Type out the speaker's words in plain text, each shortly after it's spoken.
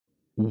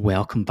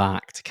Welcome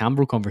back to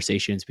Campbell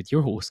Conversations with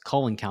your host,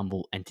 Colin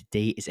Campbell, and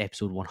today is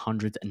episode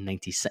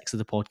 196 of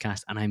the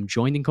podcast, and I'm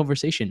joined in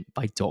conversation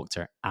by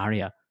Dr.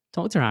 Aria.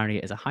 Dr. Aria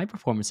is a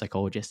high-performance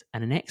psychologist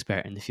and an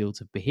expert in the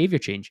fields of behaviour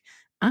change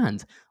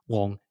and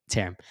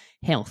long-term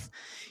health.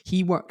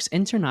 He works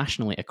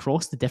internationally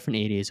across the different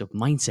areas of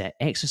mindset,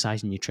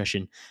 exercise, and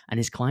nutrition, and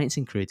his clients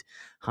include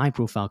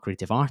high-profile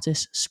creative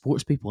artists,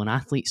 sports people and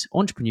athletes,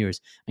 entrepreneurs,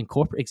 and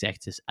corporate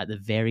executives at the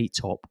very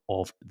top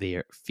of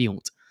their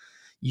field.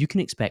 You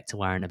can expect to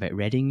learn about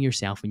readying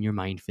yourself and your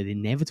mind for the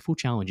inevitable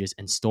challenges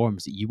and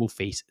storms that you will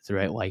face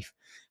throughout life,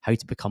 how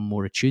to become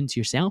more attuned to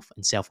yourself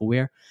and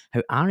self-aware,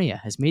 how Aria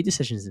has made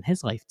decisions in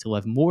his life to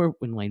live more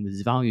in line with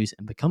his values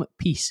and become at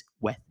peace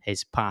with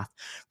his path,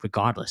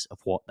 regardless of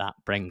what that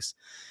brings.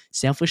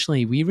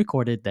 Selfishly, we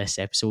recorded this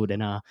episode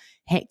in a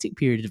hectic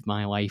period of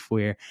my life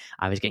where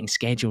I was getting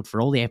scheduled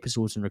for all the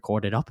episodes and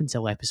recorded up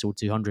until episode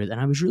 200,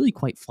 and I was really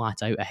quite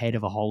flat out ahead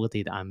of a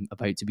holiday that I'm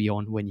about to be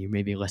on when you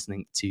may be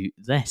listening to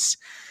this.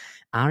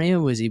 Aria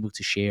was able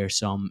to share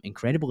some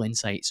incredible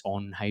insights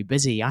on how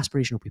busy,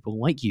 aspirational people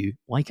like you,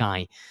 like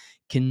I,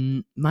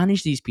 can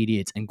manage these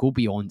periods and go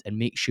beyond and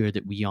make sure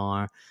that we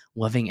are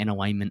living in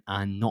alignment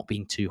and not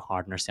being too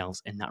hard on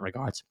ourselves in that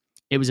regard.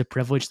 It was a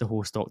privilege to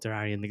host Dr.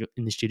 Aria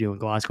in the studio in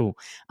Glasgow,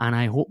 and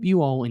I hope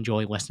you all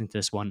enjoy listening to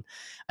this one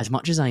as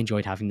much as I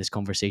enjoyed having this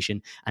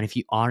conversation. And if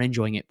you are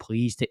enjoying it,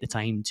 please take the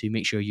time to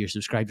make sure you're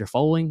subscribed or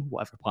following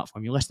whatever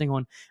platform you're listening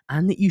on,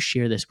 and that you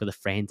share this with a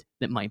friend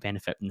that might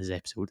benefit from this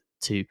episode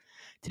too.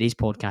 Today's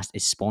podcast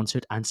is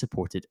sponsored and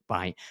supported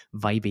by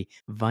Vibe.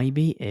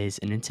 Vibe is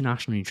an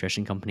international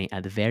nutrition company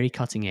at the very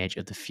cutting edge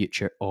of the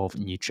future of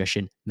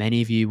nutrition.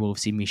 Many of you will have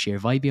seen me share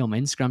Vibe on my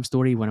Instagram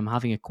story when I'm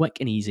having a quick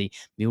and easy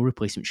meal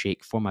replacement shake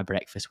for my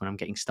breakfast when I'm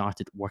getting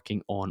started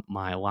working on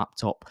my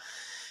laptop.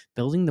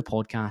 Building the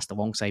podcast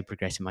alongside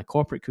progressing my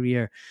corporate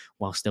career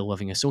while still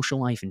living a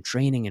social life and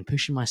training and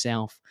pushing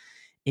myself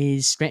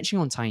is stretching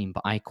on time,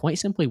 but I quite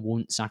simply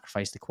won't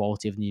sacrifice the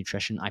quality of the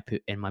nutrition I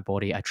put in my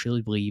body. I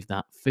truly believe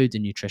that food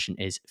and nutrition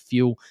is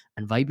fuel,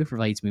 and Vibe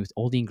provides me with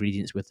all the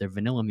ingredients with their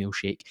vanilla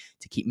milkshake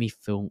to keep me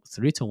full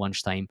through to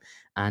lunchtime,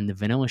 and the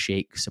vanilla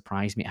shake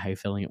surprised me at how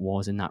filling it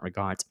was in that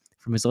regard.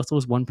 From as little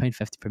as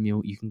 £1.50 per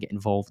meal, you can get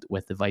involved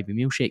with the Vibe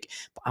milkshake.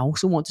 But I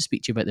also want to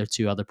speak to you about their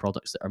two other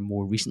products that are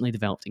more recently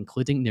developed,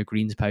 including their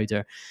greens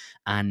powder.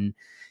 And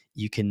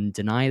you can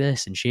deny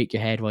this and shake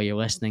your head while you're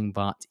listening,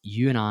 but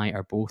you and I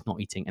are both not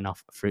eating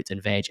enough fruit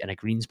and veg, and a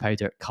greens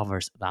powder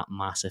covers that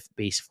massive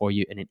base for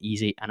you in an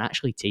easy and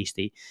actually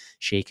tasty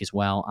shake as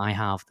well. I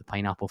have the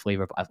pineapple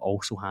flavour, but I've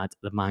also had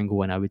the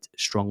mango, and I would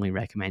strongly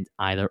recommend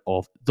either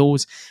of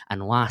those.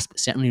 And last, but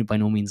certainly by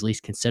no means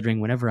least, considering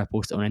whenever I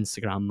post it on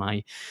Instagram,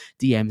 my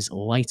DMs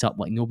light up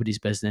like nobody's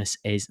business,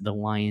 is the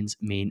Lion's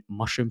Mane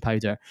mushroom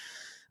powder.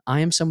 I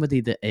am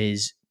somebody that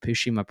is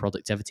pushing my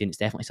productivity, and it's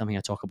definitely something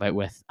I talk about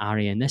with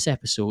Aria in this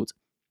episode,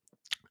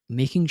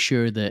 making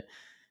sure that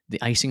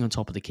the icing on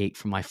top of the cake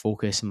for my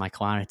focus and my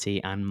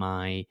clarity and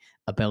my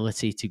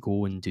ability to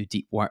go and do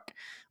deep work,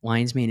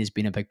 Lion's Mane has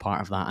been a big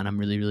part of that, and I'm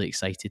really, really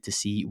excited to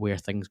see where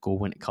things go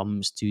when it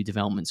comes to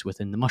developments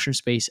within the mushroom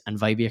space. And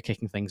Vibe are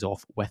kicking things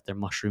off with their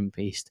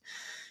mushroom-based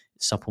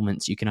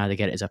supplements. You can either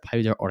get it as a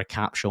powder or a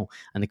capsule,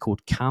 and the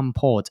code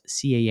CAMPOD,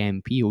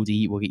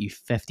 CAMPOD, will get you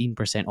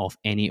 15% off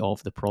any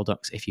of the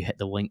products if you hit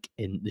the link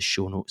in the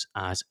show notes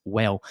as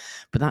well.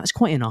 But that's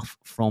quite enough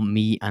from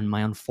me and my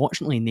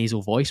unfortunately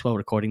nasal voice while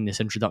recording this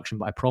introduction,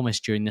 but I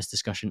promised during this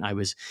discussion I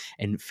was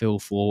in full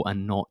flow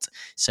and not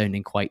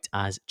sounding quite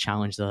as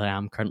challenged as I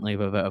am currently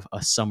with a bit of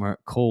a summer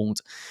cold.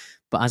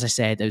 But as I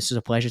said, it was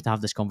a pleasure to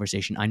have this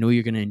conversation. I know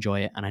you're going to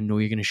enjoy it, and I know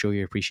you're going to show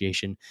your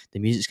appreciation. The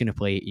music's going to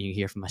play, and you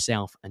hear from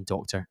myself and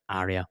Dr.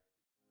 Aria.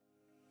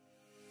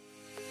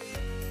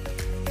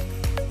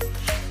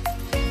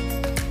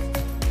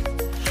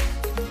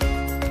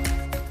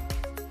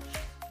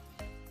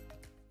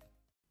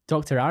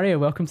 Dr. Aria,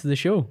 welcome to the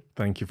show.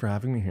 Thank you for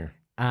having me here.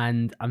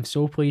 And I'm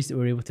so pleased that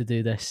we're able to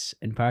do this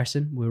in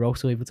person. We were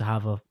also able to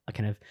have a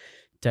kind of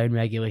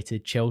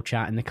down-regulated chill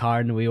chat in the car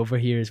on the way over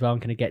here as well,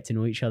 and kind of get to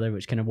know each other,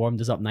 which kind of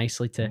warmed us up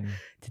nicely to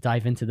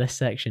dive into this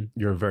section.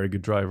 You're a very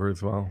good driver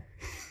as well.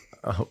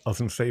 I was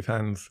in safe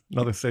hands,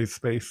 not a safe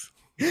space.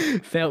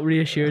 Felt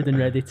reassured and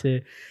ready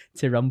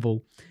to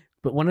rumble.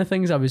 But one of the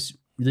things I was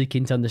really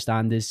keen to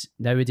understand is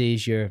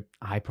nowadays you're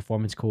a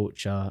high-performance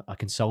coach, a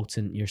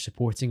consultant, you're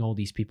supporting all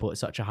these people at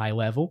such a high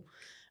level.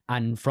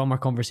 And from our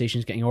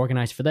conversations getting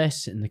organised for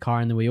this, in the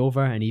car on the way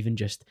over, and even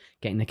just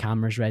getting the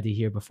cameras ready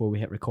here before we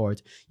hit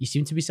record, you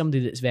seem to be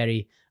somebody that's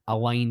very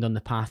aligned on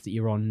the path that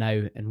you're on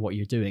now and what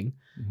you're doing.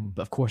 Mm-hmm.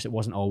 But of course, it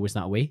wasn't always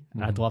that way.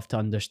 And I'd love to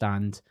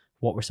understand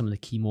what were some of the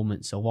key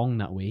moments along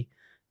that way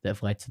that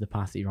have led to the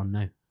path that you're on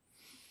now.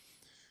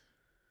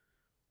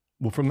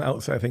 Well, from the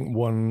outset, I think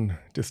one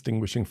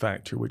distinguishing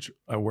factor, which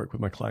I work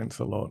with my clients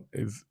a lot,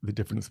 is the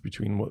difference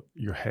between what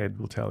your head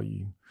will tell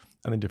you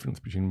and the difference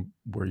between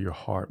where your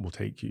heart will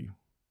take you.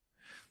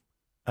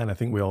 And I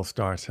think we all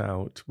start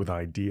out with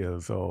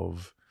ideas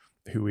of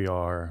who we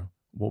are,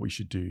 what we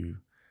should do.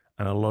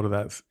 And a lot of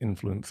that's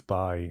influenced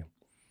by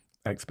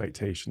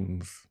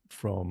expectations,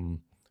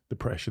 from the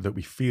pressure that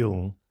we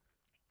feel,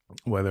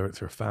 whether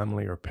it's our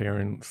family, our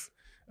parents,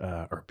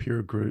 our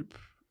peer group,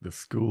 the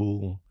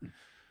school,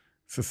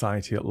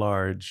 society at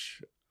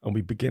large. And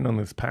we begin on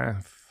this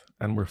path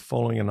and we're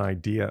following an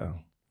idea.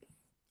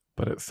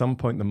 But at some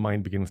point, the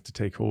mind begins to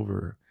take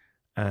over.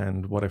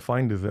 And what I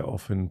find is that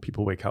often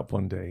people wake up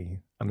one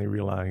day and they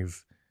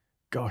realize,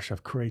 gosh,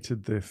 I've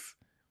created this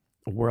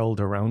world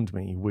around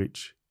me,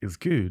 which is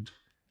good.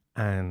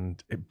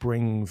 And it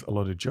brings a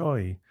lot of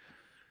joy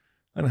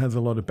and has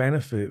a lot of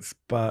benefits.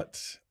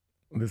 But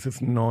there's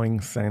this gnawing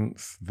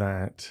sense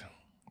that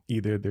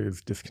either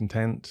there's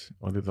discontent,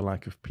 or there's a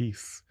lack of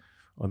peace,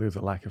 or there's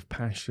a lack of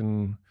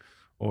passion,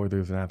 or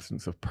there's an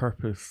absence of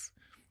purpose.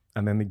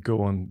 And then they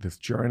go on this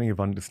journey of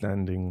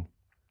understanding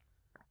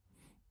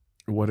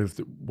what is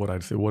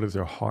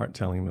their heart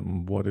telling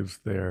them, what is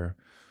their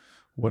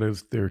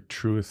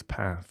truest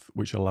path,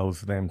 which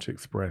allows them to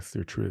express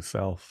their truest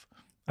self.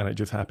 And it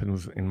just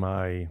happens in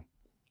my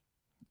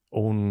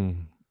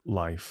own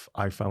life.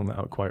 I found that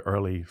out quite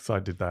early. So I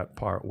did that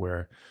part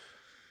where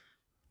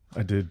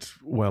I did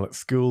well at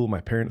school. My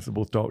parents are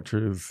both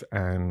doctors,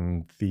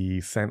 and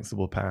the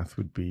sensible path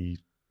would be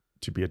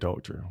to be a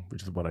doctor,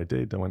 which is what I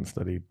did. I went and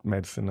studied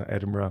medicine at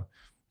Edinburgh.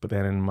 But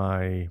then in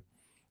my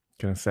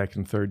kind of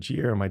second, third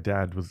year, my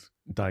dad was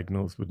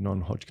diagnosed with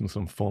non-Hodgkin's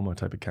lymphoma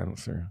type of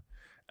cancer.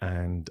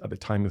 And at the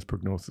time, his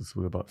prognosis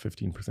was about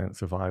 15%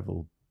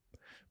 survival.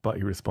 But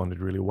he responded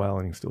really well,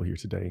 and he's still here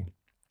today.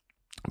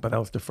 But that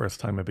was the first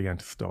time I began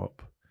to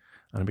stop,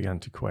 and I began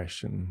to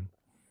question,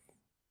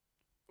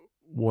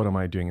 what am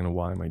I doing and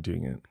why am I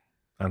doing it?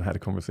 And I had a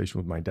conversation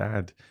with my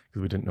dad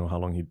because we didn't know how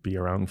long he'd be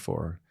around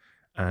for.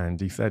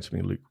 And he said to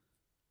me, look,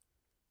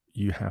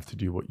 you have to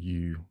do what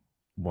you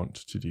want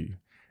to do.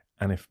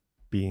 And if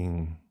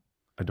being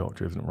a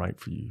doctor isn't right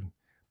for you,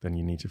 then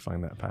you need to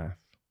find that path.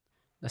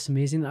 That's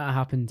amazing that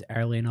happened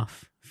early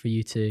enough for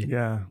you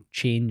to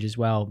change as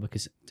well,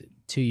 because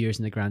 2 years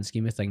in the grand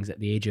scheme of things at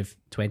the age of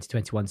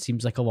 2021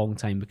 seems like a long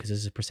time, because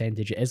as a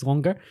percentage it is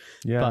longer.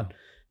 But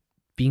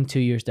being 2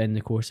 years down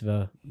the course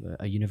of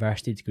a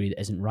university degree that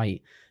isn't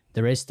right,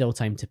 there is still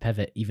time to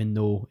pivot, even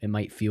though it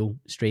might feel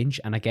strange.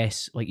 And I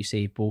guess, like you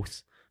say,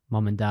 both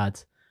mum and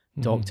dad,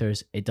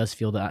 doctors, it does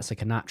feel that that's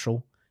like a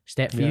natural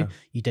step for you.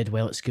 You did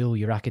well at school,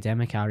 your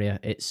academic area,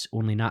 it's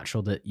only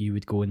natural that you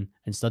would go and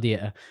study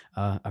at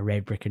a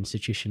red brick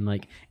institution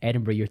like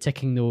Edinburgh. You're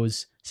ticking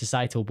those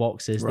societal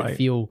boxes that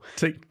feel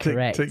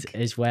correct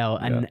as well.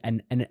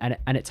 And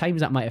at times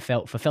that might have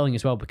felt fulfilling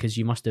as well, because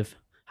you must have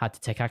had to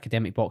tick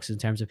academic boxes in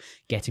terms of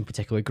getting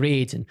particular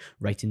grades and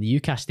writing the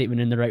UCAS statement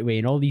in the right way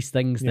and all these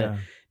things that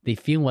they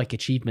feel like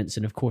achievements.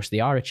 And of course they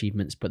are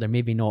achievements, but they're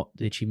maybe not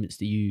the achievements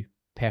that you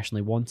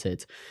personally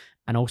wanted.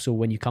 And also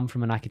when you come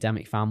from an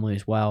academic family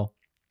as well,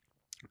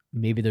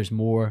 maybe there's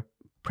more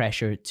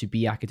pressure to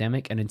be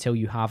academic. And until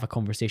you have a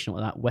conversation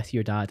like that with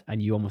your dad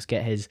and you almost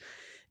get his,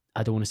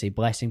 I don't want to say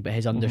blessing, but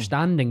his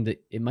understanding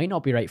that it might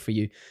not be right for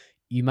you,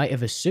 you might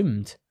have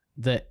assumed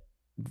that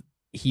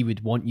he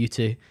would want you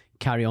to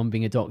carry on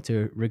being a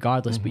doctor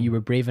regardless, but you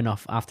were brave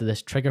enough after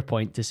this trigger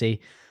point to say,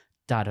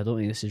 Dad, I don't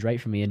think this is right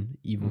for me. And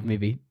you were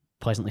maybe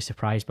pleasantly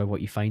surprised by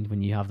what you find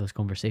when you have those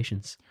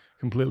conversations.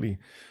 Completely.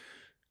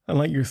 And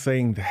like you're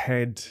saying, the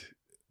head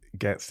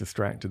gets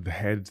distracted.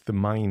 The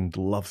mind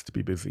loves to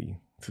be busy.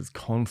 It's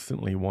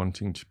constantly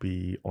wanting to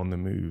be on the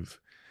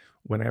move.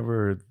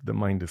 Whenever the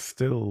mind is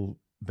still,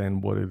 then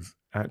what is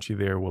actually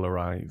there will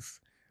arise.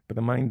 But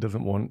the mind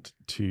doesn't want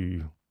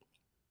to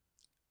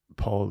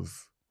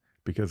pause,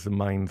 because the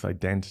mind's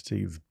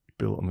identity is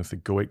built on this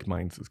egoic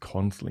mind that's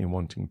constantly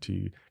wanting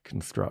to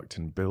construct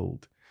and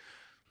build.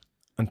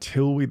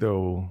 Until we,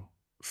 though,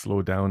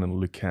 slow down and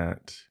look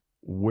at,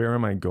 where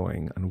am I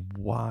going and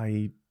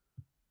why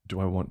do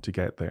I want to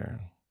get there,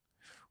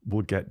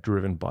 we'll get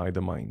driven by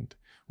the mind,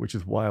 which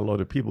is why a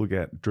lot of people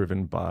get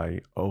driven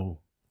by, oh,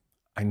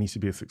 I need to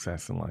be a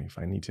success in life.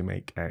 I need to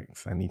make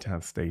X. I need to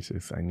have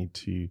status. I need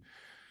to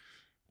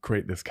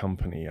create this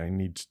company. I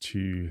need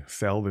to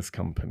sell this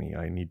company.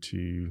 I need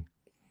to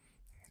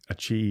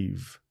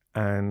achieve.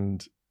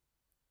 And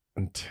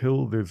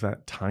until there's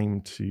that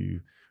time to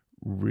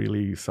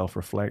really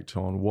self-reflect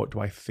on, what do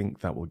I think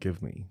that will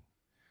give me?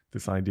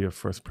 This idea of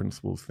first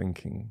principles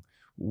thinking.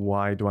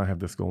 Why do I have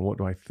this goal? What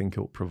do I think it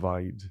will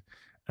provide?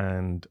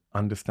 And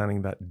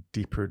understanding that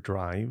deeper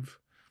drive,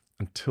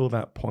 until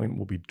that point,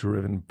 will be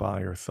driven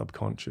by our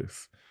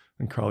subconscious.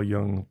 And Carl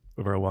Jung,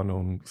 a very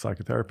well-known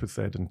psychotherapist,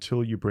 said,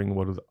 until you bring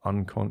what is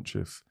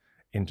unconscious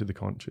into the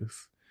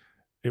conscious,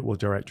 it will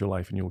direct your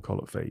life and you will call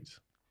it fate.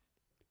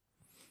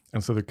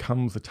 And so there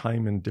comes a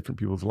time in different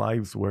people's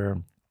lives where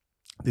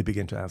they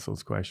begin to ask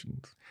those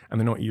questions. And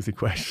they're not easy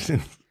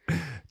questions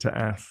to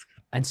ask.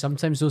 And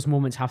sometimes those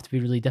moments have to be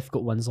really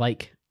difficult ones,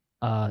 like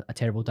a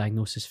terrible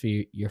diagnosis for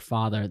your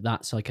father.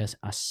 That's like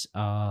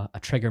a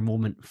trigger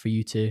moment for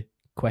you to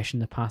question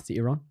the path that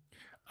you're on.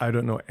 I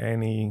don't know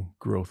any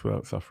growth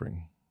without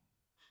suffering.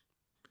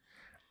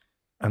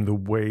 And the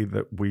way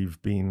that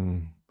we've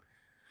been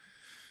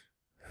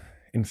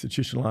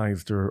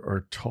institutionalized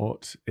or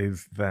taught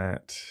is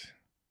that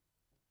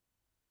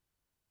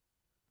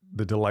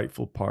the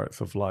delightful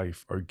parts of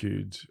life are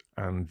good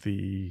and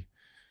the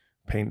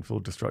painful,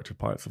 destructive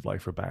parts of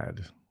life are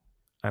bad.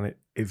 And it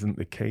isn't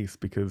the case,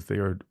 because they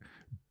are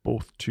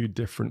both two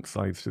different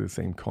sides to the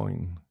same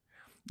coin.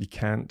 You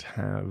can't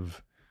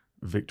have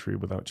victory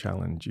without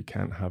challenge. You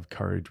can't have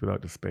courage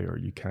without despair.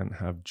 You can't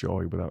have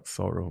joy without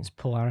sorrow. It's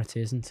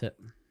polarity, isn't it?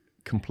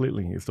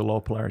 Completely. It's the law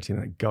of polarity,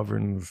 and it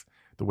governs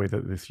the way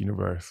that this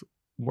universe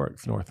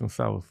works, north and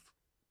south,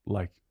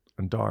 light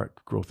and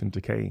dark, growth and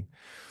decay.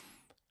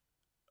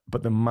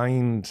 But the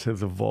mind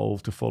has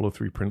evolved to follow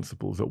three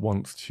principles. It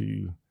wants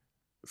to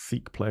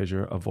seek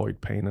pleasure,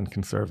 avoid pain, and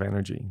conserve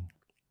energy.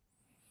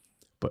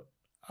 But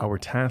our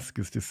task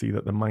is to see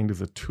that the mind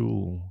is a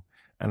tool,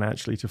 and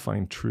actually to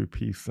find true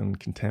peace and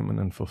contentment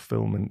and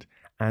fulfillment,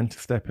 and to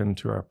step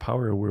into our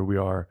power where we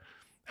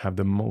have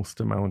the most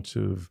amount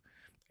of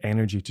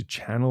energy to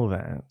channel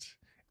that,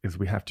 is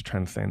we have to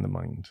transcend the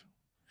mind,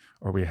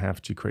 or we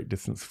have to create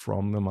distance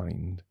from the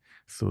mind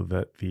so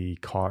that the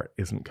cart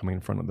isn't coming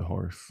in front of the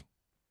horse.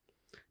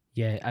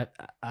 Yeah,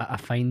 I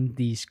find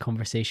these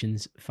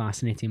conversations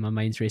fascinating. My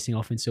mind's racing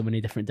off in so many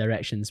different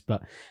directions,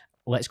 but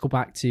let's go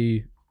back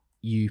to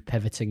you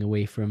pivoting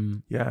away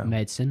from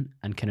medicine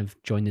and kind of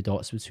join the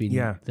dots between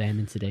then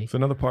and today. So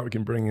another part we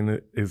can bring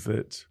in is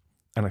that,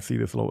 and I see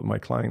this a lot with my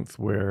clients,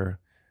 where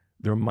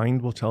their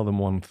mind will tell them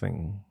one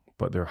thing,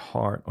 but their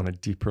heart on a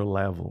deeper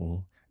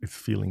level is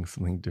feeling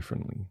something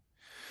differently.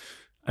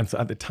 And so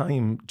at the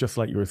time, just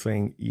like you were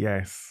saying,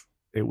 yes,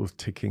 it was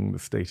ticking the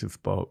status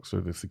box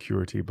or the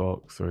security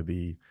box or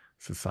the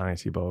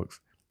society box.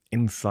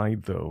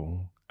 Inside,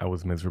 though, I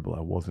was miserable.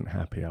 I wasn't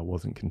happy. I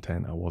wasn't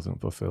content. I wasn't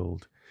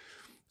fulfilled.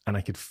 And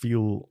I could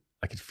feel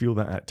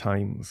that at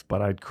times,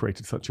 but I'd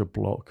created such a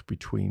block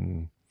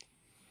between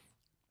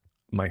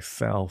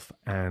myself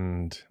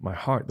and my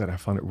heart that I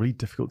found it really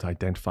difficult to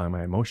identify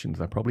my emotions.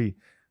 I probably,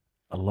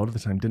 a lot of the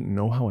time, didn't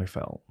know how I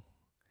felt.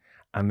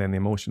 And then the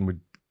emotion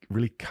would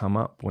really come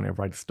up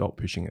whenever I'd stop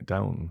pushing it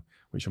down,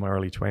 which in my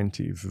early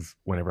 20s is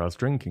whenever I was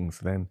drinking.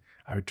 So then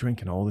I would drink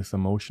and all this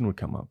emotion would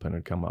come up, and it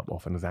would come up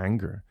often as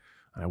anger.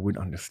 And I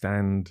wouldn't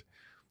understand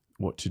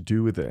what to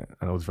do with it.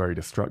 And I was very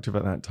destructive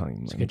at that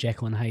time. It's like a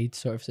Jekyll and Hyde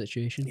sort of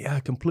situation. Yeah,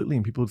 completely.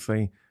 And people would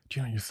say, do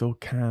you know, you're so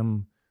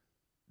calm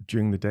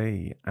during the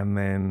day, and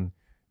then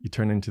you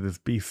turn into this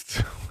beast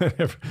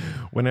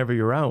whenever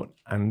you're out.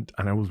 And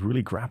I was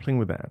really grappling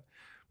with that.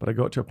 But I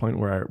got to a point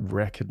where I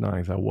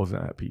recognized I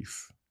wasn't at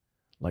peace.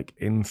 Like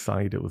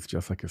inside, it was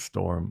just like a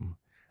storm.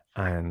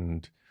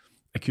 And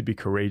I could be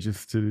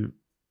courageous to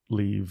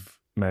leave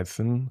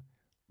medicine,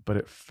 but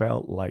it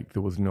felt like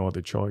there was no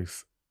other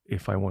choice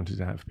if I wanted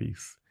to have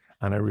peace.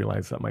 And I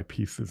realized that my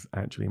peace is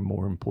actually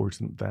more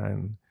important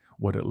than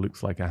what it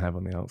looks like I have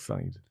on the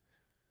outside.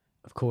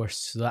 Of course,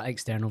 so that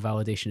external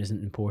validation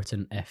isn't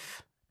important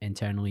if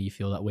internally you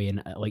feel that way.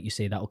 And like you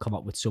say, that'll come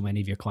up with so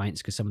many of your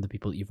clients, because some of the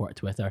people that you've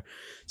worked with are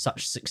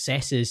such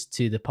successes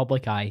to the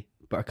public eye,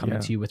 but are coming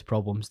to you with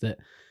problems that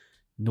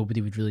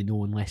nobody would really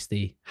know unless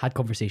they had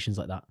conversations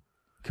like that.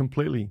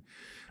 Completely.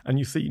 And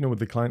you see, you know, with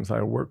the clients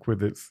I work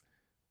with,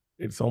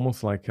 it's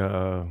almost like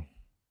a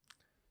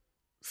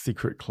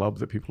secret club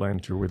that people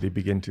enter where they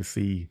begin to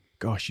see,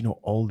 gosh, you know,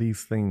 all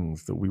these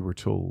things that we were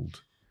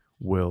told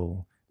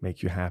will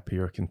make you happy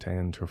or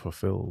content or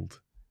fulfilled.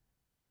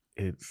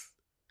 It's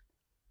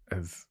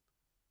as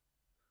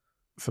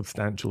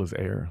substantial as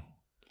air.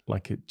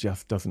 Like it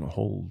just doesn't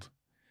hold.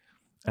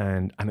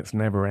 And it's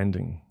never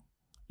ending.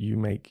 You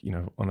make, you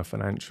know, on a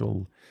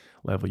financial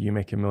level, you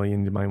make $1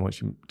 million, your mind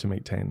wants you to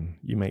make 10.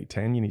 You make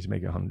 10, you need to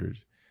make 100.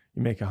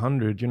 You make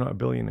 100, you're not a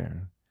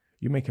billionaire.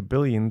 You make $1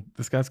 billion,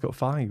 this guy's got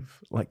 5.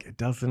 Like it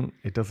doesn't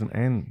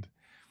end.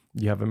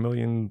 You have 1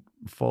 million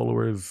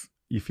followers,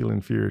 you feel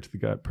inferior to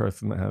the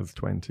person that has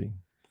 20.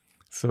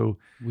 So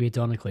we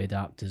hedonically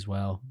adapt as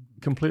well.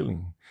 Completely.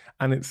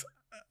 And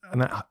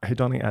that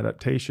hedonic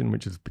adaptation,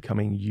 which is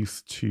becoming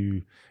used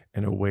to,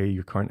 in a way,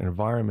 your current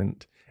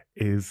environment,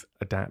 is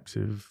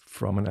adaptive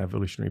from an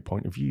evolutionary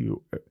point of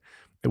view.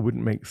 It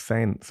wouldn't make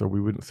sense, or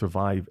we wouldn't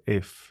survive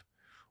if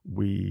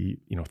we,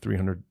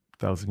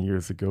 300,000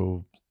 years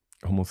ago,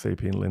 Homo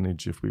sapien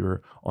lineage, if we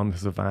were on the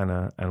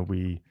savannah and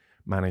we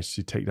managed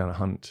to take down a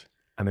hunt,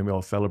 and then we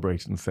all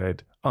celebrated and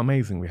said, oh,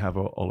 amazing, we have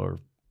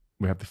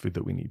we have the food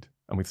that we need,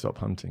 and we stop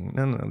hunting.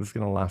 No, this is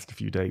going to last a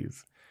few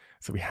days.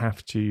 So we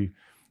have to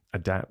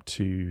adapt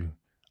to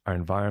our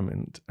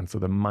environment, and so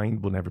the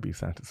mind will never be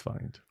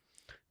satisfied.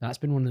 That's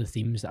been one of the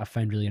themes that I've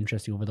found really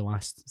interesting over the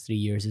last 3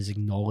 years, is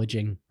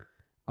acknowledging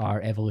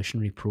our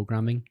evolutionary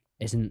programming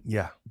isn't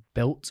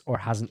built or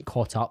hasn't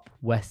caught up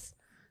with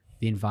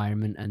the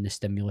environment and the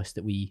stimulus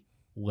that we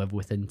live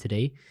within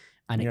today.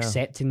 And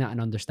accepting that and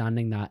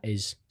understanding that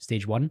is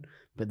stage one,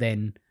 but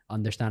then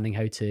understanding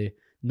how to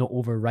not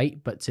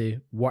overwrite, but to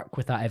work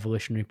with that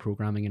evolutionary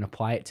programming and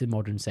apply it to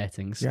modern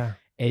settings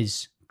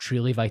is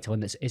truly vital.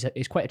 And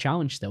it's quite a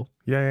challenge still.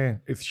 Yeah,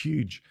 it's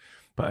huge.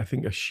 But I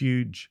think a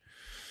huge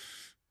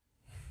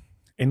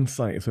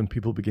insight is when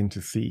people begin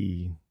to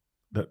see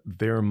that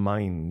their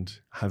mind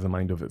has a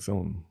mind of its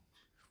own.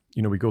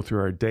 You know, we go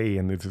through our day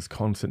and there's this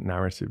constant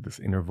narrative, this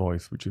inner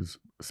voice, which is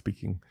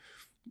speaking.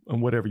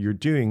 And whatever you're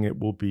doing, it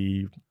will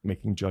be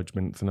making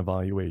judgments and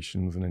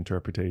evaluations and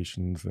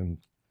interpretations and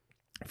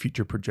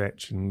future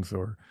projections,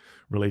 or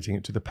relating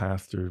it to the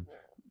past, or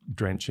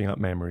drenching up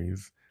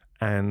memories.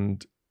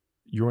 And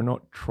you're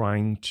not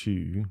trying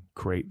to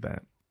create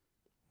that.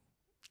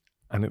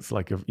 And it's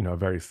like a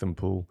very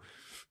simple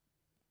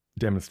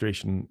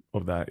demonstration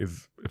of that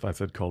is if I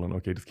said, Colin,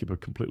 okay, just keep a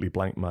completely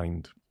blank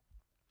mind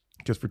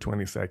just for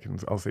 20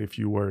 seconds. I'll say a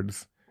few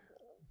words,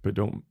 but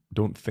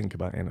don't think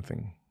about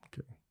anything.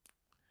 Okay.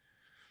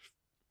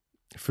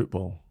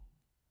 Football.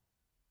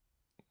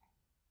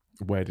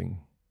 Wedding.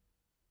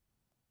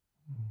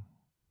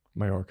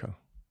 Mallorca.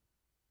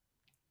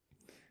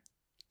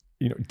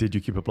 Did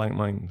you keep a blank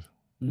mind?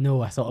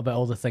 No, I thought about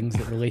all the things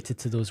that related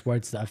to those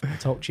words that I've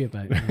talked to you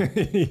about.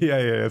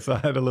 Yeah. So I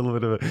had a little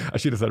bit of I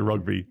should have said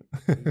rugby.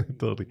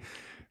 Totally.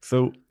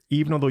 So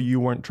even although you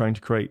weren't trying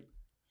to create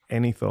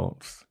any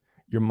thoughts,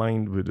 your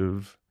mind would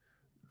have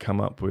come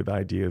up with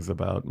ideas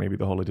about maybe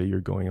the holiday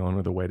you're going on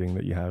or the wedding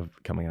that you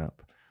have coming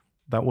up.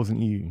 That wasn't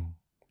you.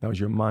 That was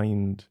your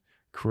mind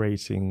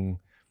creating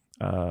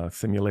a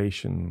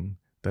simulation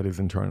that is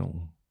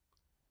internal.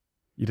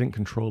 You didn't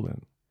control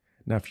it.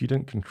 Now, if you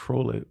didn't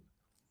control it,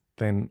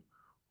 then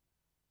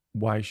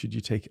why should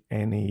you take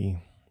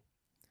any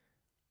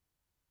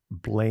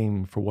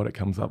blame for what it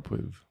comes up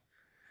with?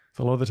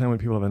 So a lot of the time when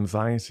people have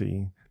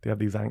anxiety, they have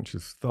these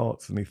anxious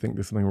thoughts and they think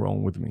there's something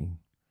wrong with me.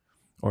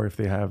 Or if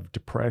they have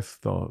depressed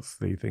thoughts,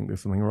 they think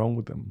there's something wrong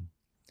with them.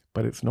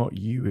 But it's not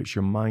you, it's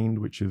your mind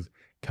which is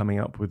coming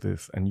up with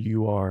this, and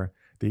you are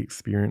the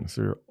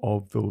experiencer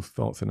of those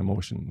thoughts and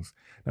emotions.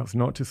 Now, it's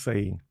not to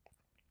say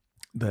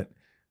that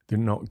they're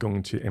not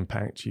going to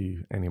impact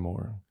you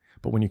anymore.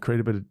 But when you create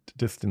a bit of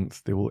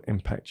distance, they will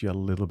impact you a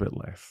little bit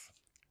less.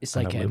 It's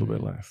like a little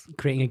bit less.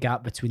 Creating a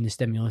gap between the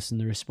stimulus and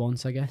the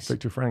response, I guess.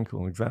 Viktor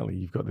Frankl, exactly.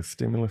 You've got the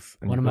stimulus.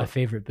 And one of my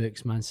favorite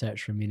books, Man's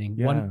Search for Meaning.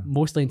 Yeah. One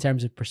mostly in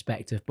terms of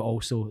perspective, but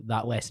also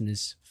that lesson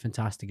is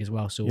fantastic as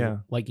well. So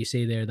like you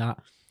say there, that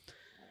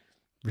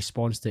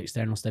response to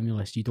external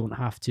stimulus, you don't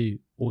have to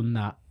own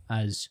that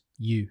as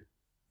you.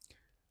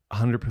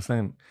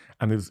 100%.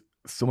 And there's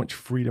so much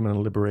freedom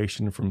and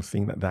liberation from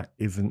seeing that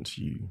isn't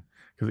you,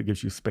 because it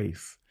gives you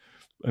space.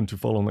 And to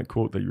follow on that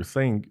quote that you're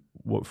saying,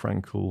 what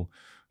Frankl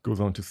goes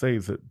on to say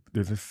is that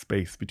there's this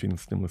space between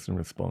stimulus and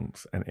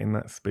response. And in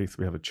that space,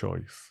 we have a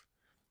choice.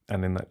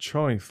 And in that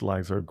choice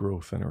lies our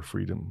growth and our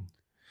freedom.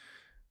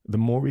 The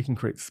more we can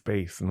create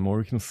space and the more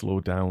we can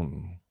slow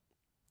down,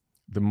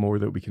 the more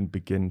that we can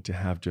begin to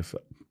have just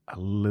a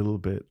little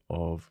bit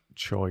of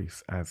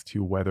choice as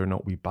to whether or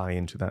not we buy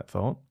into that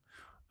thought,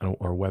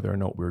 or whether or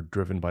not we're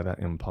driven by that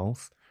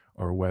impulse,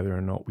 or whether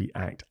or not we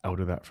act out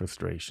of that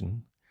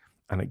frustration.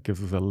 And it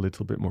gives us a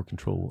little bit more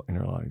control in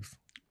our lives.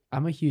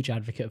 I'm a huge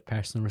advocate of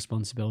personal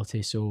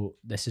responsibility. So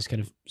this is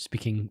kind of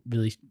speaking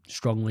really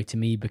strongly to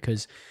me,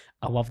 because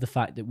I love the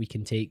fact that we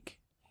can take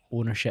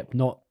ownership,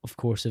 not of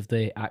course of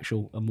the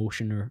actual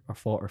emotion or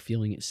thought or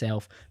feeling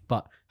itself,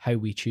 but how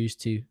we choose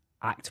to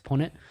act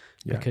upon it.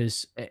 Yeah.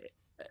 Because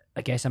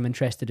I guess I'm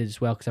interested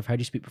as well, because I've heard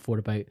you speak before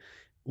about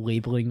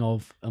labeling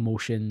of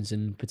emotions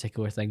and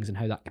particular things and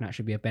how that can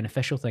actually be a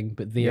beneficial thing.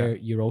 But there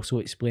you're also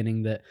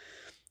explaining that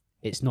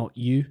it's not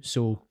you.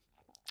 So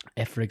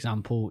if, for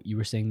example, you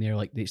were saying there,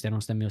 like the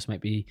external stimulus might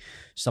be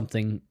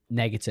something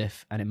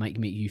negative and it might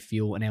make you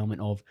feel an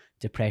element of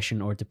depression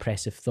or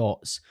depressive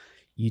thoughts,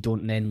 you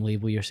don't then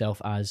label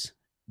yourself as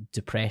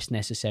depressed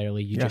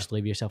necessarily. You just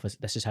label yourself as,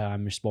 this is how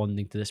I'm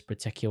responding to this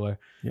particular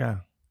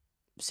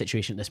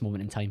situation at this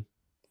moment in time.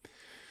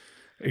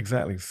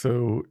 Exactly.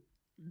 So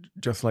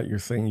just like you're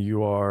saying,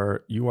 you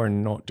are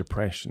not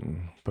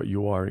depression, but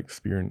you are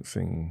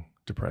experiencing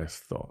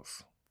depressed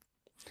thoughts.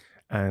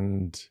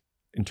 And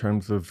in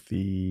terms of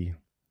the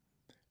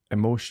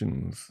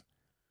emotions,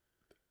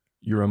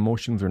 your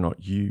emotions are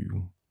not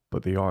you,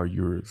 but they are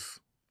yours.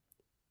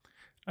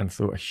 And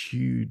so a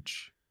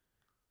huge,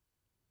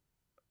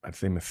 I'd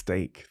say,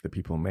 mistake that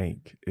people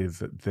make is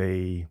that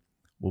they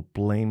will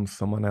blame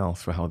someone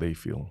else for how they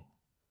feel.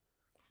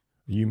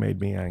 You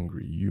made me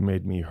angry. You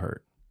made me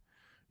hurt.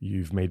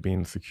 You've made me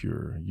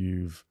insecure.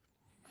 You've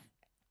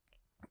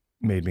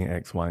made me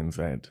X, Y, and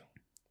Z.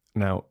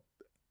 Now,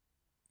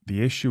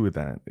 the issue with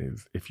that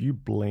is if you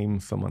blame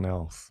someone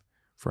else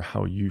for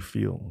how you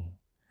feel,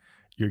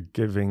 you're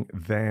giving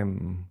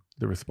them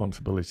the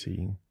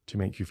responsibility to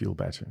make you feel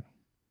better.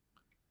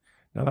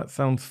 Now, that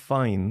sounds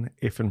fine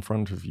if in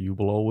front of you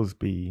will always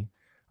be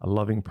a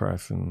loving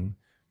person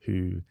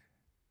who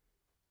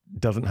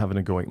doesn't have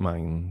an egoic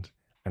mind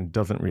and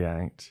doesn't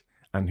react,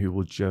 and who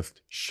will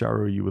just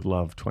shower you with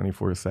love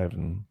 24/7,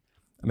 and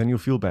then you'll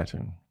feel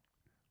better.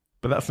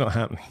 But that's not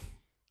happening.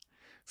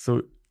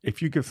 So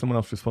if you give someone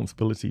else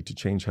responsibility to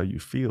change how you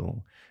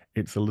feel,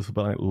 it's a little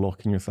bit like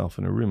locking yourself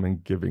in a room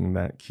and giving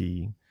that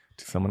key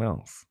to someone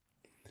else.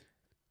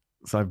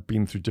 So I've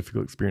been through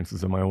difficult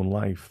experiences in my own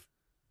life,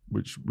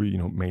 which we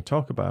may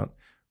talk about,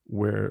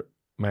 where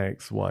my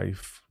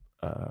ex-wife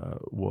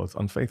was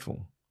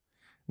unfaithful.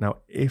 Now,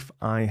 if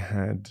I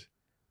had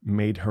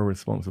made her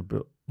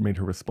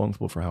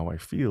responsible for how I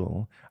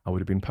feel, I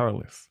would have been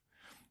powerless.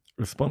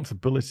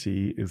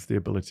 Responsibility is the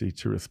ability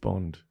to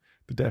respond.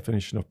 The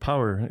definition of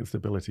power is the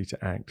ability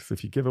to act. So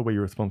if you give away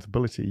your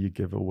responsibility, you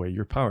give away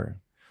your power.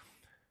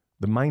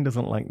 The mind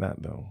doesn't like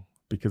that, though,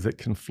 because it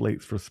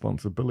conflates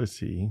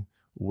responsibility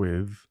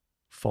with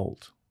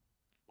fault.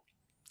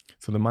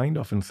 So the mind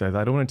often says,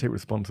 I don't want to take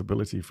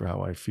responsibility for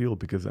how I feel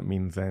because it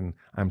means then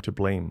I'm to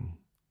blame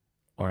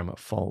or I'm at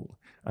fault.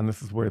 And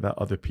this is where that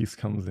other piece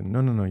comes in.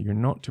 No, you're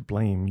not to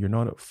blame. You're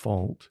not at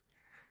fault.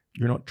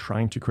 You're not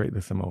trying to create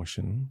this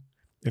emotion.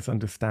 It's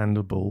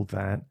understandable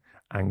that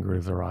anger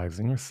is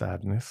arising, or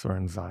sadness, or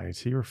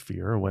anxiety, or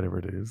fear, or whatever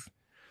it is.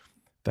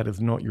 That is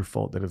not your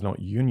fault. That is not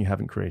you, and you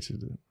haven't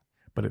created it.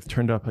 But it's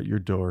turned up at your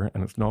door,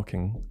 and it's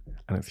knocking,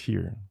 and it's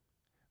here.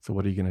 So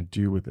what are you going to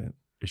do with it?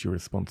 It's your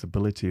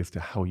responsibility as to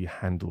how you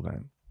handle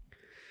that.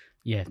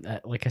 Yeah,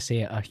 like I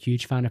say, a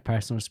huge fan of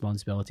personal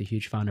responsibility,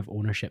 huge fan of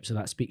ownership. So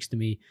that speaks to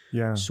me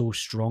so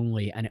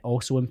strongly. And it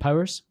also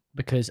empowers,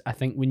 because I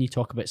think when you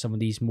talk about some of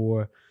these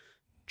more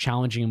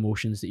challenging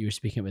emotions that you were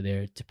speaking about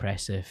there,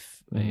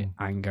 depressive,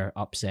 anger,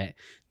 upset,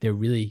 they're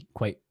really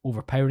quite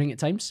overpowering at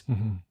times.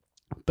 Mm-hmm.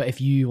 But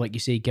if you, like you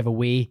say, give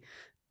away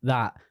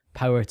that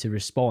power to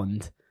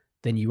respond,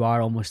 then you are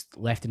almost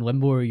left in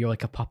limbo, or you're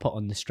like a puppet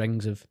on the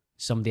strings of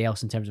somebody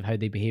else in terms of how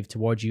they behave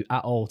towards you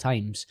at all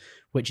times,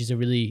 which is a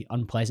really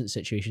unpleasant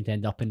situation to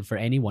end up in for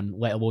anyone,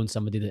 let alone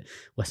somebody that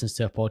listens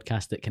to a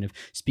podcast that kind of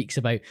speaks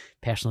about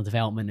personal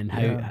development and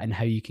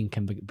how you can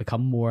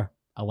become more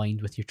aligned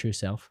with your true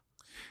self.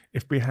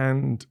 If we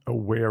hand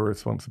away our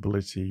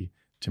responsibility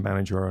to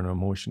manage our own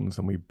emotions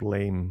and we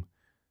blame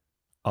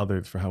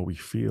others for how we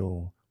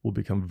feel, we'll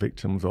become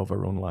victims of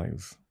our own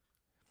lives.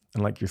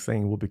 And like you're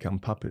saying, we'll become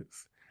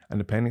puppets. And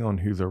depending on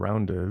who's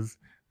around us,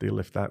 they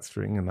lift that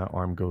string and that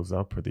arm goes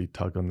up, or they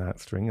tug on that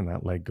string and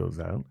that leg goes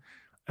out.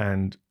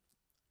 And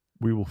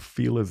we will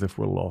feel as if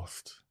we're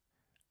lost.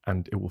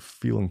 And it will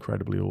feel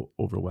incredibly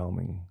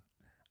overwhelming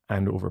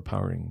and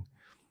overpowering.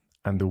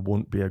 And there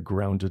won't be a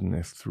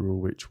groundedness through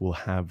which we'll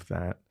have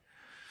that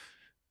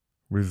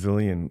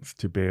resilience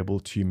to be able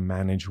to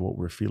manage what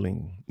we're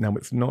feeling. Now,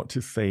 it's not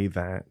to say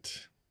that,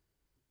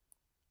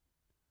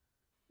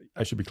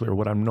 I should be clear,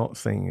 what I'm not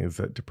saying is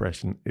that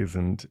depression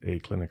isn't a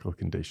clinical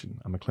condition.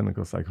 I'm a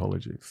clinical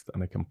psychologist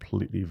and I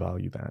completely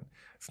value that.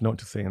 It's not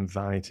to say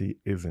anxiety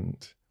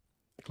isn't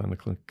a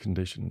clinical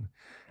condition.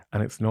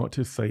 And it's not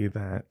to say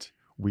that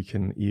we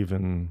can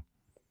even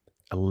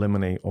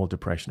eliminate all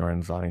depression or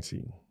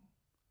anxiety.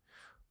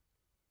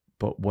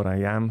 But what I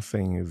am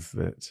saying is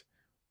that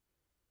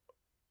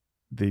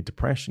the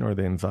depression or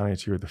the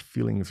anxiety or the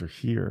feelings are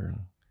here,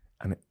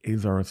 and it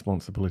is our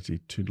responsibility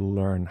to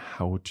learn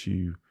how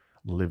to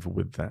live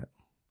with that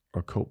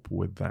or cope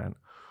with that,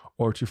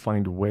 or to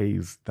find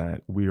ways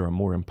that we are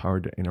more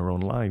empowered in our own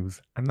lives.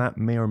 And that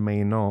may or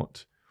may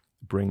not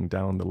bring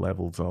down the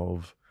levels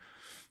of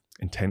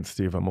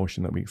intensity of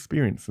emotion that we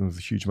experience. And there's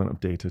a huge amount of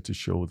data to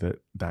show that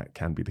that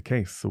can be the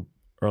case. So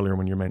earlier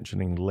when you're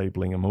mentioning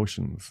labeling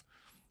emotions,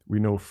 we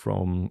know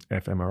from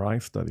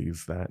fMRI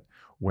studies that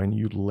when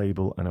you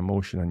label an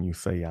emotion and you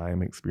say, I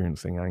am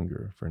experiencing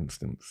anger, for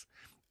instance,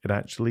 it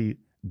actually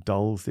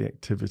dulls the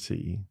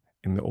activity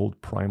in the old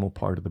primal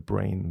part of the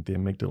brain, the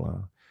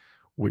amygdala,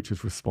 which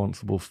is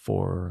responsible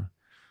for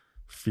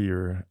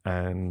fear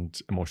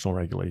and emotional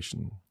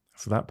regulation.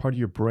 So that part of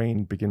your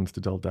brain begins to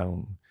dull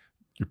down.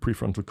 Your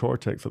prefrontal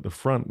cortex at the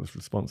front, that's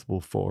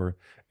responsible for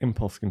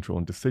impulse control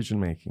and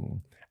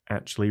decision-making,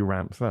 actually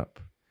ramps up.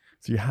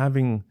 So you're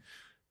having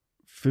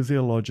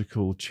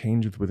physiological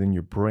changes within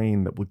your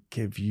brain that will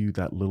give you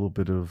that little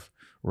bit of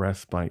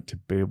respite to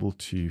be able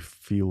to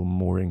feel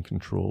more in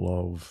control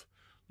of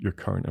your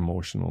current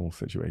emotional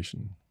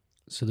situation.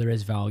 So there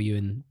is value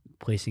in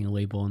placing a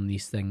label on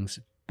these things,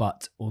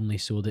 but only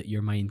so that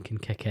your mind can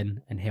kick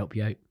in and help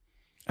you out.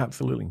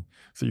 Absolutely.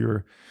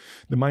 So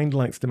the mind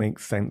likes to make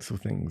sense of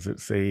things.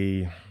 It's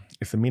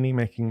a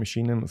meaning-making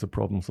machine and it's a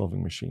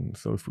problem-solving machine.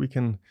 So if we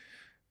can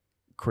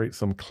create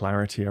some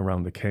clarity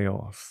around the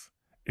chaos,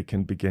 it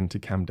can begin to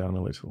calm down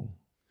a little.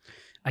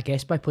 I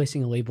guess by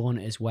placing a label on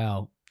it as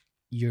well,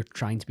 you're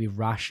trying to be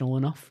rational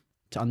enough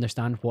to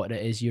understand what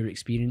it is you're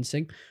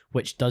experiencing,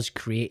 which does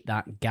create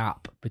that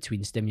gap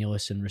between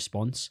stimulus and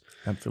response.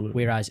 Absolutely.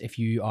 Whereas if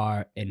you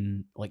are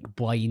in like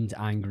blind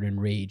anger and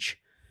rage,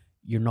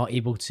 you're not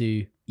able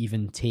to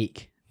even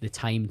take the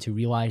time to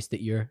realize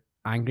that you're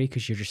angry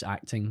because you're just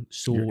acting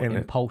so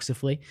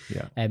impulsively.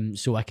 Yeah.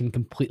 So I can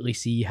completely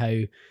see how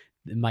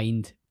the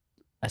mind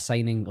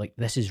assigning like,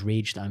 this is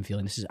rage that I'm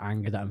feeling, this is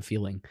anger that I'm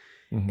feeling.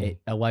 Mm-hmm.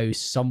 It allows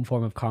some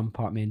form of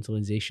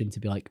compartmentalization to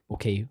be like,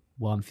 okay,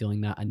 well, I'm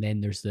feeling that. And then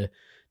there's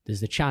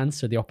the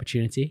chance or the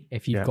opportunity,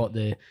 if you've got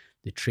the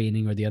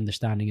training or the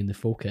understanding and the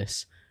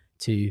focus,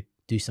 to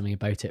do something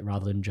about it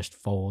rather than just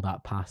follow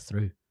that path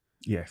through.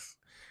 Yes.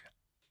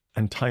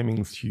 And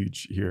timing's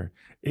huge here.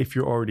 If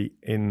you're already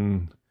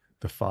in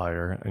the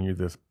fire and you're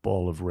this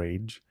ball of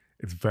rage,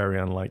 it's very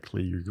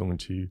unlikely you're going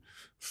to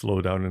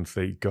slow down and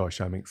say, gosh,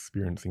 I'm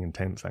experiencing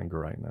intense anger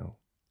right now.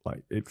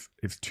 Like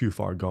it's too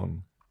far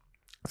gone.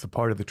 So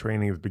part of the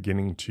training is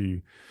beginning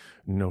to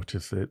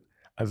notice it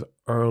as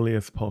early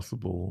as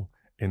possible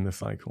in the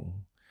cycle,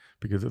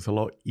 because it's a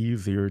lot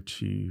easier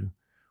to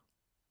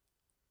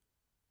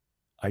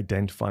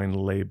identify and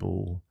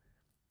label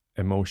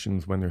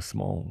emotions when they're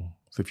small.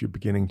 So if you're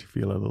beginning to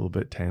feel a little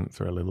bit tense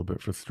or a little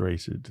bit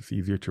frustrated, it's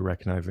easier to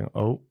recognize,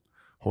 oh,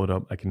 hold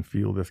up, I can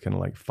feel this kind of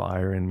like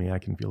fire in me. I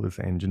can feel this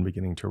engine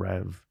beginning to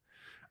rev,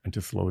 and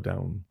to slow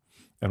down.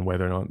 And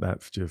whether or not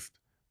that's just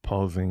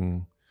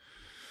pausing,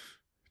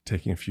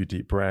 taking a few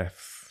deep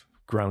breaths,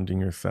 grounding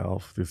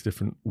yourself, there's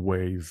different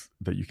ways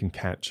that you can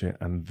catch it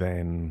and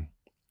then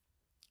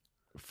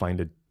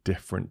find a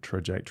different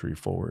trajectory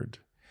forward.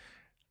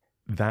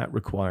 That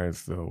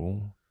requires,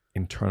 though,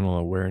 internal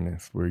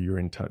awareness where you're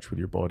in touch with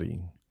your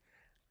body.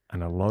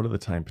 And a lot of the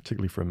time,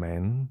 particularly for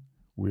men,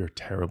 we are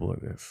terrible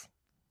at this.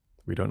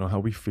 We don't know how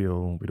we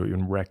feel. We don't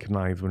even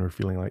recognize when we're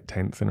feeling like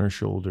tense in our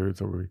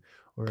shoulders, or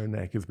our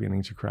neck is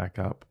beginning to crack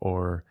up,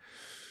 or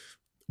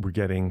we're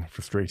getting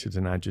frustrated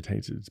and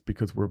agitated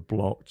because we're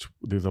blocked.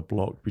 There's a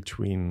block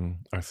between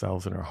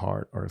ourselves and our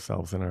heart,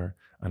 ourselves and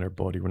our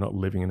body. We're not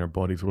living in our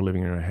bodies, we're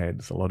living in our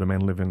heads. A lot of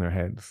men live in their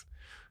heads.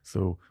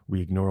 So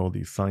we ignore all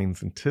these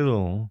signs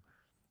until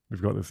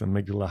we've got this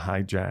amygdala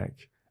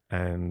hijack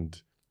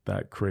and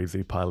that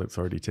crazy pilot's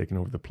already taken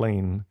over the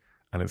plane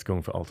and it's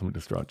going for ultimate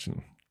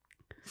destruction.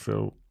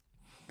 So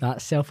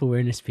that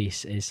self-awareness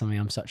piece is something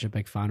I'm such a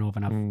big fan of,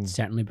 and I've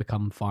certainly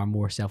become far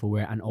more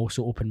self-aware and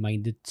also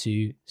open-minded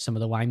to some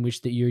of the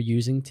language that you're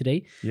using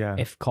today. Yeah.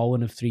 If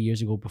Colin of 3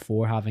 years ago,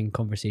 before having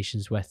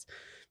conversations with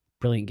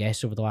brilliant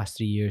guests over the last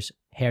 3 years,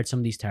 heard some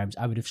of these terms,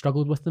 I would have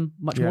struggled with them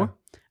much more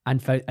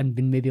and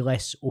been maybe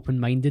less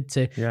open-minded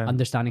to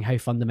understanding how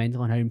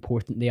fundamental and how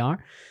important they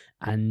are,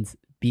 and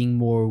being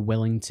more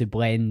willing to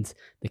blend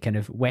the kind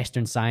of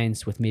Western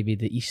science with maybe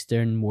the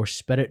Eastern, more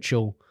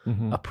spiritual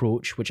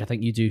approach, which I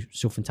think you do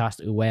so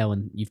fantastically well,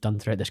 and you've done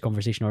throughout this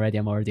conversation already.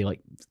 I'm already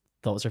like,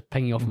 thoughts are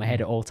pinging off my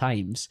head at all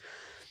times.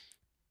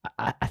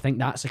 I think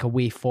that's like a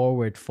way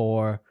forward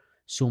for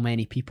so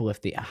many people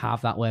if they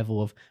have that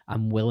level of,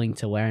 I'm willing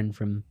to learn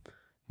from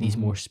these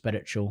more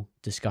spiritual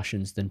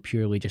discussions than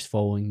purely just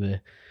following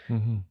the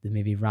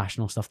maybe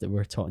rational stuff that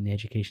we're taught in the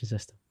education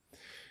system.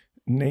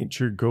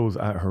 Nature goes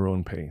at her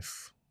own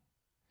pace.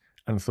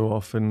 And so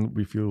often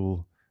we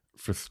feel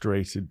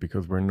frustrated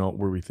because we're not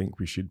where we think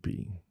we should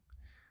be.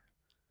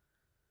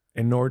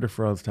 In order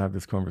for us to have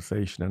this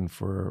conversation and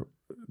for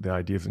the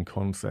ideas and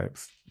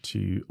concepts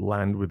to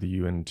land with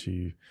you and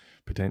to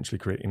potentially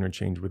create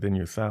interchange within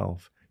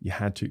yourself, you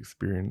had to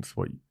experience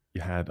what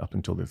you had up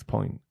until this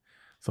point.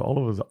 So all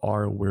of us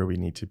are where we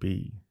need to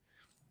be,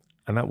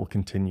 and that will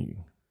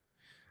continue.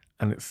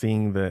 And it's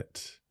seeing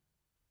that,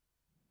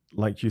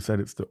 like you said,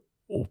 it's the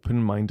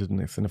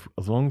open-mindedness, and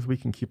as long as we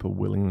can keep a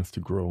willingness to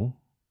grow,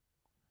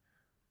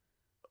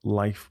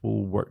 life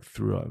will work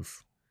through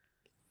us.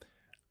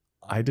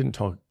 I didn't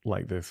talk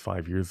like this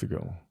 5 years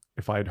ago.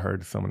 If I had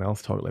heard someone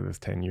else talk like this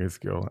 10 years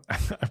ago,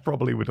 I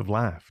probably would have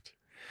laughed,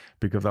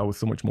 because I was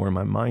so much more in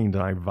my mind,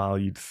 and I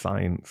valued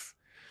science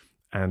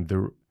and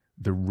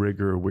the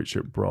rigor which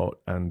it brought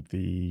and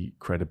the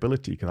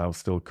credibility, because I was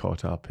still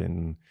caught up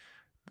in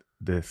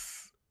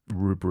this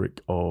rubric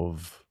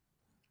of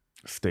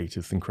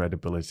status and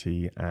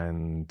credibility,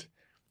 and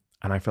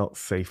I felt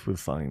safe with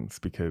science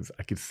because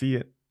I could see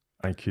it,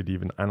 I could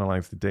even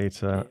analyze the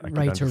data, I could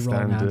right or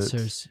wrong understand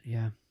answers.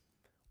 it.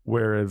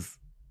 Whereas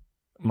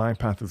my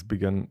path is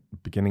beginning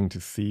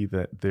to see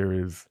that there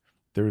is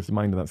a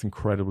mind that's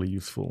incredibly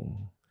useful,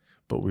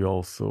 but we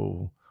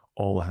also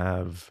all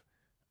have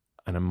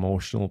an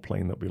emotional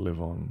plane that we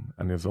live on,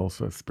 and there's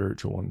also a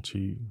spiritual one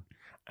too.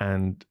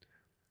 And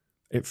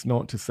it's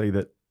not to say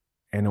that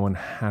anyone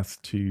has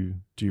to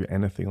do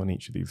anything on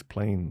each of these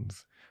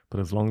planes, but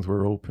as long as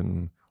we're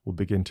open, we'll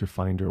begin to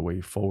find our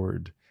way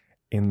forward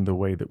in the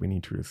way that we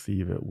need to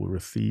receive it. We'll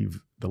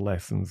receive the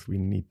lessons we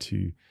need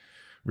to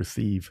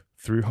receive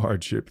through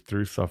hardship,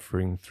 through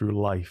suffering, through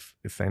life,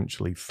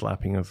 essentially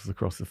slapping us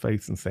across the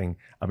face and saying,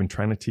 I've been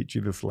trying to teach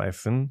you this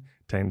lesson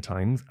 10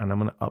 times, and I'm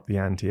going to up the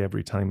ante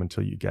every time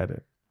until you get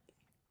it.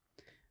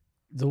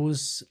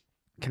 Those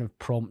kind of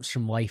prompts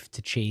from life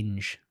to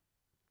change,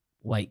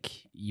 like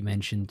you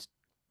mentioned,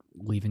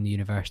 leaving the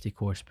university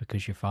course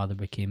because your father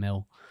became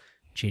ill,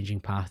 changing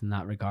path in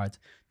that regard,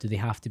 do they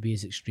have to be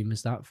as extreme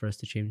as that for us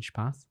to change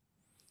path?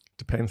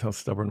 Depends how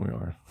stubborn we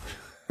are.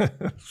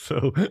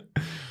 So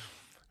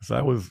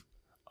I was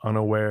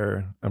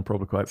unaware and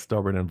probably quite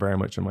stubborn and very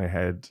much in my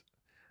head.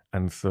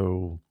 And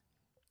so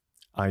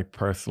I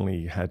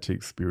personally had to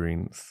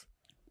experience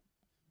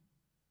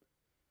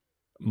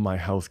my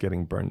house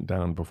getting burnt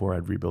down before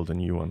I'd rebuild a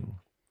new one.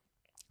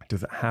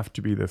 Does it have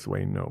to be this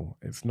way? No.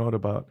 It's not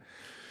about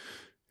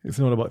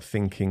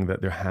thinking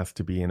that there has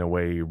to be, in a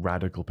way,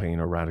 radical pain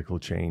or radical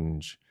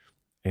change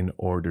in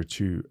order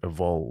to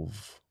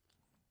evolve.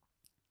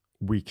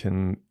 We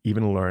can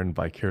even learn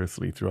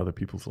vicariously through other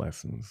people's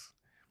lessons.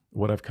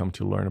 what I've come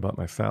to learn about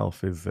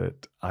myself is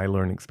that I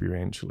learn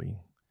experientially.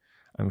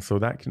 And so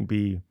that can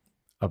be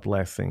a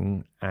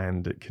blessing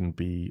and it can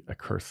be a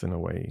curse in a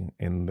way,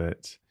 in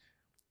that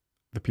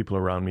the people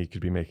around me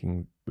could be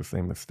making the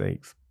same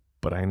mistakes,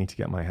 but I need to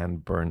get my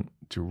hand burnt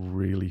to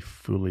really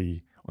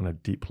fully, on a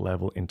deep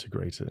level,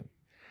 integrate it.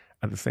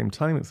 At the same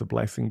time, it's a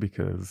blessing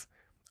because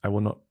I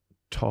will not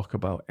talk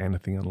about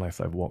anything unless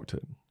I've walked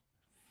it.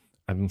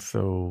 And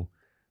so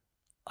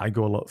I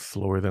go a lot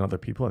slower than other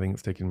people. I think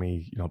it's taken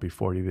me, I'll be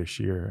 40 this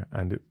year.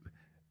 And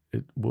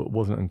it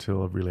wasn't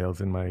until really I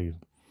was in my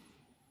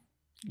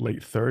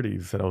late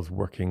 30s that I was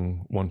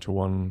working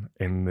one-to-one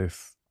in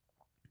this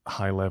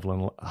high level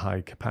and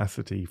high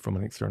capacity from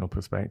an external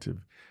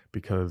perspective,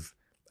 because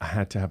I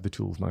had to have the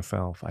tools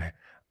myself.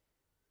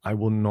 I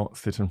will not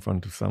sit in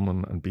front of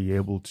someone and be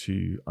able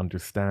to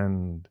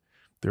understand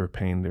their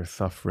pain, their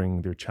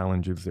suffering, their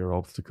challenges, their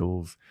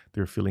obstacles,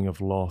 their feeling of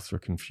loss or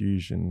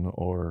confusion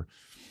or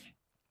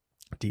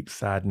deep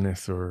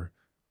sadness or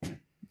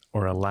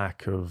a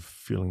lack of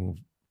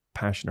feeling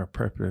passion or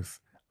purpose,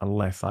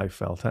 unless I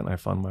felt it and I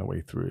found my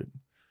way through it.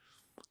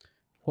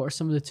 What are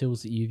some of the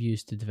tools that you've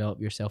used to develop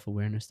your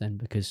self-awareness then?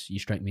 Because you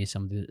strike me as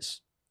somebody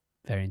that's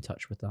very in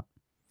touch with that.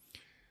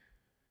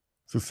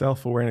 So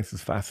self-awareness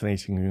is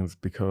fascinating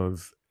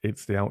because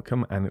it's the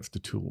outcome and it's the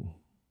tool.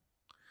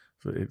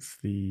 So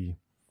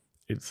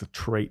it's a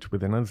trait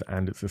within us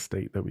and it's a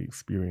state that we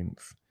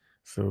experience.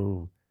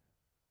 So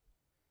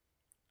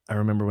I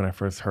remember when I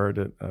first heard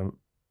it,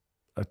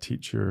 a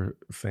teacher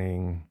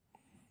saying,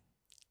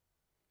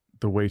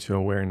 the way to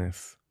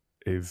awareness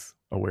is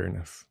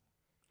awareness.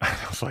 I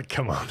was like,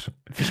 come on.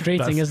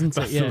 Frustrating, isn't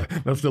it? Yeah.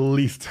 That's the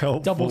least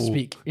helpful Double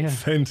speak. Yeah.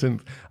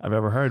 sentence I've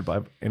ever heard, but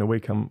I've in a way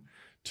come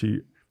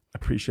to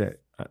appreciate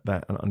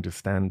that and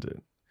understand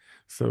it.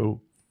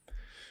 So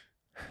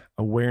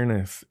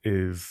awareness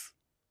is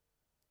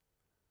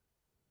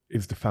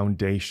the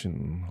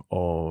foundation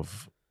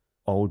of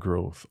all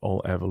growth,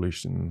 all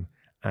evolution,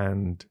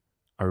 and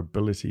our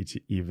ability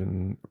to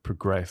even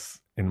progress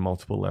in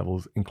multiple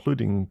levels,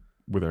 including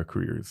with our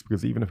careers.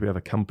 Because even if we have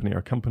a company,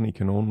 our company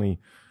can only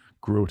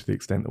grow to the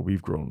extent that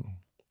we've grown.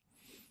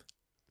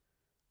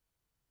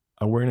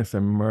 Awareness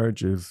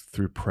emerges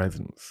through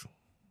presence.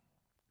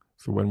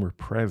 So when we're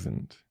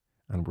present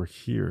and we're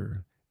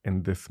here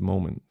in this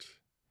moment,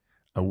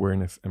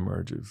 awareness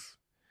emerges.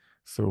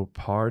 So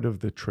part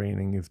of the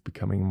training is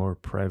becoming more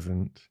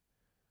present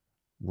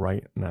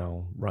right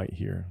now, right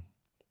here.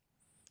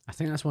 I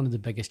think that's one of the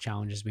biggest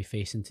challenges we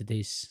face in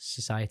today's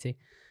society.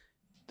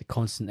 The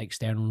constant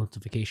external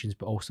notifications,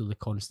 but also the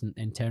constant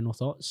internal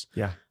thoughts.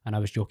 Yeah. And I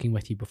was joking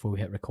with you before we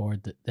hit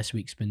record that this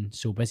week's been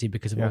so busy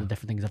because of all the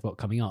different things I've got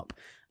coming up.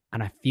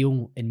 And I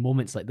feel in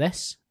moments like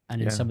this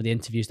and in some of the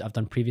interviews that I've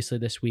done previously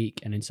this week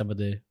and in some of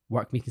the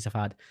work meetings I've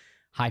had,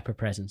 hyper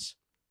presence.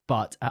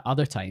 But at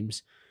other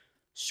times,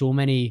 so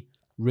many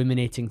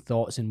ruminating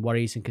thoughts and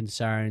worries and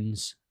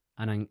concerns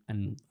and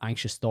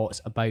anxious thoughts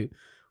about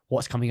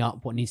what's coming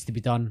up, what needs to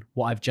be done,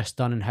 what I've just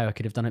done and how I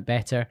could have done it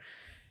better.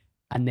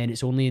 And then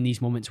it's only in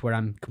these moments where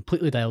I'm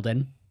completely dialed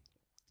in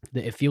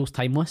that it feels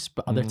timeless,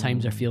 but other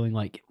times are feeling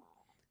like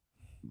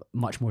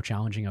much more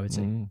challenging, I would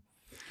say. And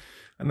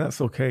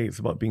that's okay. It's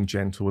about being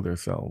gentle with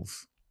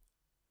ourselves.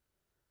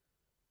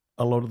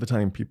 A lot of the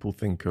time people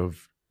think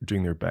of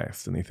doing their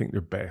best and they think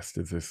their best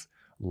is this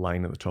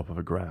line at the top of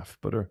a graph,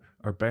 but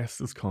our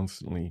best is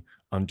constantly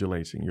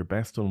undulating. Your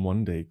best on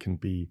one day can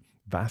be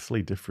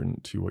vastly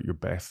different to what your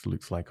best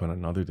looks like on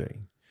another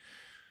day.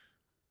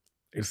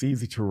 It's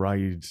easy to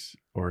ride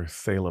or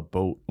sail a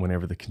boat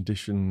whenever the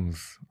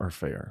conditions are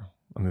fair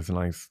and there's a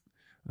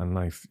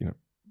nice,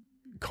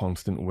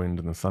 constant wind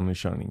and the sun is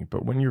shining.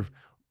 But when you're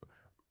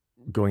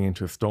going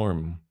into a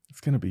storm,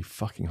 it's going to be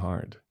fucking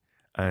hard,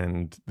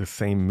 and the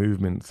same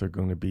movements are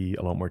going to be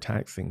a lot more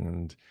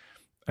taxing,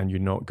 and you're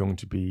not going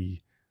to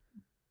be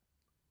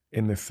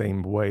in the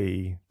same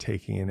way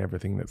taking in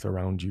everything that's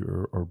around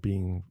you or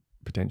being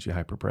potentially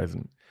hyper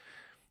present.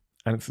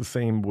 And it's the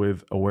same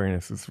with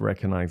awareness. It's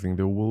recognizing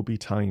there will be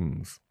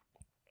times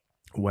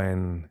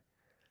when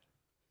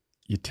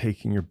you're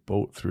taking your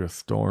boat through a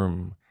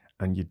storm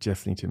and you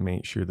just need to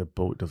make sure the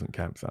boat doesn't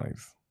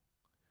capsize.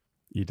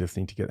 You just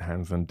need to get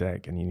hands on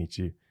deck and you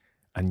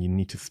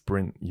need to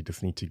sprint. You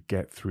just need to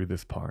get through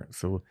this part.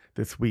 So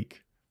this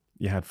week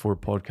you had 4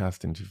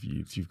 podcast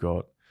interviews. You've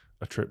got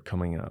a trip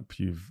coming up.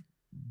 You've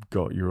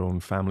got your own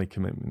family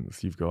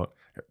commitments. You've got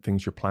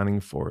things you're planning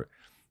for.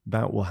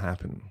 That will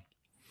happen.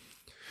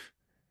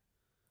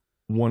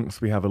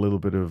 Once we have a little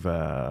bit of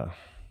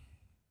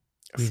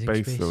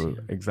space, though,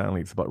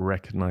 exactly, it's about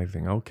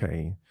recognizing,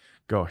 okay,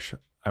 gosh,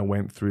 I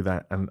went through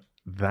that, and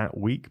that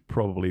week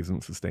probably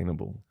isn't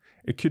sustainable.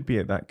 It could be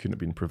that couldn't have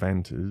been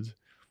prevented.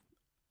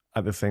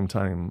 At the same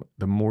time,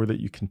 the more that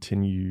you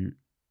continue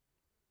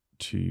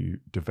to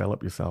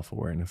develop your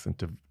self-awareness and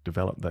to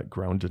develop that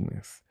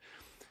groundedness,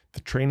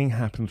 the training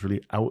happens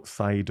really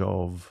outside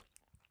of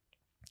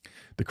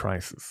the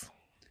crisis.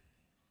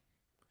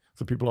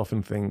 So people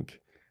often think,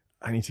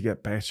 I need to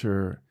get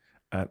better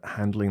at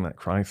handling that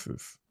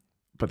crisis.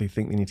 but they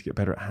think they need to get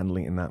better at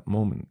handling it in that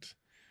moment.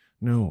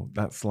 No,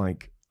 that's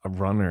like a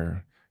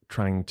runner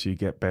trying to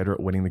get better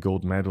at winning the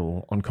gold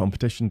medal on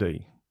competition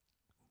day.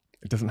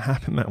 It doesn't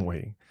happen that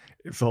way.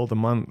 It's all the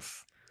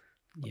months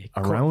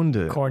around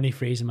it. Corny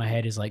phrase in my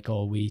head is like,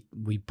 "Oh, we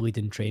bleed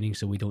in training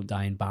so we don't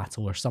die in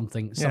battle," or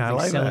something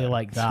like silly that.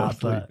 like that.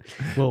 Totally.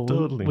 But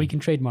Totally. we can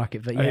trademark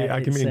it. But yeah,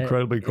 I can be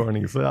incredibly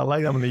corny. So I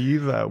like that when they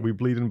use that. We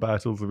bleed in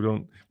battles,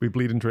 so we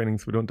bleed in training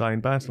so we don't die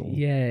in battle.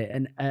 Yeah,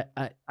 and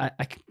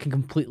I can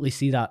completely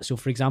see that. So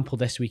for example,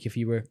 this week, if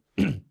you were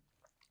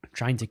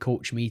trying to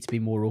coach me to be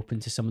more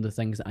open to some of the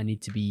things that I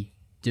need to be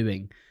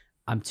doing,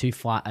 I'm too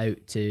flat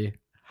out to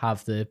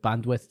have the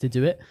bandwidth to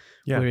do it.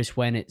 Yeah. Whereas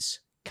when it's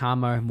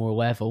calmer, more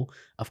level,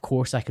 of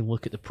course I can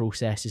look at the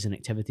processes and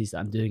activities that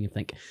I'm doing and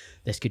think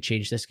this could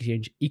change.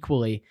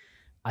 Equally,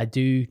 I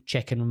do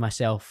check in with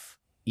myself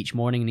each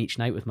morning and each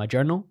night with my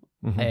journal.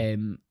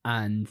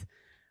 And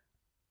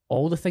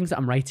all the things that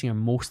I'm writing are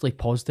mostly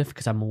positive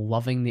because I'm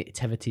loving the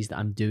activities that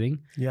I'm doing.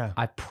 Yeah.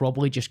 I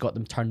probably just got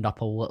them turned up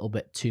a little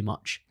bit too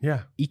much.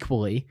 Yeah.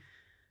 Equally,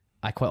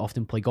 I quite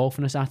often play golf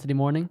on a Saturday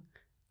morning,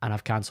 and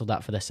I've cancelled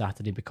that for this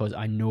Saturday because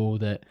I know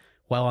that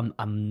while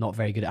I'm not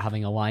very good at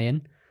having a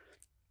lie-in,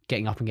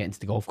 getting up and getting to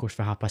the golf course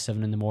for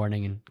 7:30 in the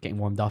morning and getting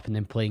warmed up and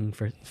then playing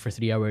for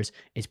 3 hours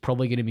is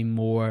probably going to be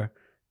more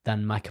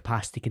than my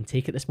capacity can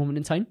take at this moment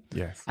in time.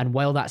 Yes. And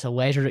while that's a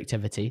leisure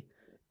activity,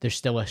 there's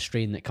still a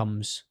strain that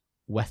comes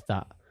with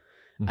that.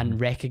 And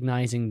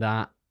recognizing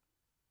that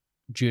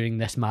during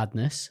this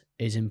madness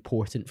is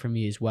important for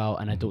me as well.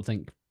 And I don't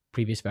think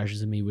previous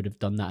versions of me would have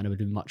done that, and I would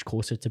have been much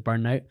closer to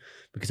burnout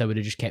because I would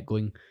have just kept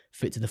going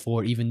foot to the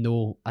floor, even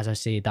though, as I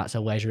say, that's a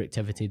leisure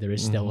activity. There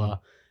is still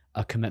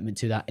a commitment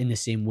to that, in the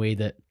same way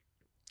that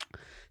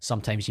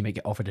sometimes you might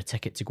get offered a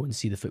ticket to go and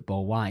see the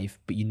football live,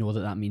 but you know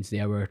that means the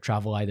hour of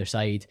travel either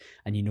side,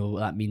 and you know what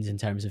that means in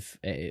terms of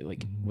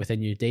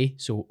within your day.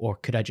 So, or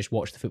could I just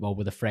watch the football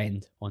with a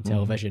friend on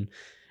television?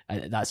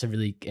 That's a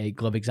really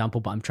glib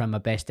example, but I'm trying my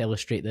best to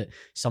illustrate that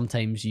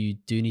sometimes you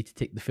do need to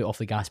take the foot off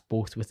the gas,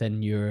 both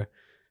within your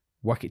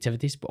work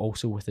activities, but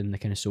also within the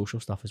kind of social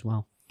stuff as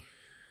well.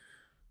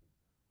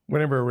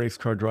 Whenever a race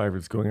car driver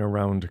is going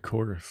around a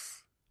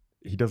course,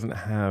 he doesn't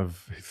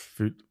have his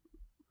foot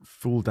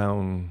full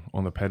down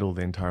on the pedal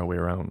the entire way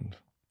around.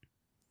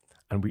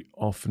 And we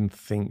often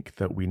think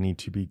that we need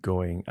to be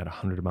going at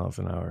 100 miles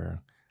an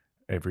hour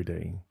every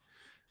day.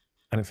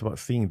 And it's about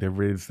seeing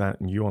there is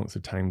that nuance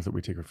of times that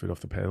we take our foot off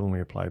the pedal and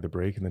we apply the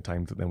brake, and the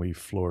times that then we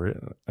floor it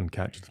and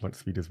catch as much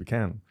speed as we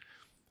can.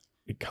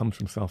 It comes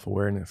from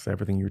self-awareness.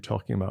 Everything you're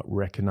talking about,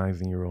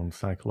 recognizing your own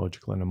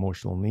psychological and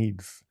emotional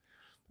needs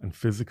and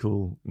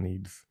physical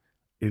needs,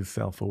 is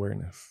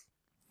self-awareness.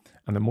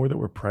 And the more that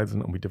we're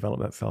present and we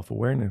develop that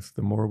self-awareness,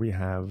 the more we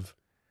have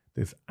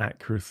this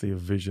accuracy of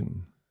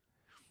vision,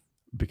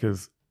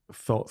 because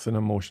thoughts and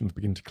emotions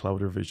begin to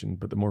cloud our vision.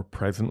 But the more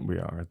present we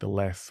are, the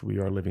less we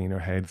are living in our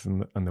heads,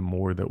 and the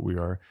more that we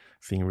are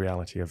seeing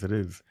reality as it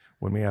is.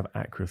 When we have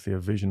accuracy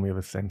of vision, we have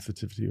a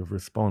sensitivity of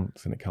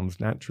response, and it comes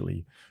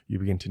naturally. You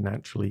begin to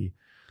naturally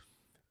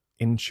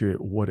intuit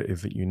what it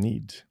is that you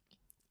need.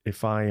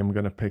 If I am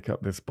going to pick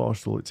up this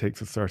bottle, it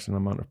takes a certain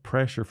amount of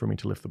pressure for me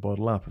to lift the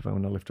bottle up. If I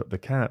want to lift up the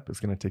cap, it's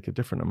going to take a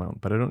different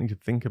amount. But I don't need to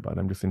think about it.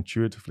 I'm just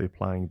intuitively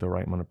applying the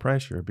right amount of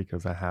pressure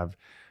because I have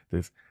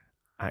this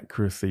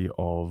accuracy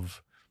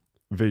of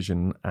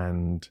vision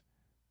and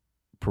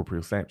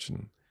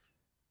proprioception.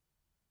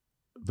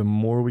 The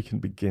more we can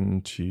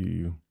begin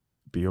to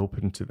be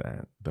open to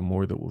that, the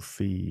more that we'll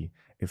see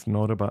it's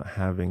not about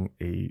having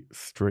a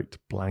strict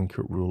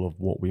blanket rule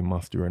of what we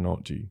must do or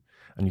not do.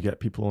 And you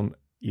get people on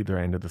either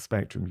end of the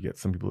spectrum. You get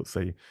some people that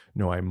say,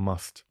 no, I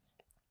must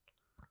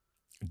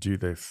do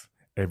this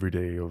every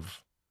day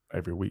of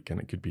every week. And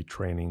it could be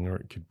training, or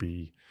it could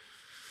be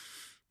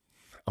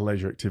a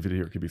leisure activity,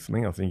 or it could be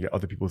something else. And you get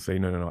other people say,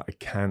 no, I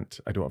can't,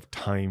 I don't have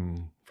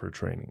time for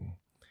training.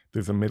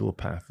 There's a middle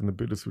path, and the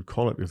Buddhists would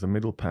call it, there's a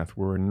middle path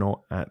where we're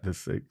not at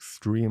this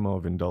extreme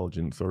of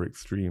indulgence or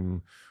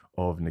extreme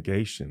of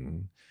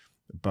negation,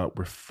 but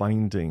we're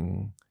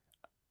finding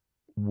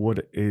what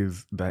it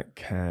is that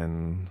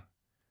can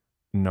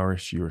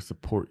nourish you or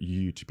support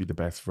you to be the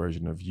best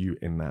version of you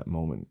in that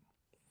moment.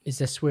 Is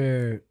this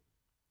where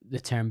the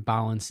term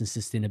balance and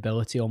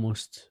sustainability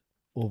almost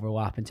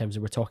overlap, in terms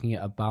of we're talking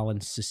about a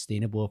balanced,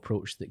 sustainable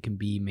approach that can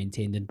be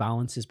maintained? And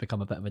balance has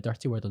become a bit of a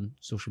dirty word on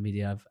social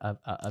media,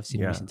 I've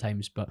seen in recent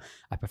times, but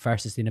I prefer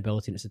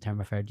sustainability, and it's a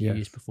term I've heard you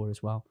use before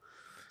as well.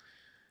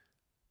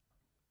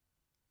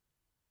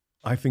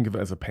 I think of it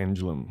as a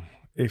pendulum.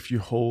 If you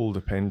hold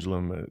a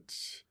pendulum at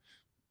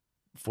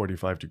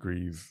 45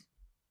 degrees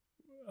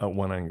at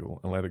one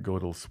angle and let it go,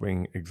 it'll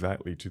swing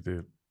exactly to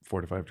the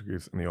 45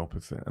 degrees in the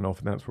opposite. And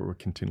often that's what we're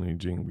continually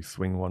doing. We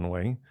swing one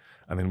way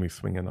and then we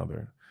swing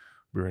another.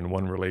 We're in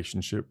one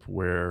relationship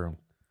where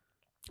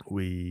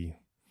we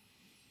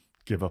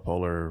give up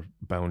all our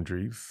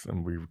boundaries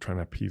and we're trying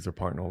to appease our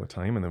partner all the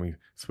time, and then we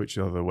switch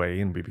the other way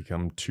and we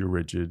become too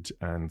rigid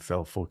and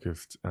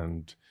self-focused,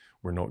 and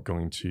we're not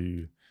going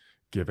to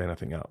give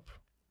anything up.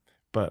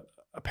 But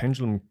a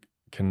pendulum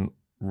can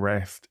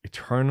rest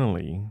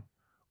eternally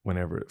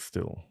whenever it's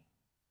still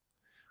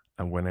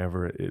and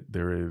whenever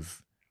there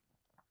is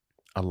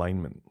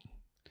alignment.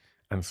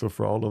 And so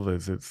for all of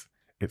us,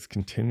 it's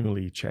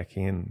continually check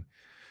in.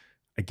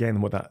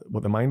 Again, what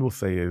the mind will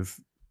say is,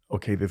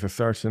 okay, there's a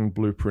certain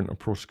blueprint or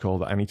protocol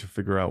that I need to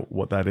figure out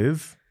what that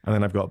is, and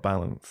then I've got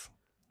balance.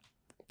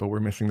 But we're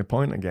missing the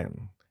point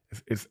again.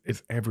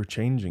 It's ever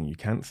changing. You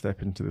can't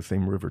step into the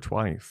same river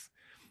twice.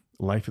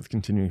 Life is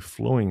continually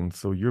flowing,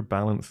 so your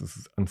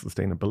balance and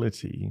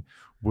sustainability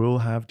will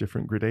have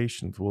different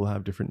gradations, will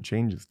have different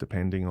changes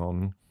depending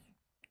on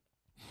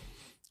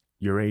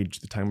your age,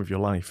 the time of your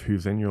life,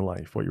 who's in your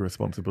life, what your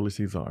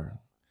responsibilities are.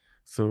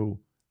 So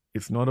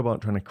it's not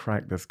about trying to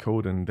crack this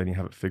code and then you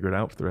have it figured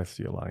out for the rest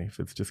of your life.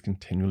 It's just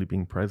continually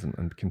being present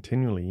and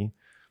continually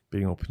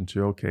being open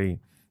to, okay,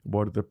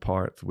 what are the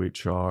parts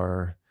which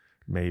are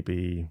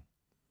maybe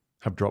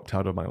have dropped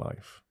out of my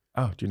life?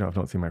 Oh, do you know, I've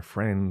not seen my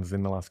friends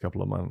in the last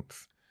couple of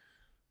months.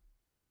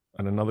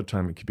 And another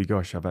time it could be,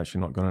 gosh, I've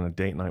actually not gone on a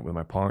date night with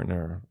my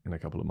partner in a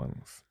couple of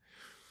months.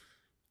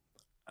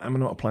 I'm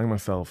not applying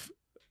myself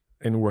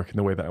in work in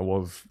the way that I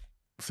was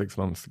 6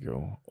 months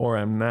ago, or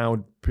I'm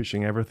now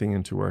pushing everything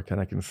into work and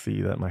I can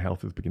see that my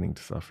health is beginning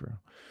to suffer.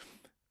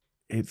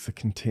 It's a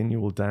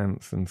continual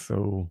dance, and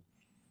so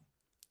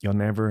you'll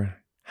never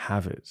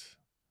have it.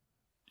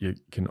 You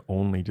can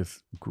only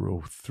just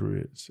grow through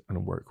it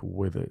and work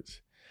with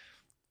it.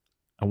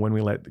 And when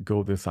we let go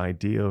of this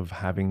idea of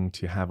having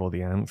to have all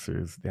the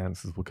answers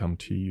will come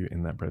to you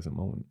in that present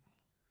moment.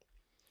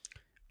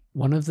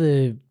 One of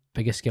the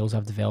biggest skills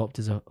I've developed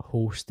as a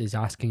host is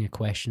asking a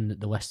question that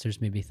the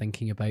listeners may be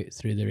thinking about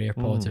through their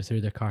AirPods or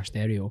through their car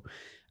stereo.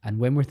 And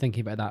when we're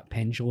thinking about that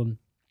pendulum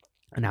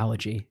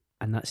analogy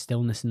and that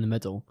stillness in the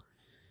middle,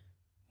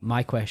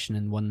 my question,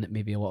 and one that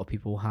maybe a lot of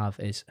people have,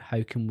 is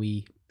how can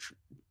we,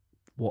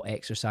 what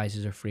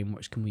exercises or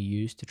frameworks can we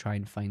use to try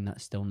and find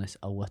that stillness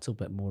a little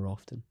bit more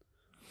often?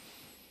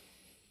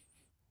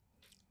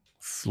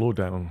 Slow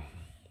down.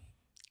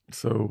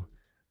 So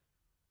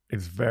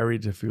it's very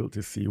difficult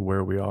to see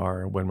where we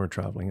are when we're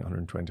traveling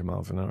 120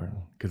 miles an hour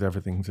because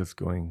everything's just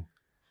going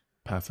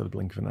past at a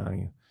blink of an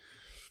eye.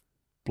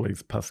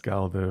 Blaise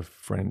Pascal, the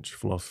French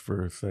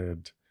philosopher,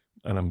 said,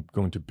 and I'm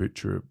going to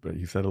butcher it, but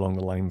he said along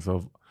the lines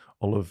of,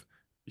 all of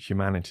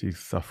humanity's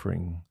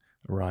suffering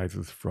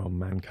arises from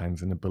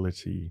mankind's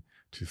inability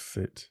to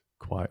sit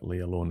quietly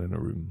alone in a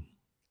room.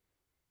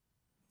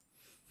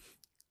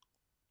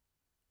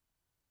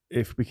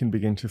 If we can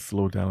begin to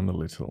slow down a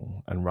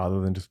little and rather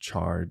than just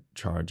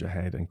charge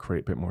ahead and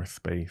create a bit more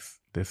space,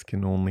 this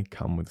can only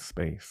come with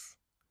space.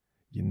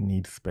 You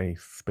need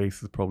space. Space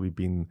has probably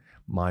been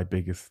my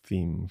biggest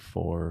theme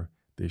for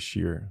this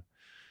year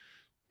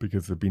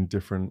because there have been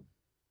different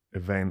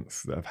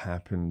events that have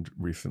happened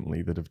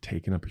recently that have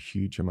taken up a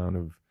huge amount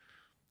of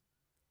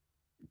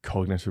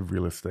cognitive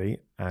real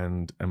estate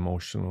and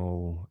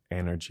emotional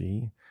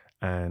energy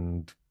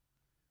and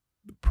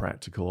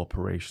practical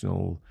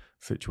operational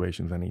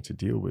situations I need to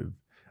deal with.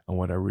 And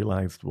what I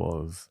realized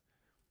was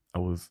I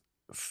was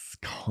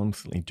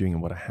constantly doing,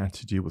 and what I had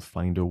to do was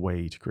find a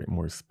way to create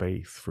more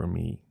space for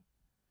me,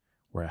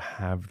 where I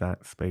have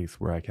that space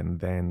where I can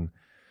then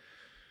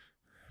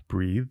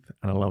breathe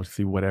and allow to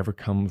see whatever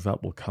comes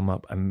up will come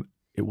up, and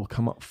it will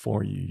come up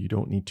for you. You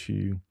don't need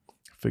to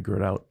figure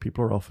it out.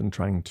 People are often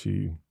trying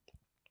to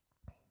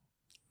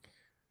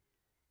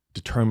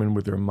determine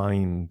with their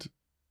mind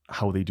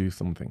how they do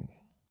something.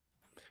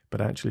 But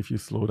actually, if you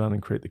slow down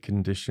and create the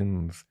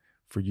conditions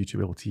for you to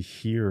be able to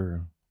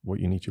hear what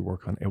you need to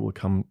work on, it will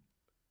come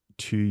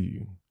to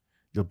you.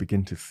 You'll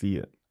begin to see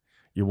it.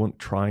 You won't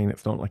try, and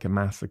it's not like a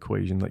math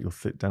equation that you'll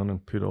sit down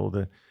and put all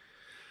the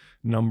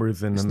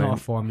numbers in. It's and not then a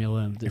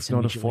formula that's it's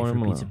not a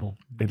formula. repeatable.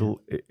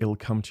 It'll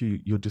come to you.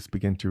 You'll just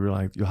begin to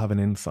realize you'll have an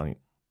insight.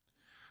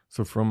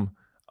 So from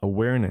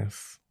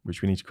awareness,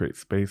 which we need to create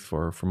space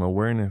for, from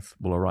awareness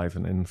will arise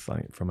an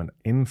insight. From an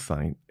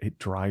insight, it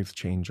drives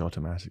change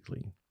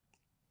automatically.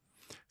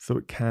 So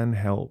it can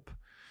help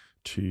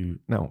to,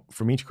 now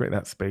for me to create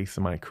that space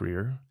in my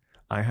career,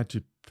 I had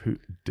to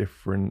put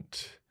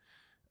different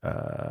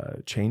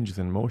changes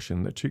in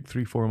motion that took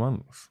 3-4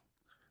 months.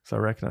 So I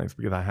recognized,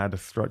 because I had a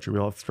structure, we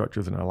all have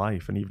structures in our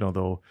life. And even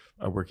although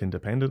I work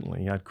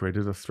independently, I'd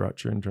created a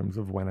structure in terms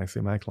of when I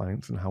see my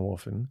clients and how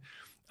often.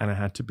 And I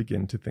had to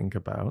begin to think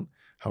about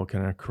how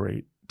can I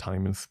create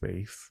time and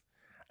space.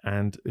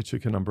 And it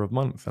took a number of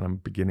months, and I'm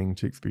beginning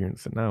to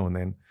experience it now. And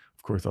then,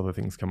 of course, other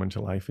things come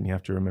into life, and you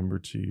have to remember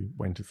to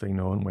when to say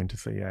no and when to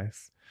say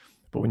yes.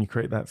 But when you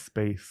create that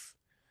space,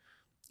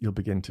 you'll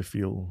begin to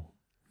feel.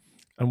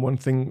 And one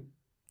thing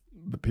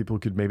that people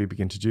could maybe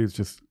begin to do is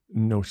just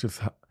notice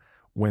how,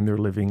 when they're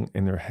living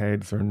in their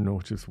heads, or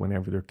notice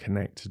whenever they're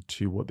connected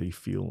to what they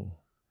feel.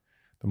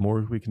 The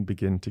more we can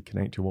begin to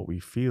connect to what we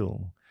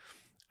feel,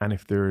 and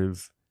if there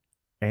is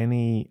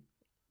any,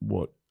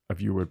 what a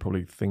viewer would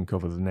probably think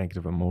of as a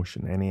negative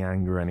emotion, any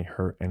anger, any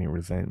hurt, any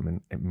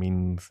resentment, it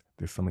means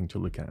there's something to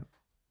look at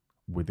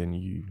within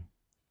you.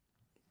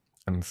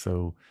 And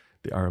so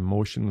our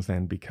emotions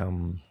then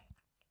become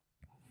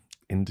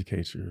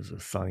indicators or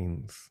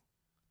signs.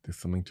 There's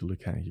something to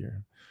look at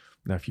here.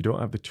 Now, if you don't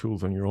have the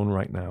tools on your own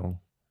right now,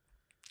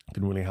 it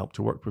can really help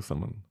to work with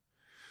someone.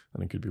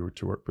 And it could be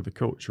to work with a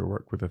coach or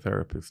work with a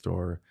therapist,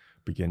 or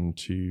begin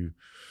to,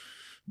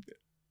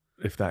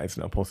 if that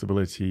isn't a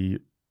possibility,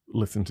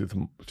 listen to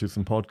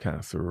some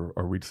podcasts or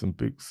read some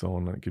books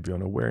on, it could be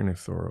on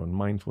awareness or on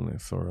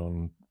mindfulness or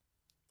on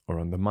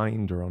the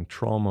mind or on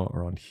trauma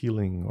or on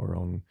healing or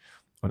on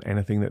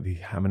anything that they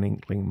have an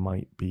inkling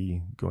might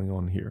be going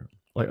on here.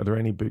 Like, are there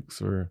any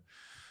books or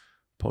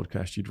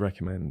podcasts you'd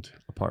recommend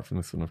apart from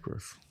this one, of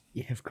course?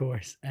 Yeah, of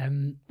course.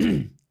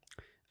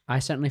 I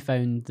certainly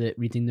found that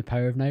reading The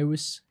Power of Now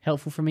was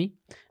helpful for me.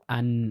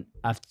 And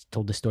I've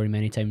told this story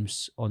many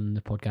times on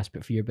the podcast,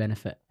 but for your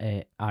benefit,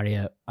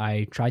 Aria,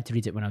 I tried to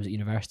read it when I was at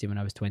university when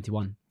I was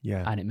 21.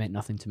 Yeah. And it meant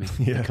nothing to me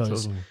Yeah,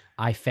 because totally.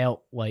 I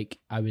felt like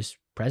I was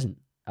present.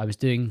 I was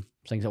doing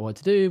things I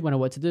wanted to do when I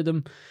wanted to do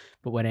them.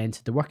 But when I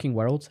entered the working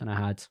world and I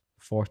had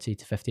 40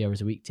 to 50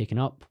 hours a week taken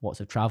up, lots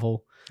of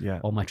travel,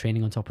 all my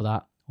training on top of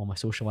that, all my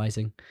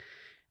socializing,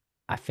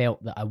 I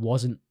felt that I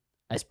wasn't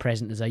as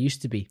present as I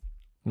used to be.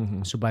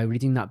 Mm-hmm. So by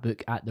reading that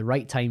book at the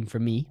right time for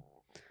me,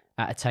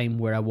 at a time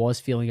where I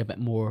was feeling a bit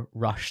more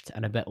rushed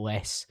and a bit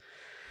less,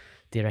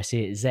 dare I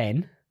say it,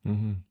 zen,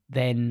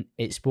 then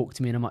it spoke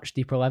to me on a much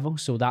deeper level.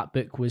 So that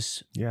book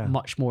was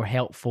much more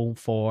helpful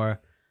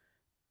for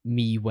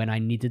me when I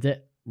needed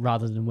it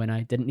rather than when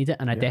I didn't need it.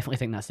 And I definitely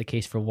think that's the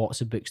case for lots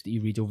of books that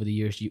you read over the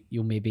years.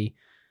 You'll maybe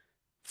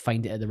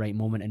find it at the right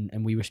moment.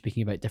 And we were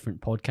speaking about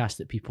different podcasts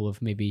that people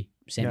have maybe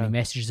sent me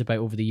messages about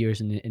over the years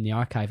in the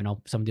archive. And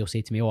somebody will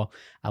say to me, oh,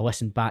 I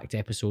listened back to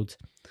episode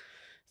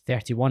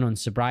 31 on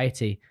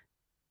sobriety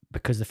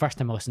because the first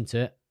time I listened to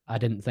it, I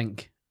didn't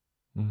think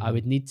I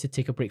would need to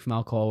take a break from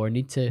alcohol or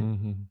need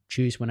to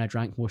choose when I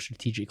drank more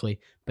strategically.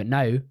 But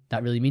now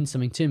that really means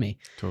something to me.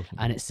 Totally.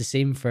 And it's the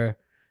same for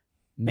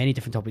many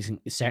different topics,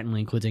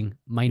 certainly including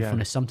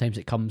mindfulness. Sometimes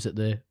it comes at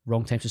the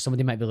wrong time. So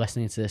somebody might be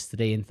listening to this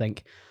today and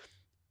think,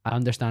 I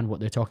understand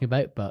what they're talking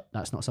about, but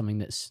that's not something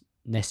that's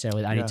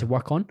necessarily that I need to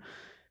work on.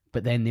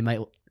 But then they might,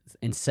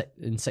 in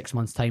 6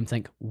 months' time,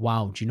 think,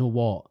 wow, do you know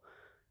what?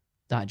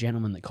 That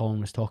gentleman that Colin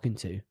was talking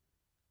to,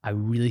 I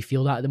really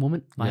feel that at the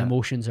moment. My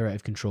emotions are out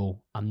of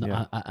control. I'm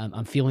not,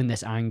 I'm feeling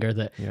this anger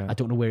that I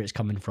don't know where it's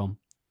coming from.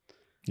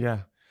 Yeah.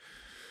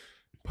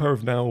 Power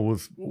of Now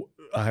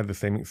I had the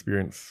same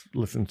experience. I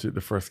listened to it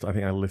the first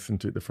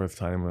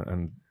time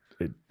and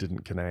it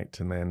didn't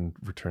connect, and then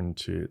returned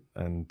to it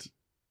and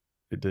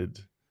it did.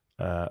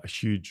 A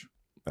huge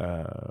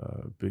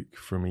book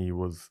for me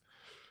was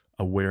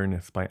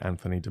Awareness by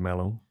Anthony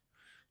DeMello.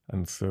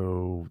 And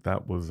so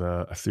that was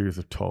a series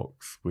of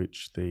talks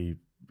which they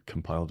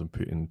compiled and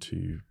put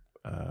into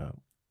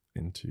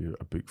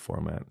a book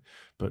format.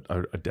 But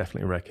I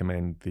definitely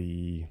recommend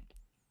the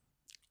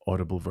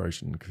Audible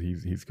version because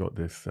he's got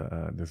this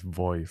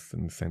voice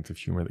and sense of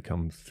humor that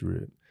comes through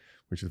it,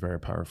 which is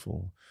very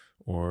powerful.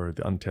 Or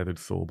The Untethered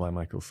Soul by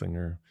Michael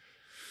Singer.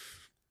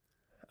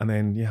 And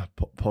then,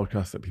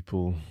 podcasts that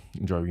people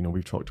enjoy.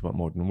 We've talked about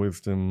Modern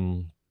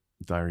Wisdom,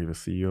 Diary of a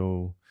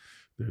CEO.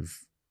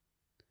 There's,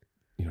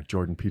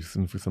 Jordan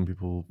Peterson for some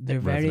people. They're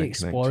very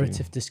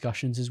explorative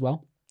discussions as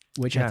well,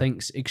 which I think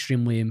is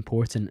extremely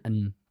important.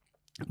 And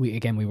we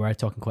were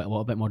talking quite a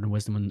lot about Modern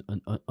Wisdom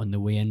on the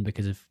way in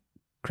because of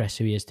Chris,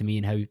 who he is to me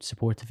and how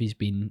supportive he's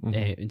been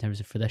in terms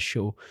of for this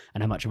show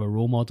and how much of a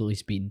role model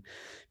he's been.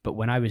 But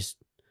when I was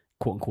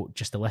quote unquote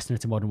just a listener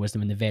to Modern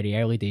Wisdom in the very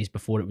early days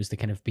before it was the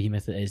kind of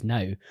behemoth it is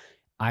now,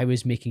 I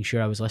was making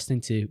sure I was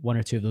listening to one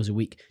or two of those a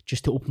week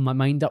just to open my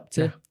mind up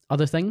to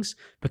other things,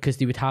 because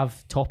they would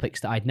have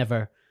topics that I'd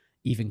never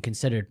even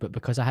considered, but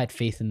because I had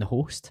faith in the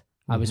host,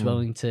 I was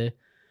willing to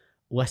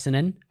listen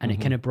in, and it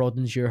kind of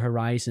broadens your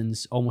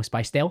horizons almost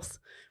by stealth,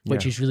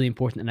 which is really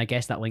important. And I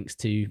guess that links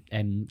to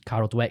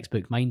Carol Dweck's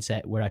book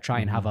Mindset, where I try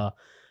and have a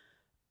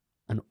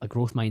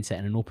growth mindset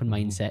and an open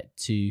mindset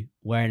to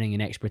learning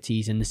and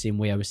expertise, in the same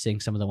way I was saying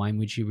some of the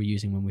language you were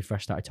using when we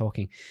first started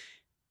talking.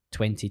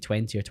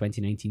 2020 or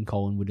 2019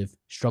 Colin would have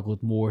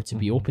struggled more to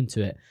be open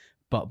to it,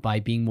 but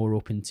by being more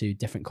open to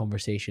different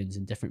conversations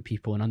and different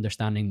people and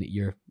understanding that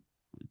you're,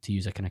 to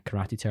use a kind of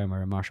karate term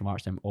or a martial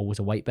arts term, always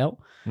a white belt,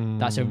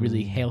 that's a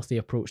really healthy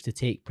approach to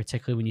take,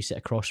 particularly when you sit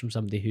across from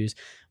somebody who's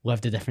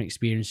lived a different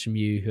experience from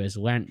you, who has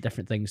learnt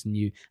different things than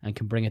you and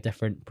can bring a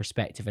different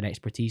perspective and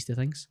expertise to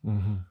things.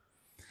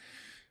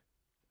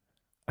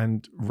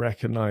 And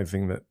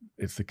recognizing that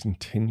it's a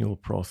continual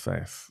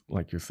process,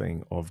 like you're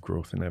saying, of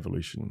growth and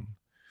evolution.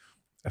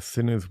 As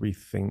soon as we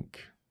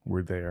think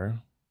we're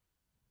there,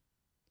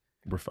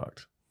 we're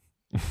fucked.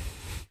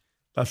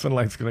 That's when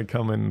life's going to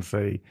come in and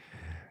say,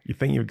 you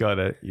think you've got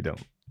it, you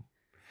don't.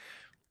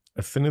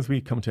 As soon as we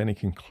come to any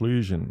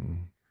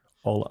conclusion,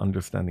 all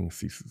understanding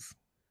ceases.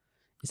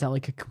 Is that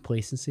like a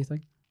complacency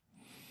thing?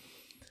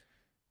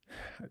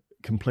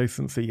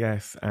 Complacency,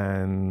 yes.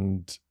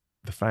 And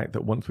the fact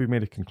that once we've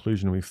made a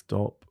conclusion, we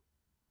stop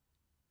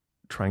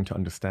trying to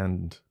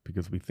understand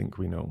because we think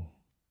we know.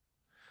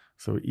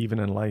 So even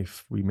in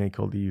life, we make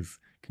all these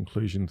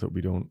conclusions that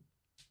we don't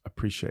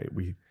appreciate.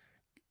 We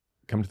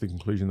come to the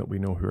conclusion that we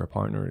know who our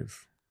partner is.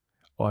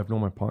 Oh, I've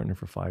known my partner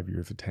for 5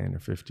 years or 10 or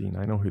 15.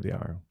 I know who they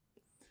are.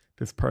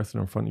 This person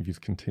in front of you is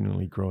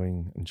continually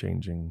growing and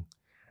changing.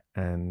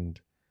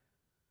 And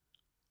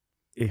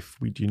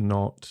if we do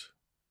not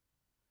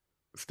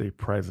stay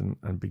present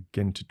and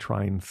begin to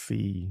try and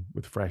see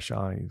with fresh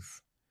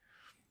eyes,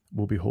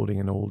 we'll be holding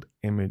an old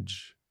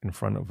image in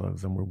front of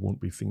us and we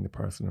won't be seeing the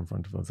person in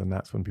front of us. And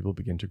that's when people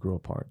begin to grow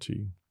apart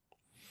too.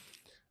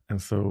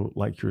 And so,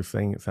 like you were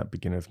saying, it's that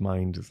beginner's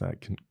mind, is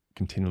that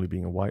continually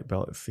being a white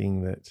belt, is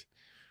seeing that,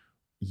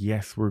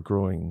 yes, we're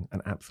growing.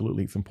 And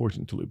absolutely, it's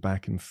important to look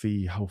back and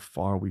see how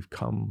far we've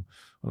come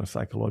on a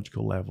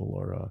psychological level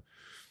or a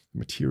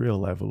material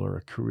level or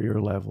a career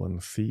level,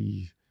 and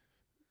see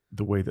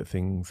the way that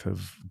things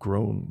have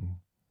grown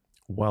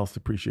whilst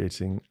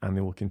appreciating, and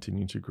they will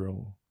continue to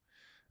grow.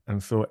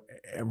 And so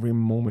every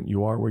moment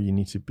you are where you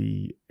need to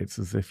be, it's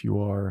as if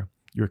you're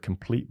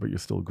complete, but you're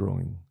still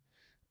growing.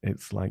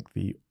 It's like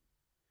the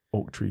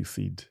oak tree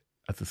seed.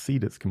 As a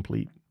seed, it's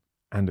complete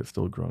and it's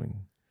still growing.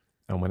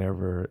 And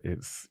whenever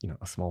it's,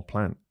 a small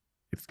plant,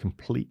 it's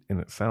complete in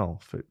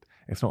itself.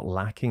 It's not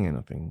lacking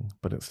anything,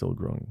 but it's still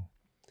growing.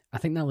 I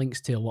think that links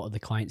to a lot of the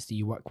clients that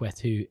you work with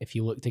who, if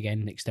you looked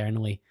again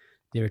externally,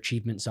 their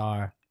achievements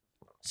are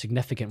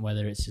significant,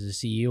 whether it's as a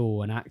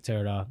CEO, an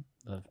actor,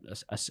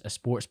 a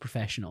sports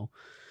professional.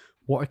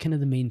 What are kind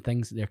of the main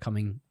things that they're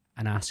coming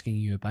and asking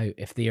you about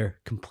if they're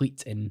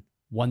complete in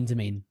one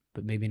domain,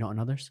 but maybe not in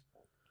others?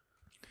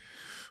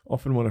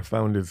 Often what I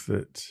found is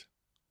that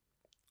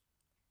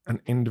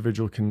an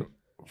individual can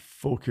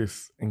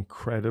focus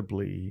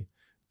incredibly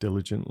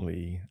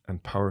diligently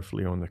and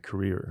powerfully on their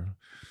career.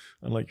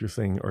 And like you're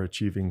saying, are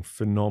achieving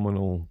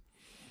phenomenal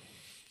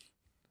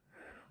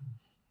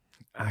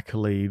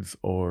accolades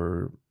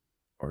or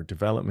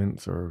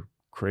developments or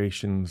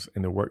creations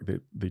in the work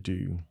that they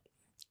do.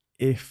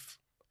 If,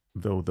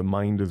 though, the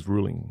mind is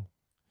ruling,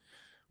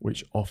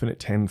 which often it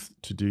tends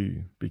to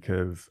do,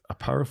 because a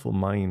powerful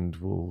mind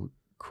will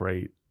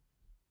create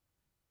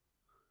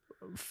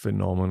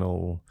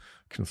phenomenal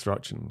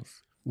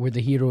constructions. We're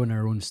the hero in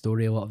our own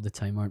story a lot of the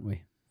time, aren't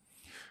we?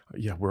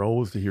 Yeah, we're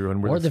always the hero,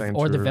 and we're the center,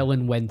 or the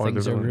villain when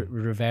things are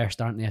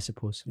reversed, aren't they? I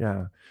suppose.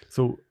 Yeah.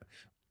 So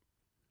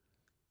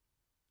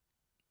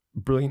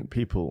brilliant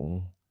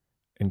people,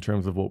 in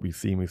terms of what we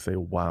see, and we say,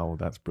 "Wow,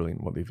 that's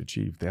brilliant! What they've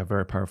achieved." They have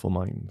very powerful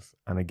minds,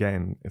 and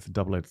again, it's a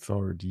double-edged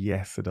sword.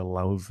 Yes, it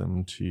allows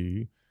them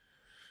to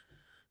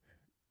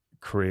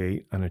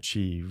create and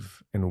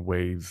achieve in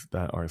ways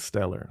that are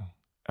stellar.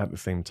 At the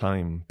same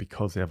time,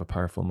 because they have a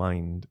powerful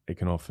mind, it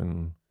can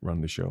often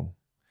run the show,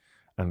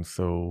 and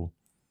so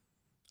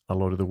a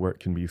lot of the work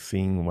can be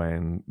seen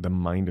when the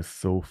mind is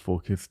so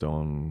focused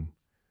on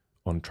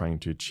trying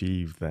to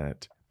achieve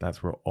that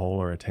that's where all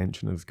our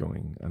attention is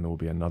going, and there will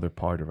be another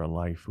part of our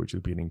life which is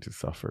beginning to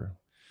suffer.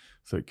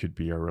 So it could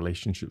be our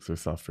relationships are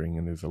suffering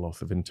and there's a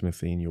loss of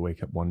intimacy, and you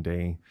wake up one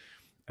day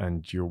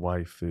and your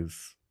wife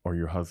is, or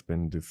your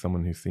husband is,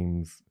 someone who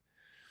seems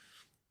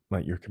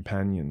like your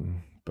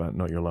companion but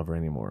not your lover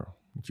anymore.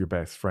 It's your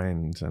best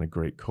friend and a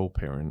great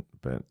co-parent,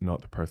 but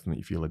not the person that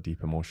you feel a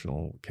deep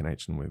emotional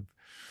connection with.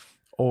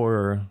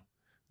 Or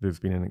there's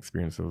been an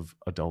experience of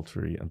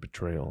adultery and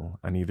betrayal,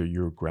 and either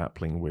you're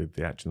grappling with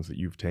the actions that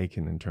you've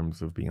taken in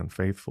terms of being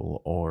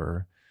unfaithful,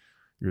 or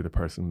you're the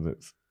person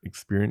that's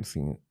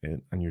experiencing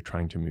it and you're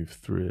trying to move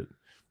through it.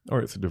 Or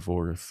it's a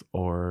divorce,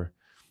 or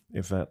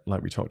it's that,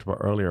 like we talked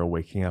about earlier,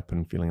 waking up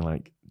and feeling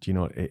like, do you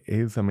know, it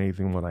is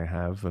amazing what I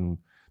have and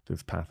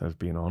this path I've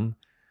been on,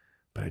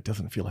 but it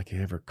doesn't feel like I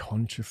ever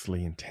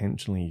consciously,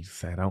 intentionally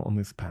set out on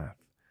this path.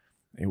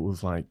 It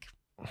was like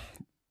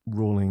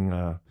rolling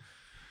a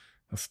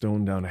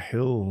stone down a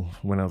hill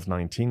when I was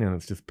 19, and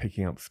it's just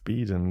picking up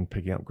speed and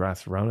picking up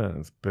grass around it, and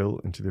it's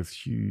built into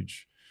this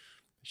huge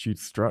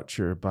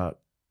structure.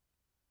 But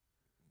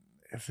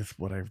is this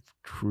what I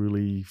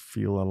truly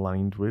feel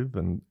aligned with?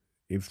 And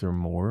is there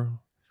more?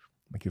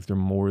 Like, is there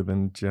more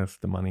than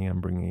just the money I'm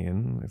bringing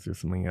in? Is there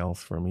something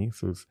else for me?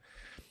 So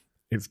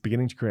it's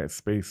beginning to create a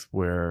space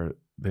where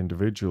the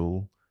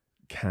individual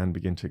can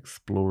begin to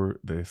explore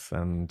this,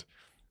 and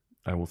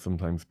I will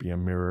sometimes be a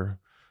mirror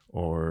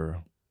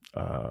or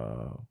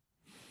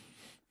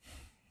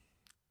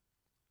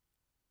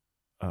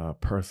a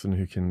person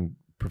who can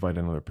provide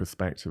another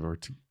perspective, or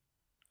to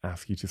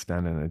ask you to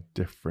stand in a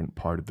different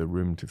part of the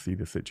room to see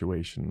the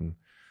situation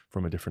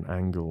from a different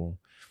angle,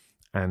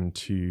 and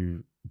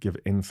to give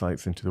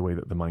insights into the way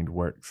that the mind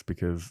works.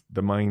 Because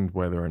the mind,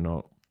 whether or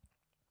not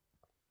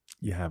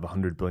you have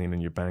 100 billion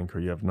in your bank or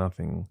you have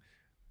nothing,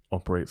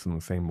 operates in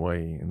the same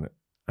way, and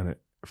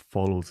it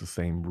follows the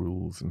same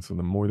rules. And so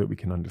the more that we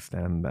can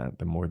understand that,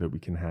 the more that we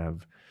can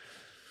have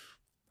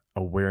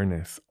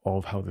awareness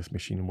of how this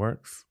machine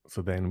works.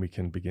 So then we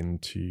can begin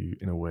to,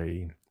 in a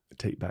way,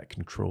 take back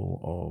control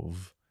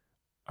of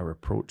our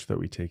approach that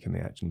we take and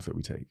the actions that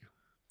we take.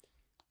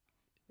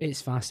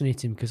 It's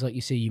fascinating because, like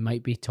you say, you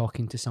might be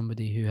talking to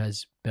somebody who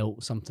has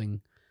built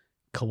something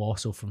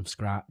colossal from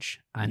scratch,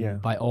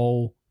 and by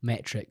all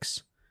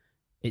metrics,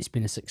 it's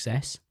been a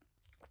success.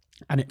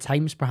 And at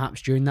times,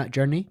 perhaps during that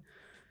journey,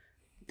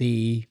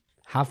 they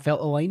have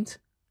felt aligned,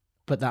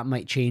 but that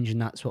might change,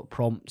 and that's what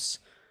prompts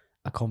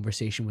a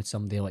conversation with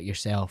somebody like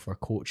yourself, or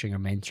coaching or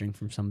mentoring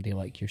from somebody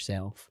like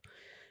yourself.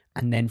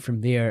 And then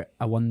from there,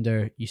 I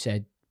wonder, you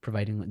said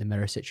providing like the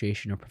mirror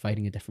situation, or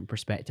providing a different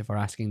perspective, or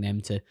asking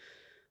them to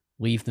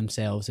leave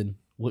themselves and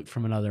look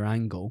from another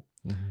angle.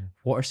 Mm-hmm.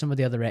 What are some of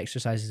the other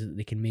exercises that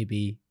they can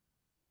maybe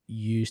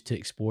use to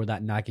explore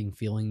that nagging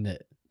feeling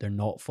that they're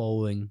not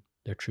following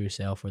their true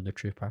self or their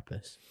true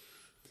purpose?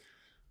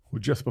 Well,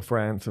 just before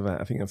I answer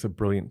that, I think that's a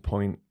brilliant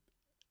point,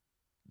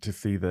 to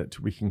see that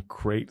we can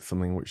create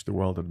something which the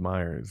world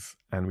admires,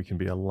 and we can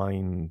be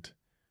aligned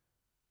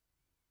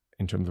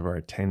in terms of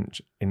our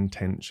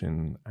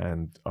intention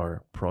and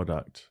our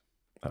product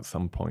at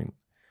some point.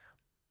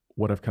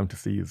 What I've come to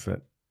see is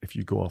that if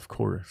you go off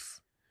course,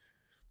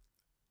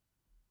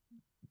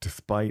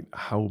 despite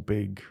how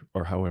big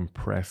or how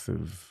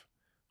impressive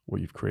what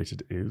you've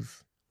created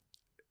is,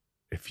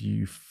 if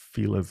you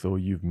feel as though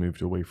you've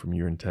moved away from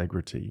your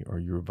integrity or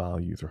your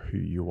values or who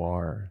you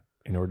are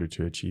in order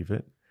to achieve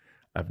it,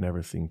 I've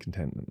never seen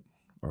contentment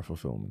or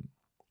fulfillment.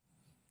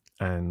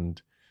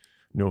 And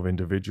know of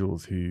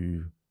individuals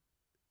who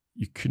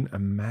you couldn't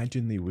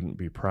imagine they wouldn't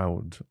be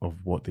proud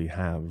of what they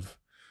have,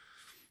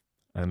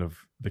 and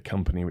of the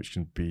company, which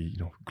can be,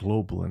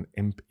 global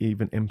and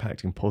even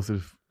impacting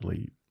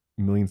positively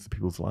millions of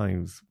people's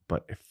lives.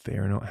 But if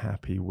they're not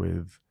happy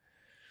with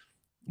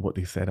what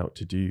they set out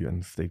to do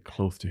and stay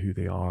close to who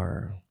they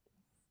are,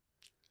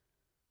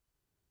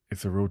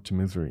 it's a road to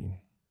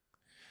misery.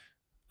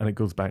 And it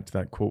goes back to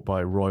that quote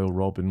by Royal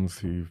Robbins,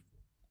 who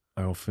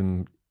I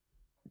often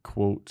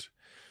quote,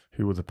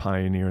 who was a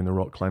pioneer in the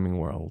rock climbing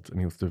world. And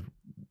he was the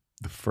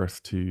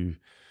first to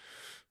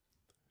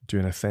do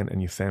an ascent in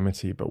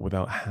Yosemite, but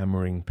without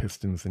hammering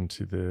pistons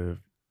into the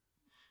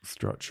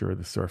structure,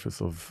 the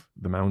surface of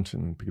the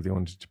mountain, because he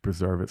wanted to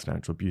preserve its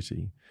natural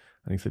beauty.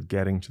 And he said,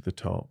 getting to the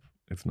top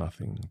is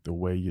nothing. The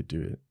way you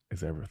do it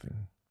is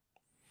everything.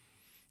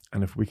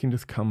 And if we can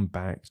just come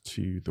back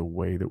to the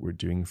way that we're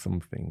doing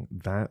something,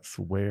 that's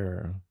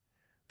where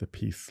the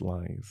peace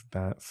lies.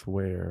 That's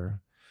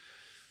where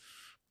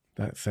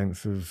that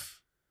sense of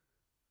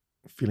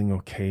feeling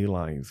okay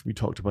lies. We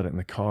talked about it in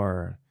the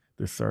car.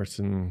 There's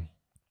certain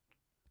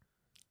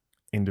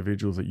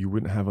individuals that you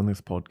wouldn't have on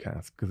this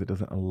podcast because it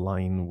doesn't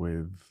align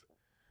with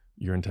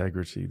your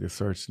integrity. There's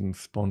certain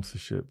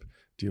sponsorship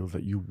deals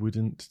that you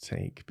wouldn't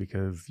take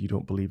because you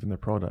don't believe in the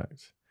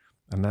product.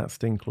 And that's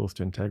staying close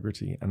to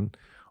integrity. And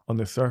on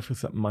the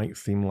surface, it might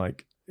seem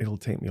like it'll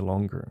take me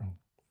longer.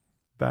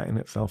 That in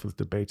itself is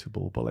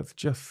debatable, but let's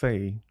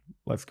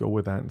go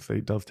with that and say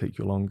it does take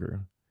you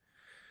longer.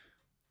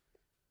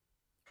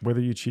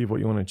 Whether you achieve what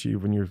you want to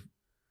achieve when you're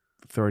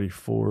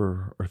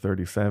 34 or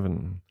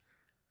 37,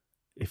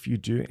 if you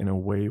do it in a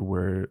way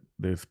where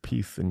there's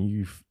peace and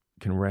you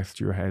can rest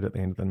your head at the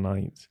end of the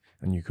night,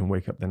 and you can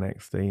wake up the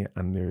next day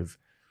and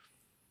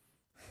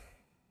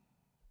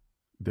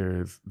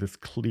there's this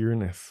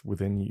clearness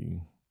within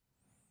you,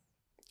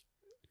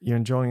 you're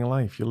enjoying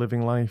life, you're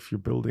living life, you're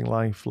building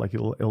life like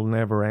it'll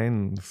never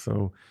end.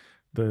 So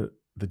the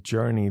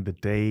journey, the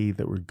day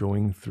that we're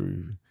going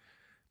through,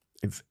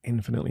 it's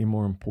infinitely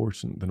more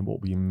important than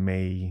what we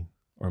may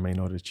or may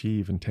not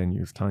achieve in 10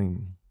 years'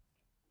 time.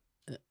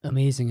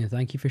 Amazing. And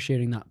thank you for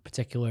sharing that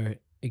particular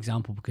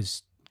example,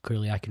 because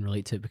clearly I can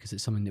relate to it, because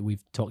it's something that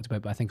we've talked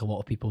about. But I think a lot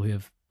of people who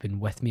have been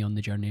with me on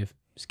the journey of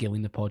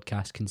scaling the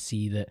podcast can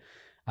see that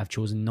I've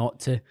chosen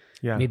not to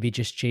maybe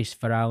just chase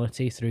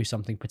virality through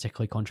something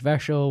particularly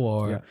controversial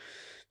or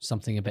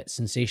something a bit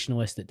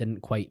sensationalist that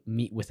didn't quite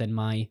meet within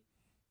my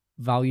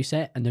value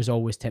set. And there's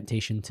always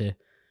temptation to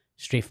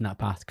stray from that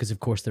path, because of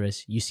course there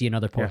is. You see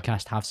another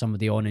podcast have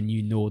somebody on and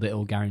you know that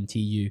it'll guarantee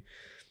you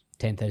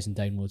 10,000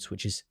 downloads,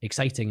 which is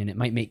exciting, and it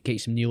might get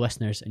some new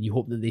listeners, and you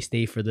hope that they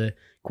stay for the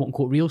quote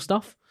unquote real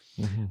stuff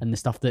and the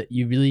stuff that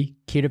you really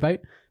care about.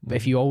 But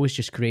if you always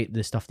just create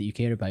the stuff that you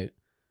care about,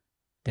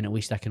 then at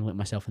least I can look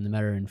myself in the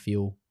mirror and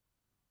feel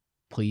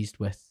pleased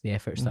with the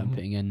efforts that I'm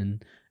putting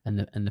in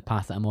and the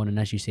path that I'm on. And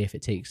as you say, if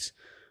it takes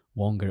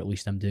longer, at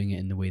least I'm doing it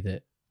in the way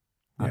that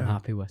I'm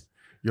happy with.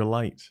 You're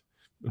light.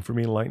 And for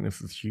me,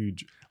 lightness is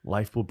huge.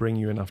 Life will bring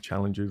you enough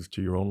challenges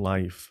to your own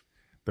life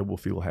that will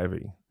feel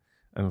heavy.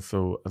 And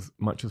so as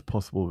much as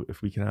possible,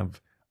 if we can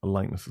have a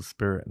lightness of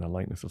spirit and a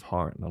lightness of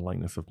heart and a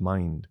lightness of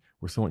mind,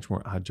 we're so much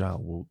more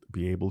agile. We'll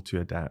be able to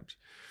adapt.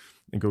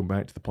 And going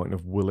back to the point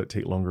of, will it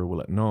take longer,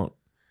 will it not?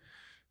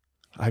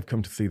 I've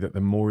come to see that the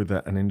more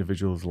that an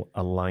individual is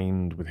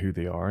aligned with who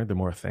they are, the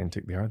more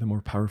authentic they are, the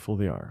more powerful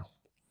they are.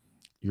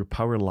 Your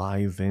power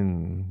lies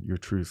in your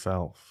true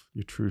self.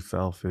 Your true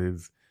self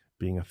is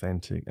being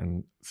authentic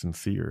and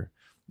sincere.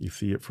 You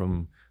see it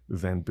from the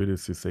Zen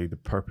Buddhists who say the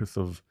purpose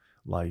of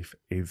life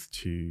is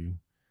to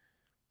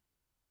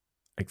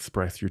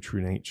express your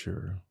true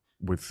nature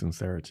with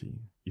sincerity.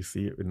 You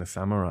see it in the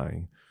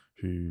samurai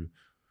who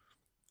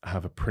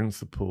have a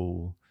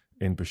principle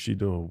in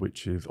Bushido,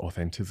 which is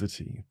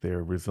authenticity.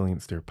 Their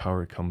resilience, their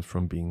power comes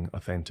from being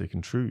authentic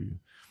and true.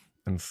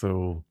 And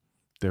so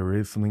there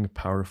is something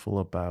powerful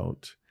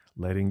about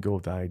letting go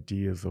of the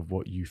ideas of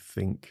what you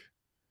think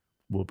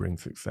will bring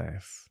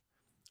success,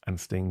 and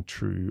staying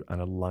true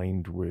and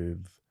aligned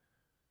with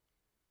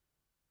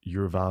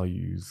your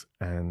values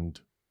and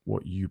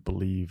what you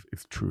believe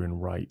is true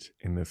and right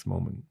in this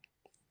moment.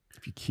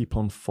 If you keep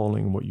on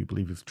following what you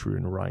believe is true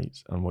and right,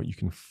 and what you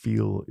can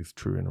feel is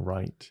true and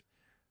right,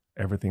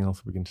 everything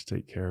else will begin to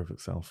take care of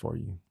itself for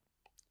you.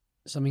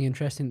 Something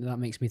interesting that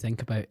makes me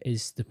think about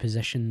is the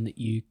position that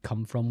you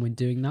come from when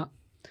doing that.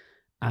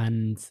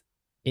 And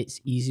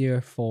it's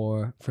easier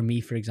for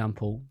me, for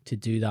example, to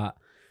do that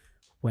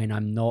when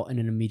I'm not in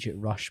an immediate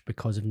rush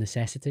because of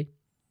necessity,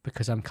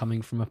 because I'm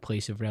coming from a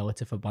place of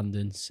relative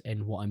abundance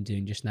in what I'm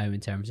doing just now in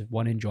terms of,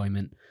 one,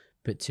 enjoyment,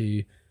 but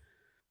two,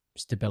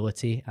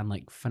 stability and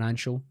like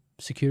financial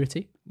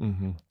security.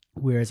 Mm-hmm.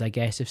 Whereas I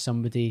guess if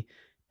somebody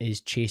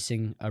is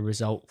chasing a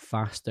result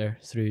faster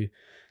through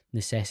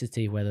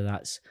necessity, whether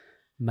that's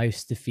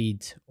mouth to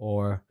feed,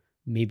 or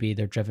maybe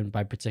they're driven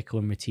by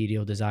particular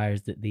material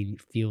desires that they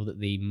feel that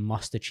they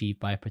must achieve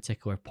by a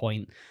particular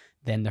point,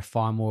 then they're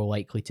far more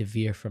likely to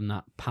veer from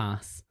that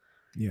path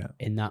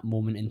in that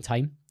moment in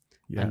time.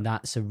 And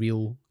that's a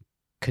real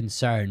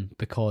concern,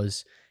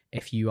 because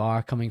if you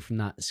are coming from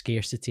that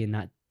scarcity and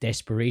that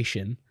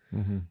desperation,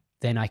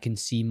 then I can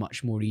see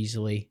much more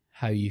easily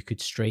how you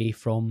could stray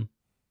from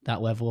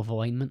that level of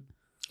alignment.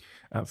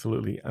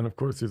 Absolutely. And of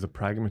course, there's a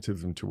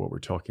pragmatism to what we're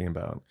talking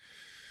about.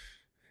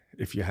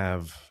 If you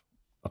have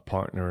a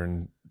partner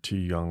and 2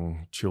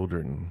 young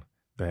children,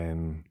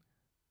 then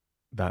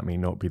that may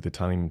not be the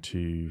time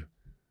to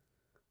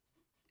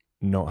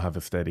not have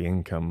a steady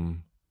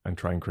income and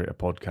try and create a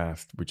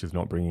podcast which is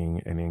not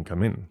bringing any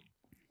income in.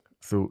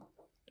 So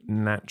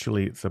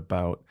naturally, it's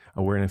about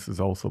awareness, is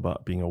also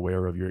about being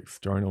aware of your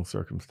external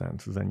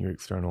circumstances and your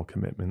external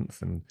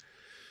commitments and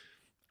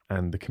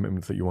the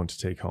commitments that you want to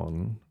take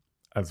on,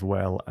 as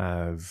well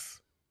as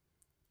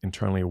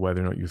internally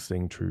whether or not you're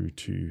staying true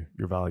to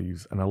your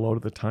values. And a lot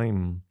of the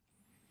time,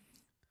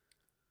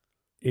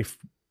 if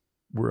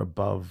we're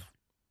above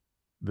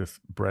this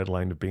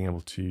breadline of being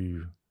able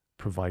to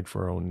provide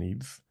for our own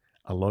needs,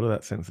 a lot of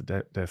that sense of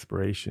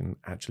desperation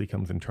actually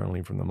comes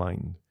internally from the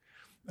mind.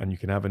 And you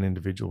can have an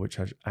individual which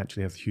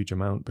actually has a huge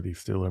amount, but they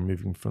still are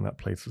moving from that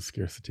place of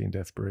scarcity and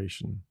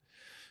desperation.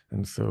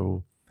 And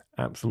so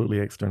absolutely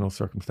external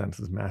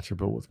circumstances matter,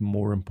 but what's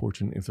more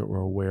important is that we're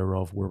aware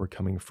of where we're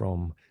coming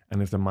from,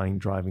 and is the mind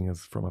driving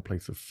us from a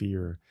place of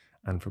fear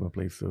and from a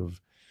place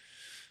of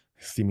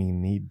seeming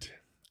need,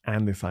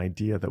 and this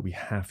idea that we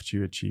have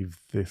to achieve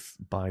this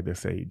by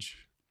this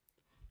age.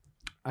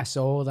 I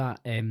saw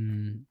that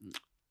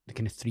the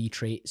kind of 3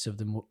 traits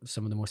of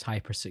some of the most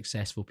hyper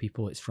successful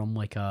people. It's from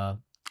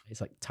it's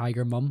like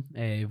Tiger Mum,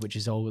 which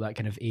is all that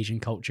kind of Asian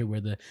culture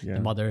where the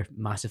mother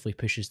massively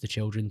pushes the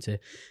children to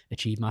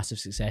achieve massive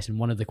success. And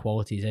one of the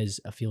qualities is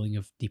a feeling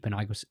of deep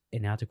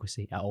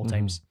inadequacy at all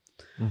times.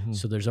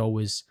 So there's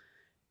always,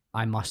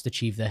 I must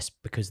achieve this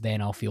because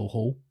then I'll feel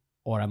whole,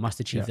 or I must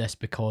achieve this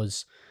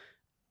because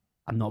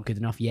I'm not good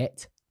enough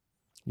yet.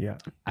 Yeah.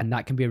 And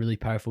that can be a really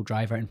powerful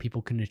driver, and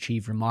people can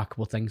achieve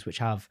remarkable things which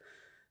have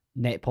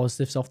net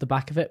positives off the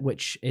back of it,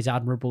 which is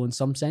admirable in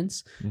some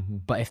sense.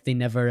 But if they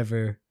never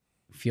ever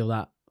feel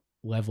that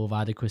level of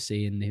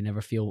adequacy, and they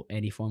never feel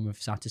any form of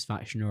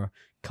satisfaction or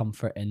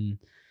comfort in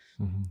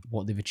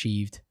what they've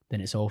achieved, then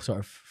it's all sort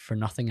of for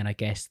nothing. And I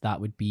guess that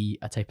would be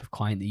a type of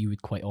client that you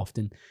would quite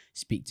often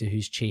speak to,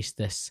 who's chased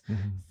this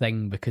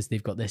thing because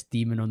they've got this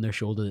demon on their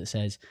shoulder that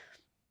says,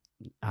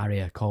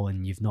 Aria,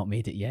 Colin, you've not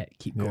made it yet.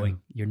 Keep going.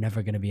 You're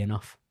never going to be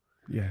enough.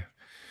 Yeah.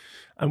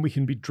 And we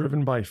can be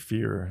driven by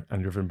fear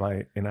and driven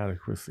by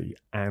inadequacy,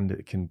 and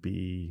it can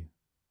be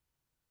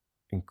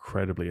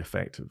incredibly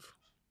effective.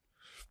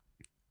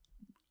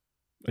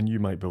 And you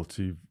might be able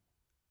to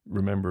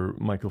remember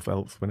Michael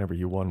Phelps, whenever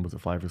he won, was it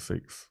 5 or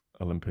 6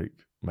 Olympic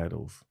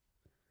medals?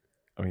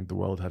 I mean, the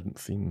world hadn't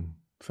seen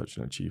such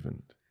an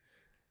achievement.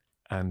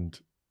 And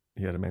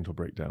he had a mental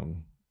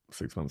breakdown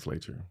 6 months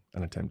later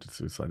and attempted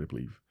suicide, I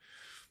believe.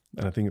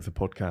 And I think it's a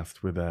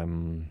podcast with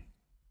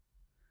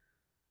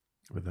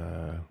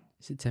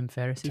is it Tim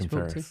Ferriss? Tim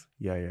Ferriss.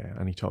 Yeah,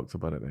 and he talks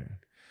about it there.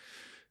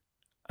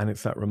 And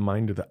it's that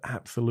reminder that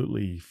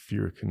absolutely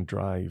fear can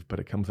drive, but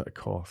it comes at a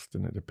cost,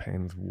 and it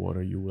depends, what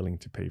are you willing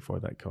to pay for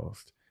that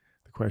cost?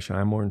 The question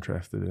I'm more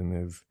interested in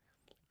is,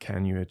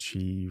 can you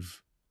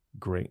achieve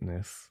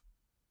greatness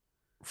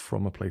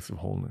from a place of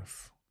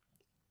wholeness?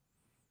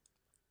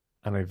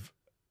 And I've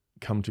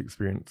come to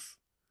experience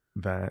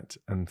that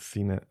and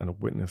seen it and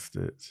witnessed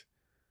it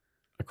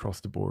across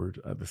the board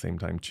at the same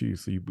time too.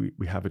 So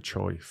we have a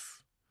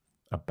choice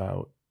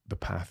about the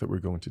path that we're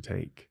going to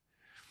take.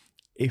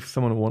 If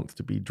someone wants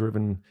to be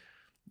driven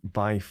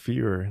by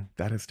fear,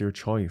 that is their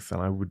choice,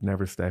 and I would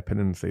never step in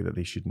and say that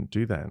they shouldn't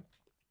do that.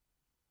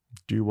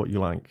 Do what you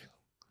like,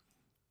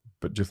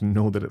 but just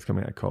know that it's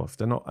coming at a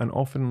cost. And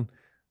often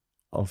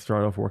I'll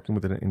start off working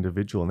with an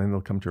individual, and then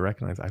they'll come to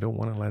recognize, I don't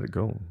want to let it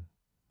go.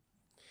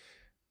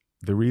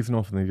 The reason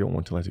often they don't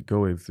want to let it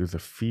go is there's a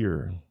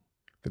fear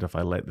that if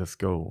I let this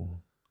go,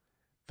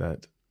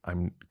 that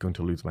I'm going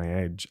to lose my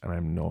edge and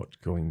I'm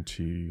not going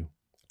to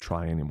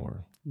try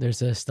anymore.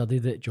 There's a study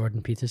that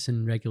Jordan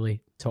Peterson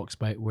regularly talks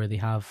about where they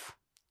have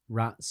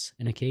rats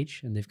in a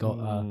cage and they've got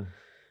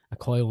a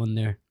coil on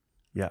their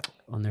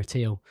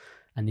tail,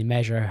 and they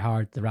measure how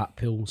hard the rat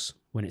pulls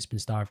when it's been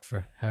starved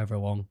for however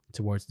long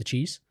towards the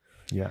cheese.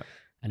 Yeah.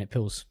 And it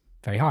pulls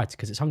very hard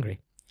because it's hungry.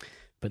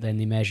 But then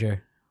they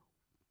measure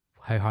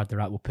how hard the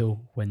rat will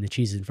pull when the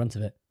cheese is in front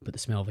of it, but the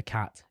smell of a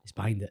cat is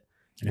behind it.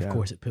 And of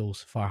course it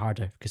pulls far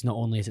harder because not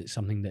only is it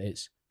something that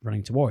it's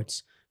running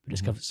towards, but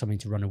it's something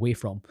to run away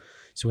from.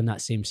 So in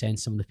that same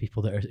sense, some of the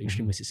people that are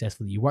extremely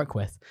successful that you work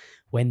with,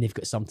 when they've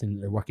got something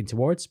that they're working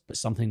towards, but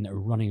something that they're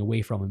running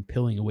away from and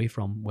pulling away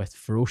from with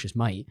ferocious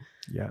might,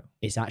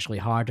 it's actually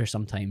harder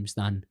sometimes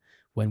than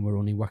when we're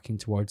only working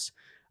towards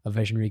a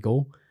visionary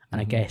goal. And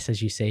I guess,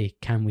 as you say,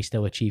 can we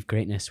still achieve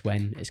greatness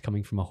when it's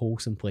coming from a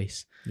wholesome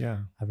place? Yeah.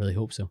 I really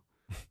hope so.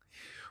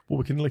 Well,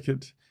 we can look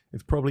at,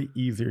 it's probably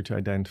easier to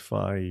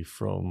identify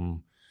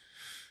from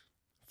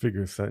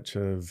figures such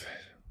as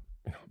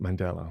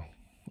Mandela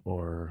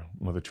or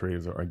Mother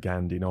Teresa or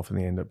Gandhi, and often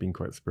they end up being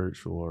quite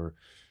spiritual, or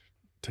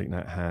Thich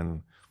Nhat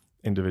Hanh,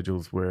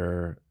 individuals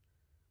where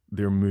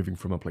they're moving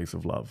from a place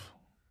of love.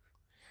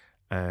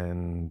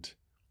 And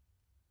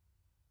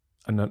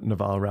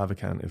Naval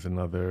Ravikant is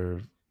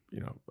another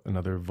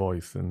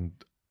voice and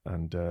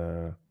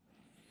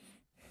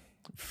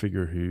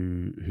figure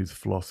whose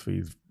philosophy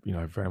is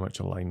very much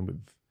aligned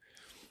with,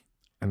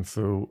 and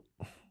so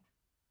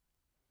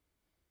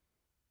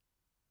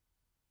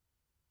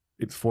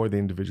it's for the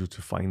individual to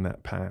find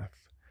that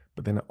path.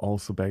 But then it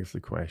also begs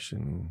the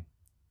question,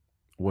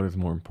 what is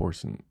more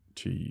important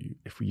to you?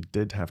 If you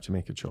did have to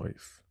make a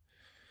choice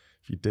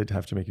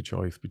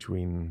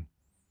between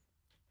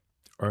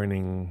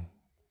earning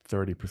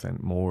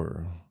 30%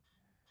 more,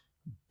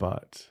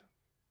 but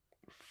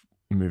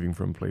moving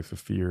from a place of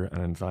fear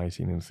and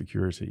anxiety and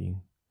insecurity,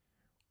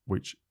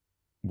 which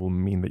will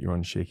mean that you're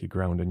on shaky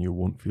ground and you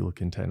won't feel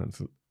content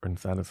and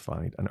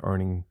satisfied, and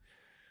earning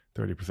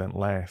 30%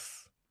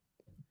 less,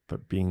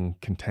 but being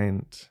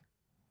content,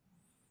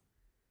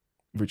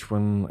 which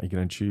one are you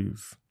going to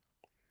choose?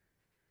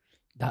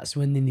 That's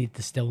when they need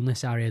the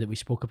stillness area that we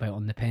spoke about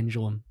on the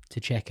pendulum to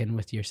check in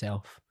with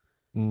yourself.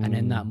 And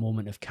in that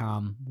moment of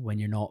calm, when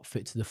you're not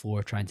foot to the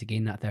floor trying to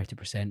gain that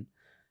 30%,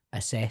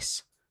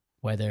 assess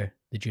whether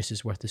the juice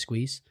is worth the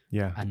squeeze.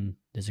 Yeah. And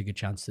there's a good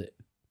chance that,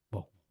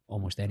 well,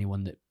 almost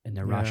anyone that in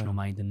their rational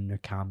mind and in their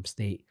calm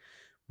state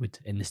would,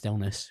 in the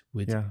stillness,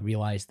 would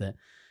realize that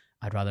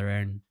I'd rather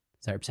earn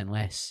 30%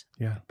 less,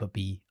 but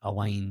be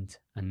aligned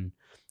and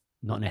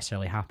not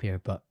necessarily happier,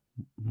 but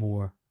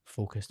more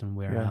focused on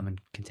where I am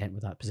and content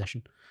with that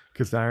position.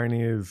 Because the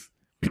irony is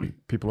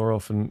people are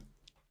often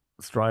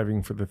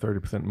striving for the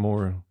 30%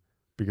 more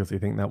because they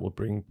think that will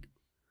bring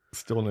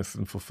stillness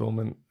and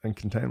fulfillment and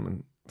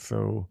contentment.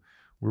 So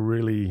we're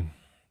really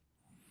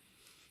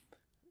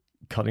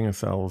cutting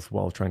ourselves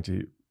while trying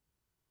to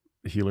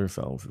heal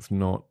ourselves. It's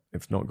not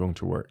going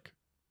to work.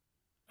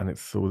 And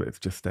it's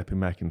just stepping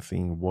back and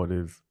seeing what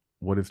is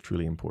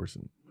truly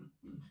important.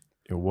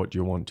 What do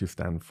you want to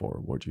stand for?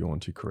 What do you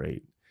want to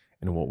create?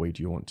 In what way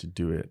do you want to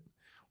do it?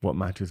 What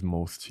matters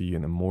most to you?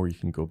 And the more you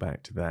can go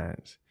back to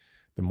that,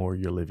 the more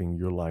you're living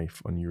your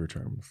life on your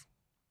terms.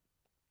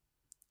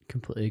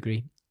 Completely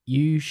agree.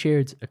 You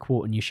shared a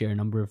quote, and you share a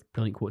number of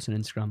brilliant quotes on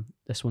Instagram.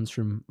 This one's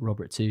from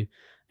Robert too.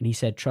 And he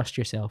said, "Trust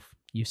yourself.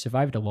 You've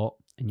survived a lot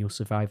and you'll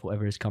survive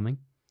whatever is coming."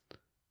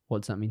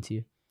 What does that mean to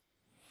you?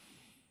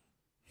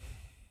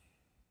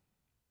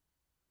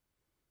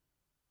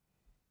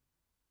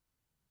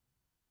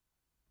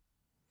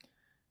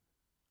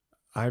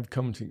 I've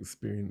come to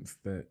experience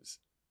that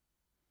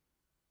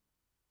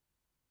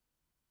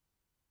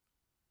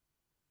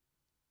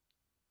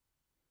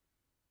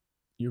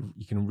you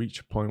can reach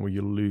a point where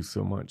you lose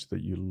so much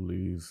that you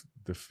lose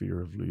the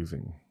fear of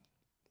losing.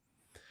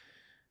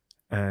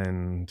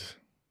 And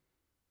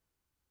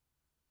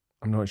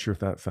I'm not sure if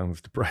that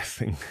sounds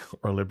depressing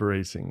or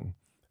liberating,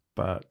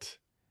 but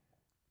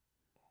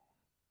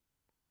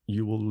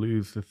you will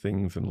lose the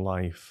things in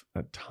life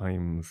at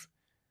times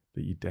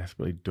that you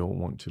desperately don't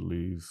want to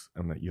lose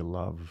and that you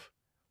love.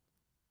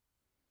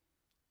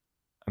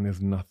 And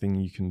there's nothing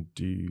you can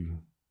do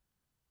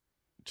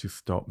to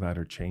stop that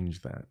or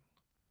change that.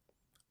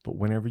 But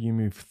whenever you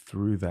move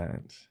through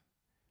that,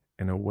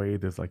 in a way,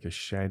 there's like a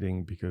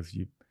shedding, because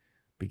you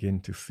begin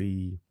to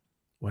see,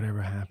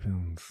 whatever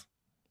happens,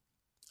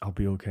 I'll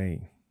be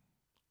okay.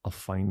 I'll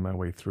find my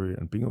way through it.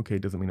 And being okay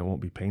doesn't mean it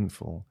won't be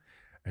painful.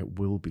 It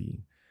will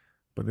be.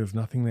 But there's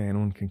nothing that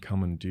anyone can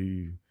come and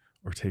do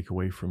or take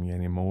away from you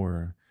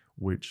anymore,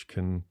 which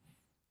can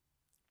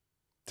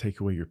take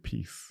away your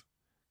peace.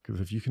 Because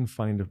if you can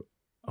find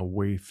a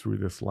way through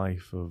this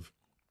life of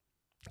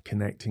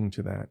connecting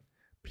to that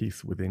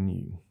peace within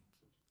you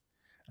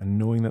and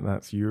knowing that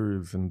that's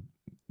yours and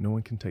no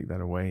one can take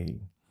that away,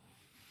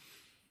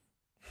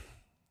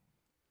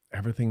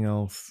 everything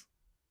else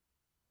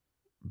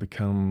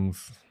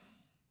becomes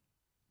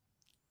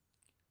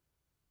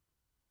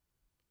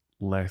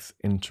less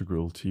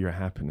integral to your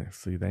happiness.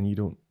 So then you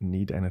don't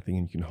need anything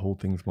and you can hold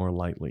things more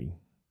lightly.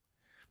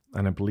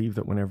 And I believe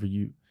that when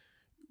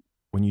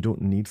you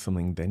don't need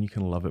something, then you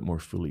can love it more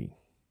fully.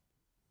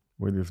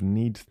 Where there's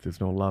need, there's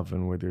no love.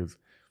 And where there's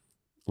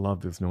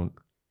love, there's no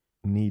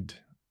need.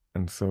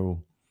 And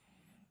so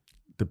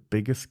the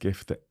biggest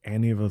gift that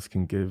any of us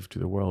can give to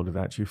the world is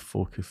actually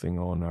focusing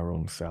on our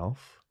own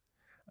self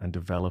and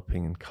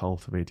developing and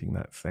cultivating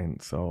that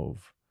sense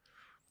of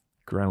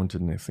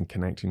groundedness and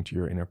connecting to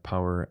your inner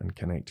power and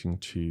connecting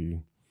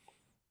to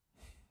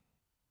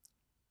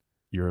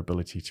your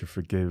ability to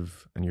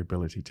forgive and your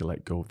ability to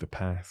let go of the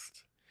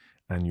past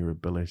and your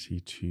ability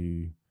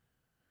to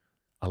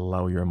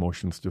allow your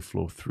emotions to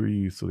flow through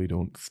you so they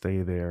don't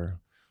stay there,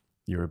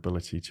 your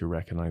ability to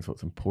recognize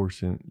what's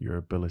important, your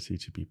ability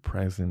to be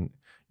present,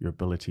 your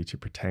ability to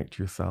protect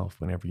yourself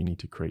whenever you need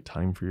to create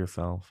time for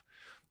yourself,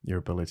 your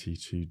ability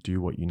to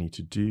do what you need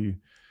to do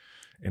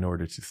in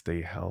order to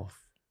stay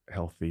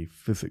healthy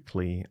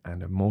physically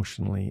and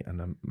emotionally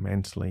and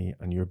mentally,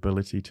 and your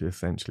ability to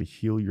essentially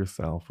heal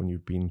yourself when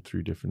you've been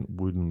through different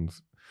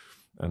wounds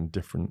and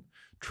different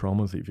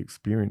traumas that you've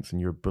experienced,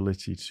 and your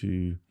ability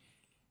to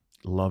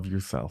love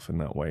yourself in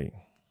that way.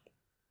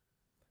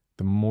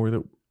 The more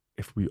that,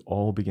 if we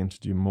all begin to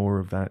do more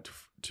of that,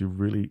 to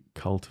really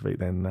cultivate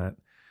then that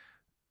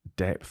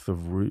depth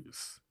of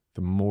roots,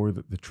 the more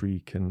that the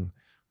tree can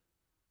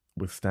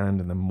withstand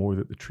and the more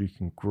that the tree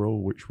can grow,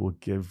 which will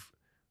give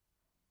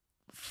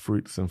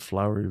fruits and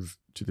flowers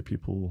to the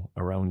people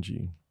around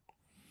you.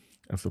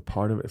 And so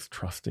part of it is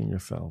trusting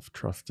yourself,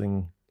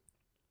 trusting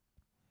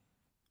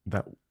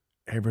that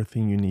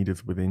everything you need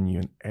is within you.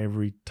 And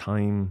every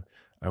time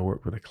I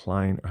work with a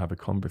client or have a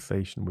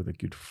conversation with a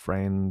good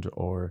friend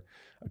or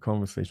a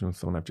conversation with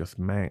someone I've just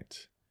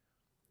met,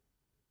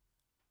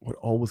 what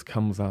always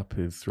comes up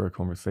is through our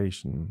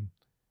conversation,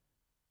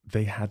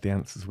 they had the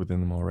answers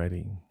within them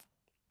already.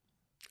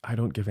 I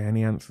don't give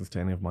any answers to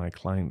any of my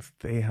clients.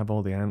 They have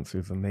all the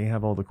answers and they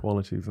have all the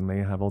qualities and they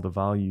have all the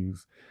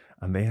values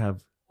and they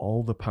have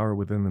all the power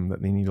within them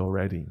that they need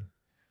already.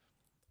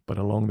 But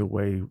along the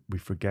way, we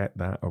forget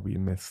that or we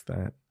miss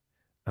that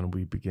and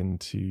we begin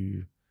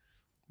to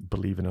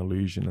believe in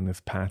illusion. And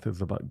this path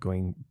is about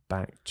going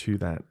back to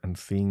that and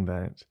seeing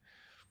that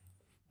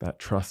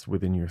trust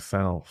within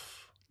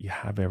yourself. You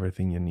have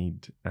everything you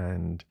need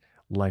and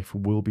life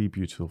will be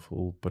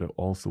beautiful, but it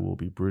also will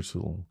be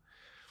brutal.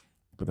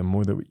 But the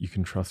more that you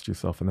can trust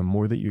yourself and the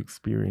more that you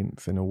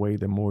experience in a way,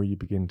 the more you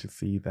begin to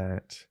see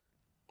that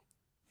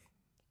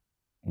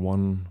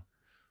 1,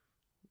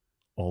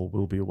 all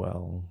will be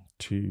well.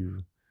 2,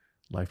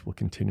 life will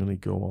continually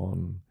go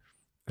on.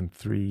 And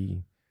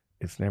 3,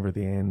 it's never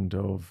the end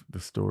of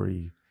the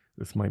story.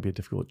 This might be a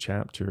difficult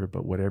chapter,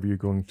 but whatever you're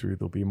going through,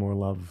 there'll be more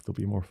love, there'll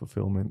be more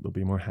fulfillment, there'll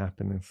be more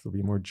happiness, there'll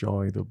be more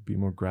joy, there'll be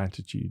more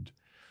gratitude.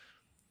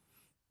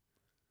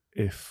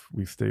 If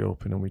we stay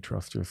open and we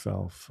trust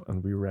yourself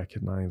and we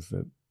recognize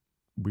that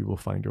we will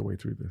find our way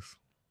through this.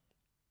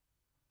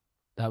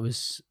 That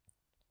was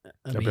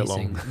A bit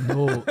amazing.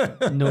 long.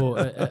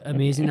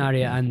 Amazing,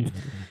 Aria. And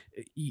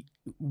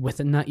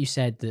within that, you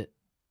said that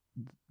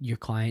your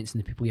clients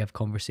and the people you have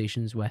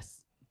conversations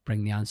with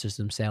bring the answers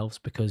themselves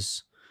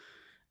because,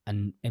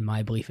 and in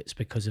my belief, it's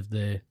because of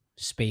the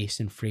space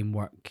and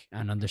framework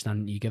and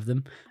understanding that you give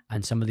them.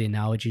 And some of the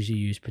analogies you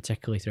use,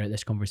 particularly throughout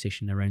this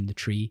conversation around the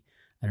tree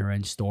and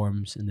around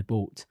storms and the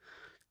boat,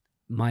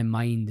 my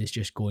mind is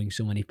just going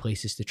so many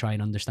places to try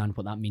and understand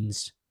what that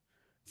means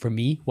for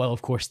me, while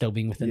of course still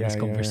being within this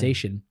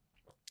conversation.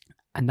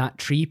 And that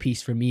tree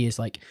piece for me is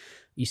like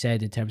you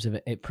said, in terms of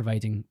it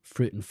providing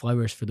fruit and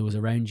flowers for those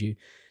around you.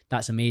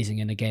 That's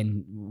amazing. And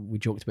again, we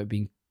joked about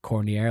being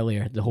corny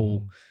earlier, the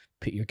whole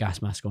put your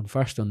gas mask on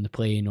first on the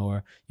plane,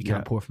 or you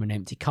can't pour from an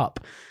empty cup.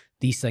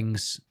 These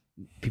things,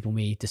 people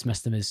may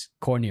dismiss them as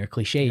corny or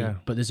cliche,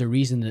 but there's a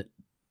reason that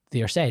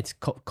they are said.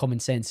 Common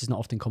sense is not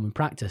often common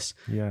practice,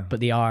 but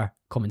they are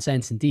common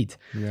sense indeed.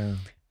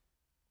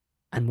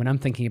 And when I'm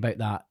thinking about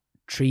that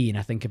tree, and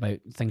I think about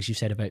things you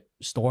said about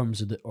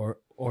storms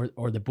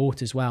or the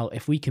boat as well,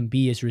 if we can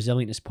be as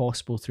resilient as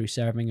possible through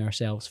serving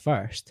ourselves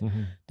first,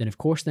 then of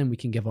course then we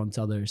can give on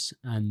to others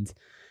and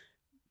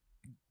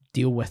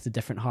deal with the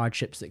different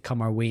hardships that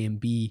come our way and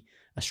be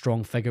a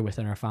strong figure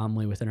within our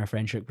family, within our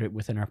friendship group,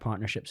 within our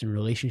partnerships and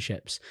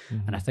relationships.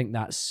 And I think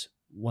that's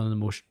one of the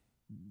most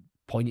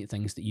poignant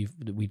things that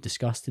we've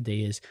discussed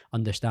today, is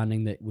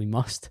understanding that we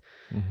must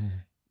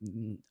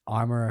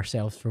armor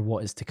ourselves for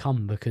what is to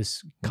come,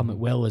 because come it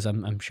will, as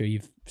I'm sure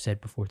you've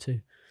said before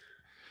too.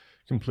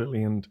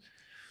 Completely. And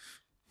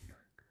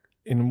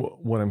in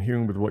what I'm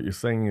hearing with what you're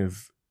saying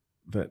is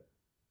that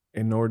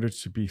in order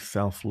to be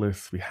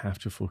selfless, we have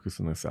to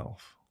focus on the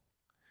self.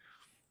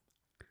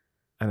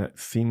 And it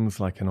seems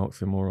like an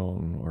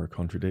oxymoron or a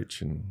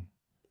contradiction,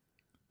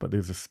 but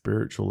there's a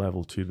spiritual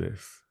level to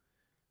this,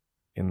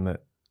 in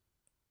that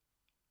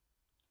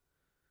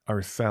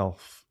our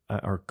self,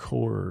 at our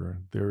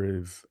core, there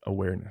is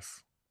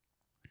awareness.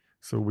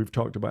 So we've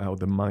talked about how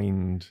the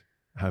mind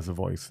has a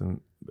voice and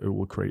it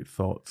will create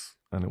thoughts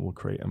and it will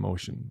create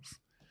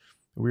emotions.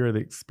 We are the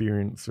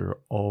experiencer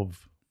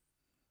of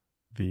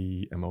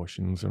the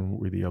emotions and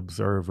we're the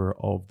observer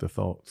of the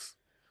thoughts.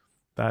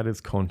 That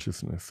is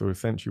consciousness. So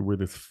essentially, we're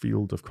this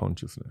field of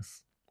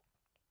consciousness.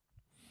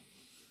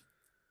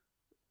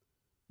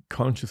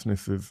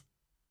 Consciousness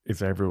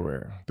is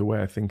everywhere. The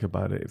way I think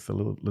about it, it's a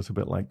little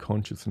bit like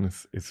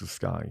consciousness is the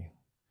sky.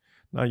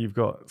 Now you've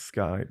got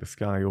the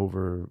sky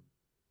over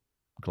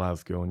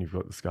Glasgow, and you've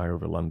got the sky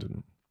over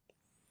London.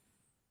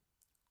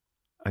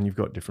 And you've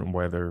got different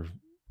weather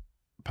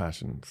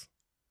patterns.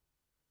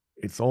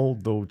 It's all,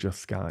 though, just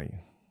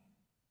sky.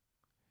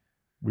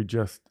 We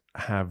just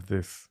have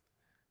this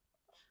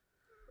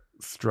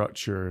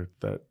structure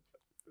that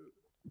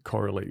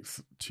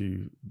correlates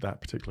to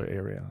that particular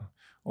area.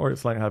 Or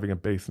it's like having a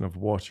basin of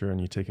water, and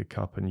you take a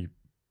cup and you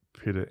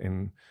put it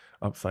in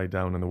upside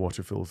down, and the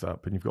water fills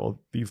up, and you've got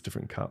all these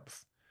different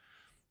cups.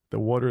 The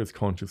water is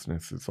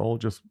consciousness. It's all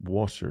just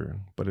water,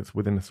 but it's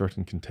within a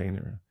certain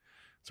container.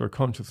 So our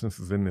consciousness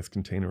is in this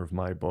container of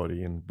my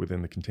body and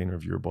within the container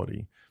of your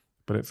body,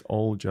 but it's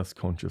all just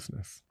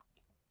consciousness.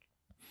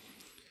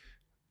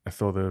 I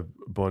saw the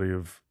body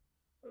of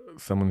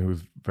someone who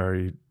was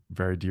very,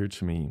 very dear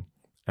to me,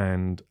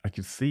 and I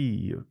could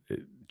see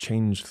it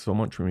changed so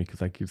much for me,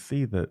 because I could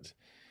see that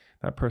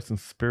that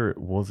person's spirit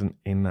wasn't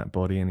in that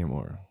body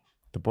anymore.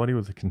 The body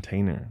was a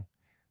container,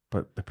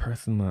 but the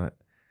person that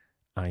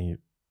I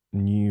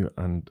knew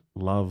and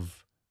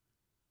loved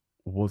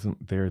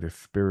wasn't there. The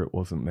spirit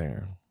wasn't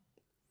there.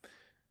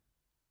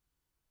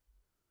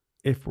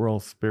 If we're all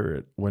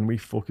spirit, when we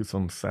focus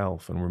on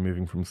self and we're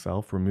moving from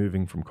self, we're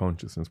moving from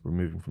consciousness, we're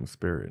moving from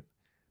spirit.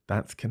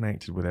 That's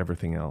connected with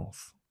everything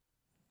else.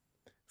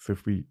 So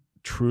if we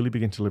truly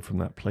begin to live from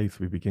that place,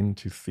 we begin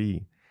to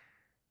see,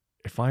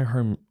 if I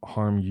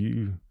harm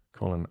you,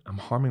 Colin, I'm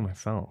harming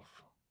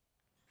myself.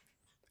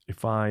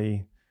 If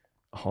I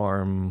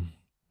harm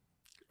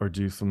or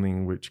do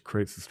something which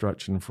creates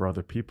destruction for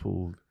other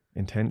people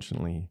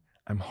intentionally,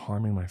 I'm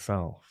harming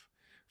myself.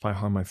 If I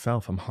harm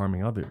myself, I'm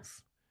harming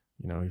others.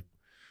 You know,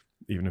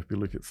 even if we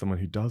look at someone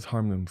who does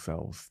harm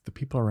themselves, the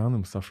people around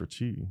them suffer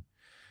too.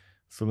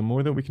 So the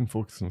more that we can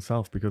focus on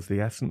self, because the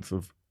essence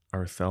of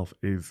ourself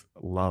is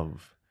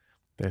love.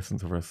 The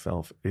essence of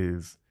ourself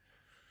is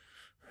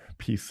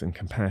peace and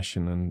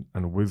compassion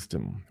and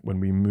wisdom. When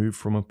we move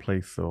from a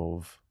place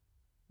of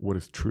what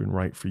is true and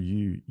right for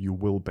you, you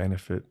will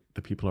benefit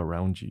the people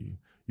around you.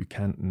 You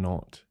can't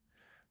not,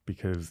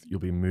 because you'll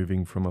be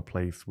moving from a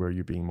place where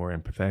you're being more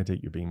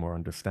empathetic, you're being more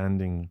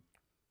understanding,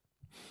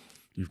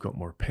 you've got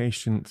more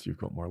patience, you've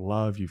got more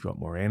love, you've got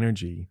more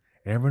energy.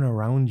 Everyone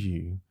around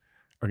you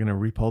are going to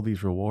reap all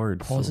these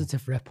rewards.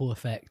 Positive ripple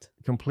effect.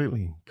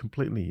 Completely.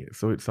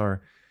 So it's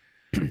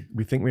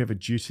we think we have a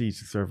duty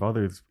to serve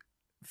others.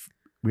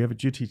 We have a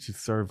duty to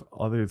serve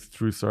others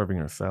through serving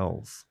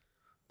ourselves.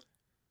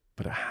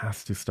 But it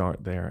has to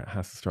start there.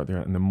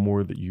 And the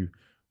more that you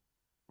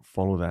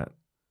follow that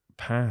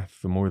path,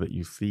 the more that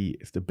you see,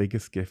 it's the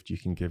biggest gift you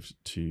can give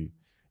to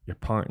your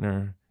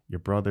partner, your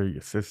brother,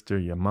 your sister,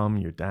 your mom,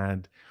 your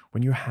dad.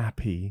 When you're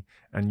happy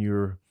and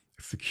you're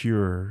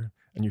secure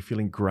and you're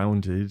feeling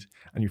grounded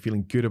and you're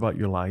feeling good about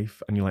your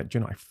life and you're like,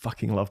 I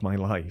fucking love my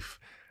life.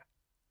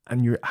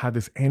 And you have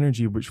this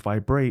energy which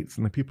vibrates,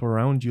 and the people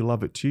around you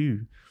love it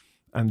too.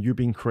 And you're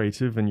being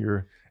creative and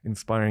you're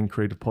inspiring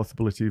creative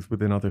possibilities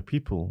within other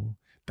people.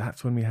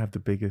 That's when we have the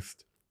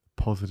biggest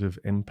positive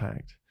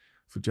impact.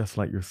 So just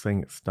like you're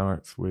saying, it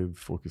starts with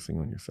focusing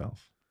on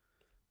yourself.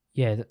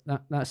 Yeah,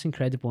 that's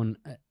incredible. And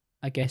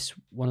I guess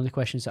one of the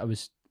questions that I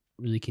was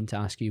really keen to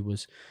ask you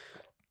was,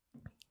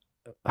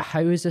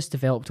 how has this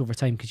developed over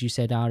time? Because you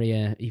said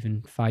Aria,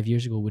 even 5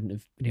 years ago, wouldn't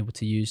have been able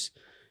to use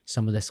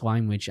some of this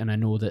language. And I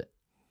know that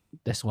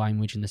this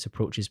language and this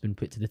approach has been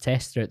put to the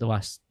test throughout the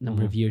last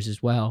number of years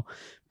as well.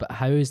 But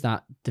how has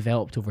that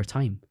developed over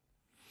time?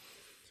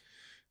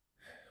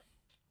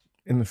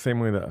 In the same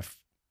way that a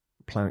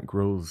plant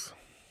grows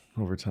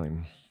over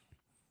time,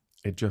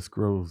 it just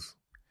grows.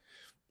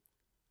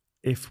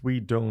 If we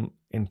don't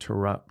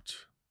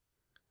interrupt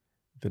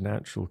the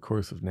natural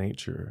course of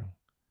nature,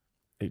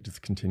 it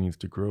just continues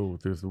to grow.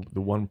 There's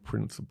the one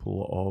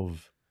principle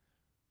of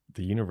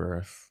the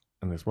universe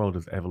and this world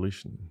is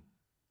evolution.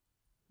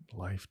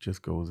 Life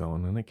just goes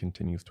on and it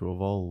continues to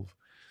evolve.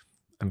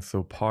 And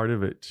so part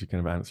of it, to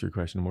kind of answer your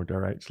question more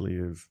directly,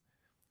 is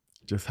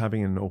just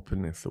having an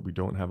openness that we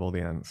don't have all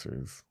the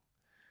answers,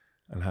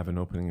 and have an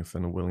openness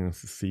and a willingness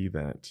to see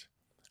that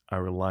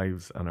our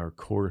lives and our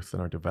course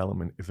and our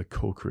development is a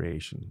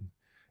co-creation.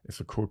 It's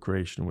a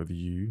co-creation with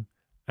you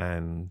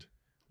and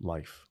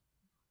life.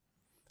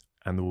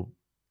 And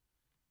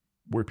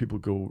where people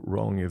go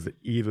wrong is that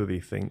either they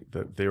think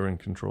that they're in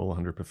control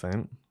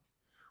 100%,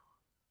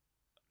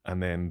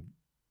 and then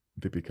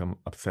they become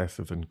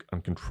obsessive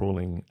and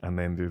controlling, and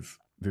then there's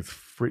this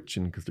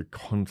friction because they're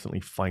constantly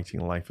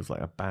fighting. Life is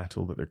like a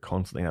battle that they're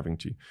constantly having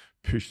to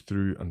push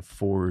through and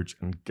forge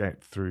and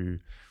get through,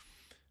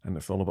 and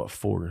it's all about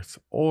force.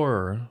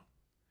 Or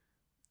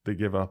they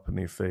give up and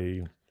they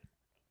say,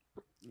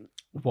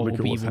 what look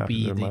will at what's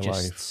happened in they my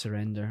just life.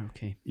 Surrender.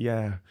 Okay.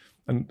 Yeah.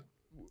 And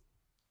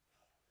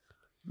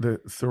the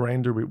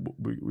surrender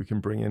we can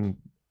bring in,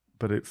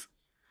 but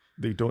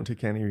they don't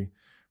take any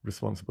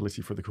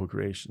responsibility for the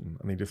co-creation,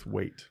 and they just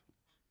wait.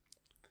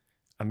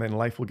 And then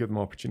life will give them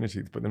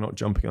opportunities, but they're not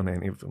jumping on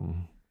any of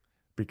them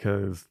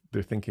because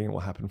they're thinking it will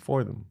happen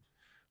for them.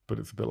 But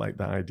it's a bit like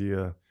that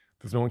idea,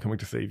 there's no one coming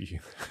to save you,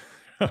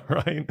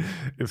 right?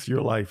 It's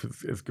your life,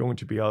 it's going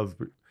to be us,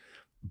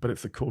 but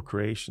it's a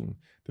co-creation.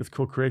 This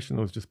co-creation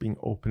was just being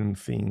open and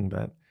seeing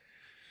that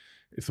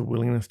it's a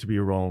willingness to be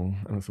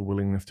wrong, and it's a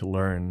willingness to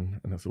learn,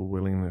 and it's a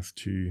willingness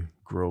to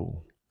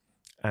grow.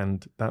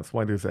 And that's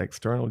why there's the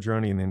external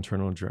journey and the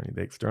internal journey.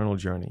 The external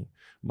journey,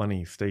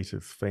 money,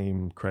 status,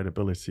 fame,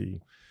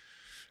 credibility,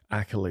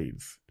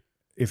 accolades.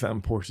 Is that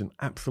important?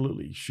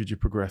 Absolutely. Should you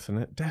progress in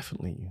it?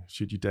 Definitely.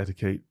 Should you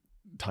dedicate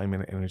time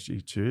and energy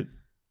to it?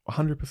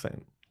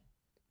 100%.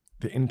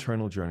 The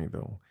internal journey,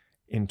 though,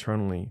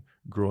 internally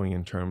growing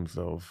in terms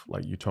of,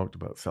 like you talked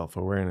about,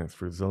 self-awareness,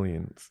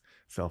 resilience,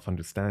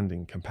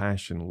 self-understanding,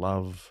 compassion,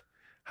 love,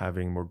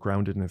 having more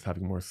groundedness,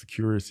 having more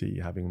security,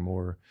 having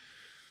more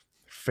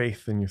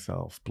faith in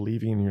yourself,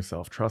 believing in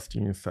yourself,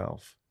 trusting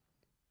yourself.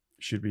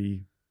 Should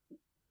we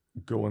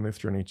go on this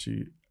journey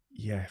to,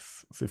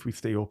 yes. So if we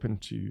stay open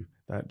to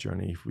that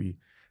journey, if we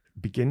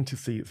begin to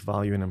see its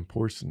value and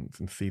importance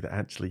and see that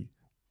actually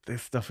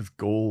this stuff is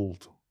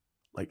gold,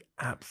 like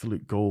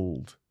absolute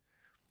gold,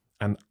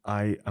 and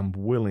I am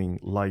willing,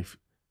 life,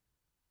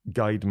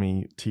 guide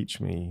me,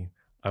 teach me,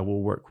 I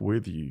will work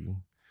with you,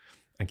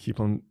 and keep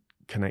on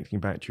connecting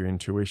back to your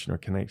intuition or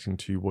connecting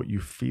to what you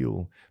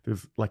feel.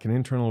 There's like an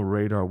internal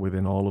radar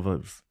within all of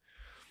us.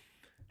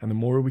 And the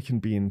more we can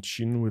be in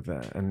tune with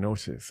that and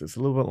notice, it's a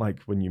little bit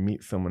like when you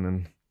meet someone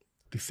and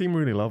they seem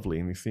really lovely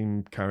and they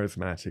seem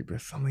charismatic, but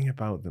there's something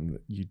about them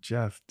that you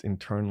just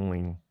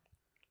internally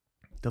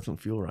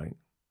doesn't feel right.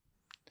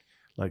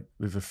 Like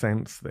there's a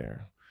sense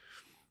there.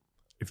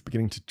 It's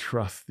beginning to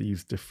trust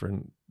these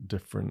different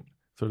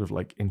sort of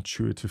like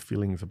intuitive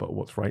feelings about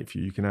what's right for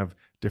you. You can have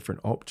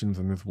different options,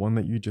 and there's one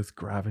that you just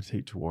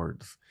gravitate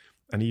towards.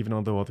 And even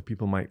although other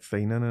people might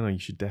say, no, you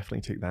should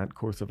definitely take that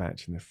course of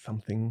action, there's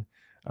something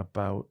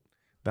about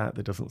that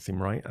doesn't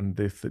seem right, and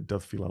this that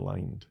does feel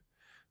aligned.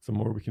 So the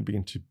more we can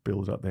begin to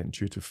build up that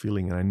intuitive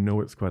feeling, and I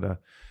know it's quite a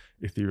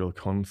ethereal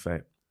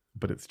concept,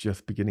 but it's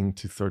just beginning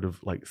to sort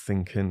of like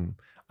sink in.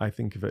 I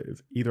think of it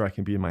as either I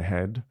can be in my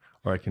head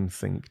or I can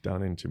sink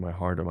down into my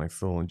heart or my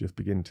soul and just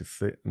begin to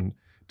sit, and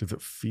does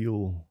it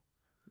feel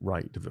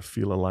right? Does it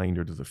feel aligned,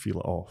 or does it feel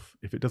off?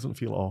 If it doesn't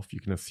feel off, you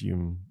can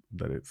assume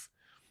that it's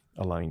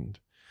aligned.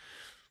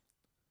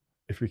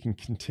 If we can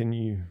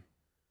continue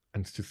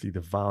and to see the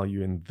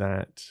value in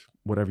that,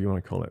 whatever you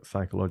want to call it,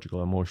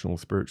 psychological, emotional,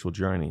 spiritual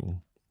journey,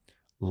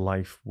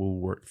 life will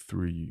work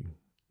through you.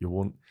 You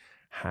won't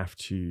have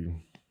to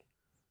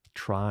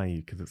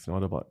try, because it's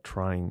not about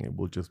trying, it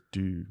will just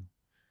do.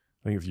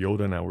 I think it's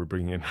Yoda now we're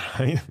bringing in,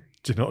 right?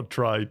 Do not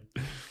try.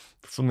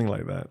 Something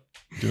like that.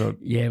 Do you know?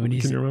 Yeah, when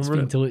he's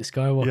speaking to Luke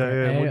Skywalker.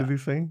 Yeah. What does he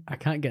say? I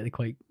can't get the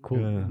quite quote,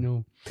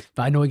 no.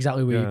 But I know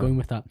exactly where you're going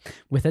with that.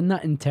 Within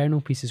that internal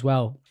piece as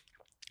well,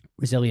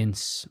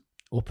 resilience,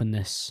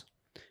 openness.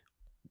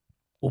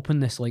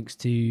 Openness links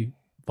to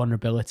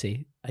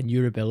vulnerability, and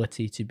your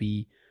ability to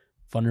be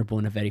vulnerable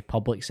in a very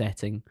public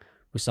setting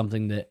was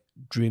something that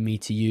drew me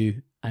to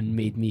you and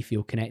made me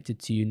feel connected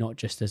to you, not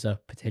just as a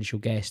potential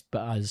guest,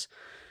 but as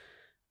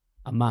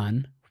a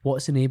man.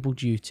 What's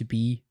enabled you to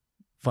be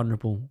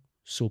vulnerable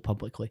so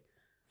publicly?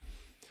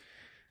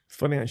 It's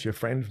funny, actually, a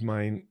friend of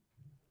mine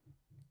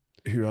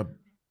who I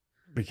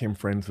became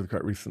friends with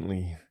quite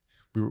recently,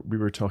 we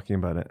were talking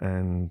about it,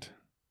 and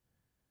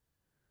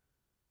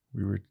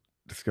we were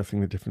discussing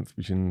the difference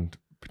between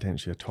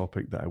potentially a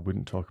topic that I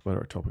wouldn't talk about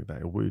or a topic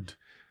that I would.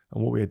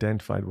 And what we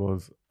identified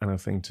was, and I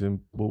was saying to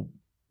him, well,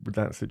 with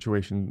that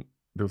situation,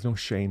 there was no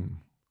shame.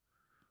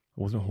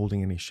 I wasn't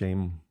holding any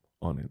shame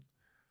on it.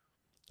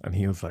 And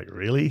he was like,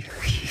 really?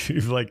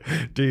 He's like,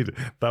 dude,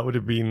 that would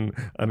have been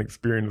an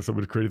experience that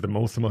would have created the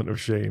most amount of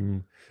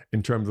shame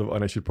in terms of,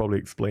 and I should probably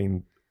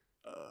explain,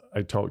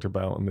 I talked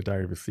about in the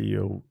Diary of a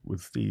CEO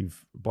with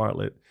Steve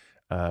Bartlett,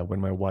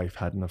 when my wife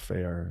had an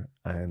affair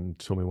and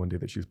told me one day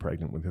that she was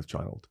pregnant with his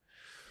child.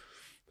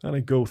 And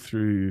I go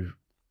through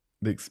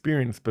the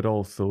experience, but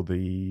also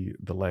the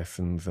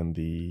lessons and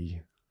the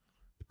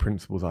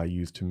principles I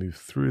use to move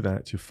through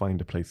that, to find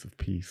a place of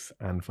peace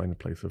and find a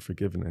place of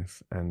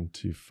forgiveness, and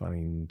to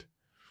find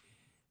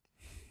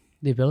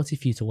the ability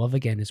for you to love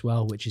again as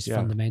well, which is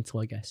fundamental,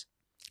 I guess.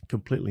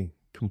 Completely.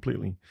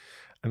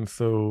 And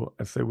so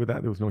I say with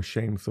that, there was no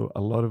shame. So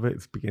a lot of it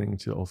is beginning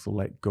to also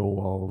let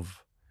go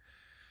of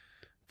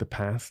the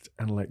past,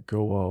 and let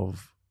go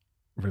of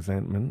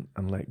resentment,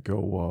 and let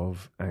go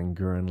of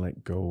anger, and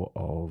let go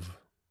of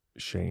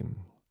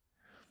shame.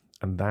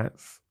 And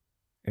that's,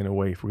 in a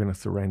way, if we're going to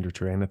surrender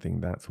to anything,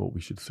 that's what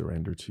we should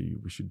surrender to.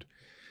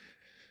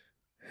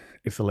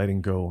 It's a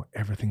letting go.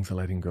 Everything's a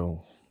letting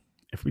go.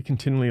 If we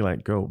continually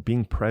let go,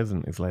 being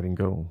present is letting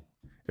go.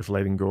 It's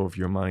letting go of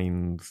your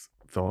mind's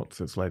thoughts.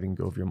 It's letting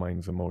go of your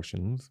mind's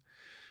emotions.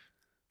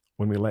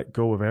 When we let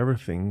go of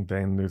everything,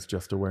 then there's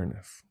just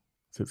awareness.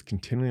 So it's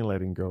continually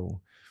letting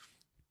go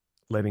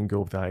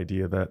of the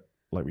idea that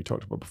like we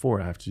talked about before,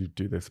 I have to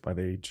do this by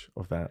the age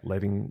of that,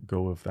 letting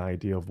go of the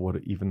idea of what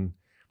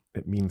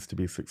it means to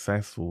be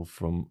successful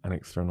from an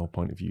external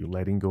point of view,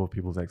 letting go of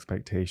people's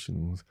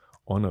expectations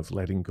on us,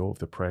 letting go of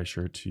the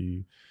pressure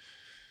to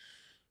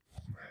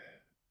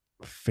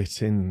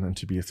fit in and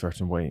to be a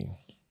certain way.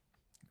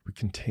 We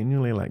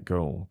continually let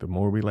go. The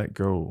more we let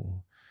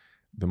go,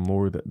 the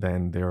more that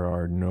then there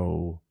are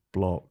no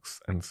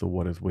blocks. And so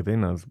what is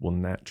within us will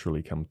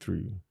naturally come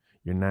through.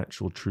 Your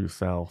natural true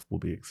self will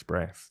be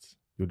expressed.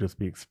 You'll just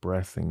be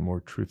expressing more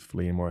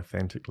truthfully and more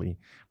authentically.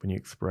 When you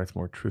express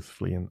more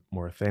truthfully and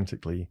more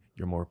authentically,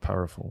 you're more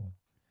powerful.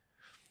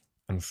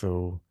 And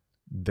so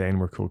then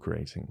we're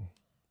co-creating.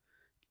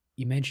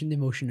 You mentioned the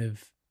emotion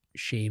of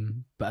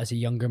shame, but as a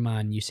younger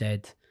man, you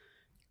said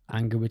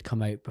anger would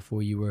come out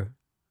before you were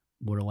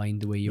more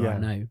aligned the way you are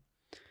now.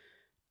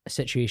 A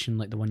situation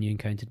like the one you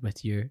encountered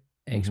with your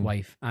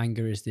ex-wife,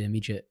 anger is the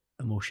immediate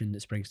emotion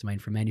that springs to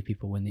mind for many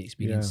people when they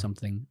experience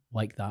something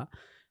like that.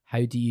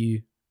 How do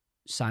you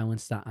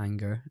silence that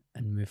anger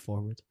and move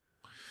forward?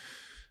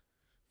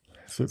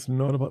 So it's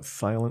not about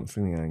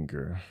silencing the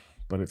anger,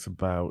 but it's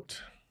about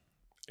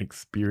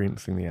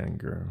experiencing the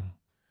anger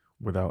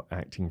without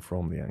acting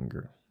from the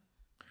anger.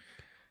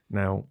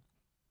 Now,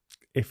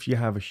 if you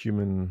have a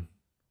human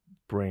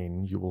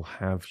brain, you will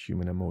have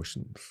human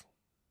emotions.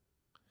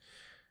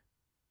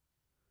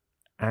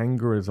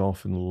 Anger is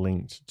often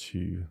linked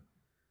to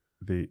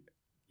the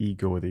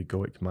ego or the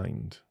egoic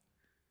mind.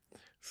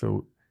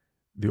 So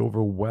the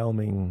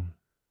overwhelming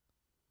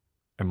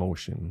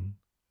emotion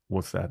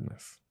was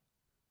sadness.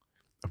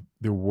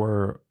 There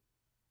were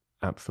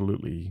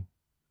absolutely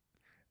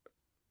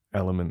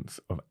elements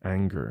of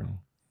anger,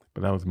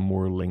 but that was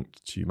more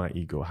linked to my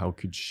ego. How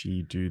could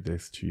she do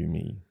this to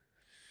me?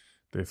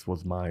 This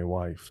was my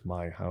wife,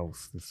 my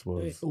house. This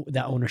was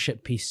that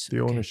ownership piece. The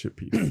ownership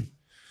piece.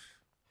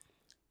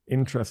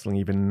 Interestingly,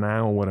 even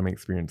now what I'm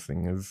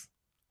experiencing is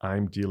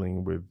I'm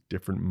dealing with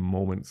different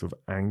moments of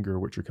anger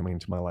which are coming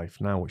into my life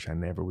now, which I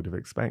never would have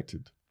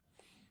expected.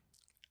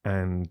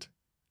 And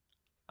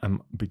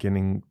I'm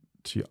beginning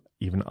to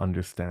even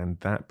understand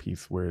that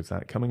piece. Where is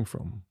that coming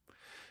from?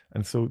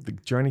 And so the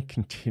journey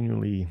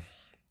continually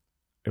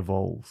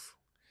evolves,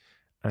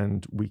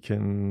 and we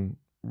can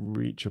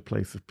reach a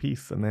place of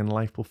peace, and then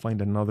life will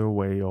find another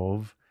way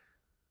of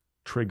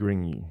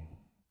triggering you.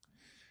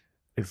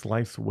 It's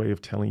life's way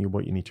of telling you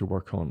what you need to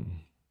work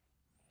on.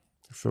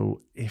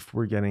 So if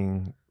we're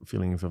getting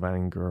feelings of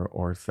anger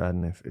or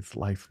sadness, it's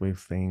life's way of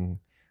saying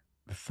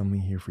there's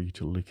something here for you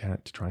to look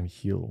at to try and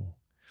heal.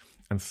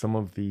 And some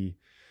of the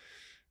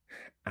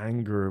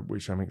anger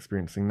which I'm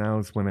experiencing now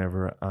is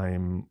whenever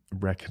I'm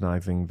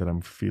recognizing that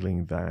I'm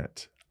feeling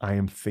that I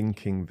am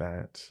thinking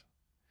that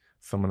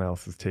someone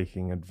else is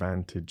taking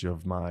advantage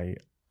of my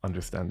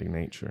understanding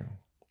nature.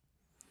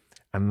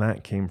 And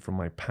that came from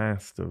my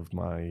past of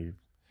my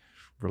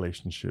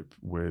relationship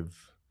with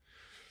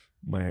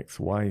my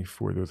ex-wife,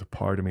 where there was a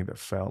part of me that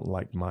felt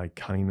like my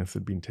kindness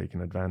had been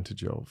taken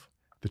advantage of.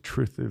 The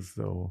truth is,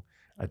 though,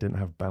 I didn't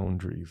have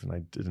boundaries,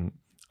 and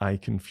I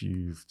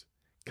confused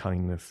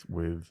kindness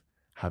with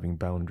having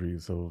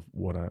boundaries of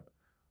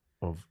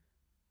of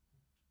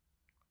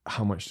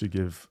how much to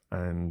give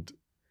and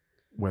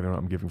whether or not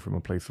I'm giving from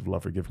a place of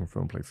love or giving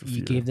from a place of fear.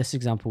 You gave this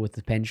example with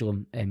the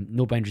pendulum,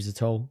 no boundaries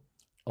at all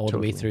the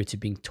way through to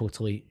being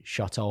totally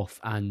shut off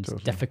and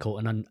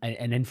difficult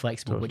and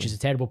inflexible, which is a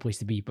terrible place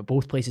to be, but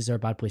both places are a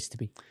bad place to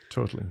be.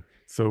 Totally.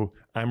 So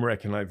I'm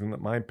recognizing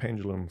that my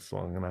pendulum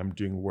swung, and I'm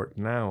doing work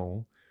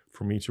now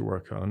for me to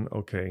work on,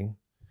 okay,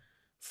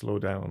 slow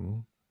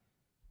down.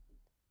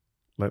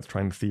 Let's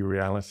try and see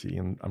reality.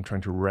 And I'm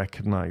trying to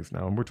recognize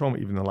now, and we're talking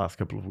about even the last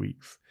couple of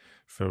weeks.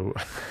 So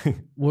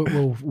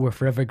we're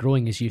forever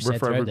growing, as you said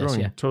throughout this.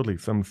 Yeah, totally.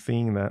 So I'm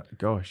seeing that,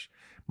 gosh,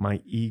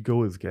 my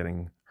ego is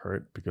getting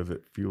hurt because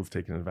it feels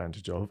taken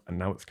advantage of, and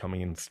now it's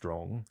coming in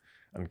strong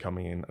and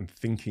coming in and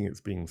thinking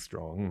it's being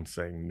strong and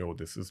saying, no,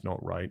 this is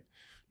not right.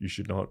 You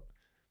should not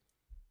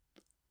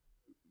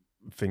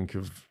think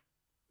of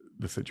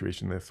the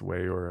situation this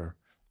way or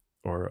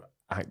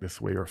act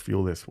this way or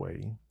feel this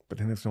way. But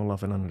then there's no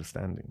love and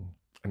understanding,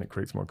 and it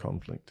creates more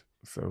conflict.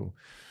 So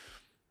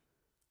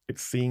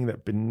it's seeing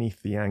that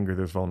beneath the anger,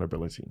 there's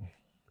vulnerability.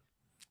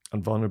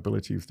 And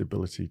vulnerability is the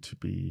ability to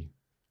be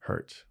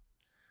hurt.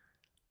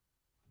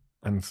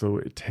 And so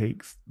it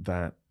takes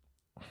that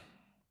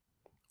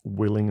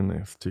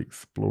willingness to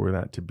explore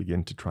that, to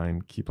begin to try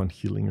and keep on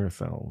healing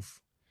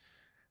ourselves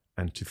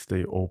and to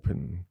stay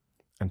open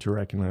and to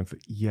recognize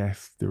that,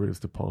 yes, there is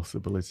the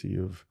possibility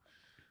of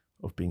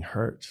being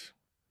hurt.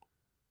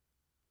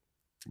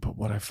 But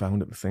what I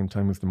found at the same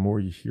time is the more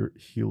you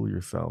heal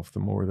yourself, the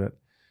more that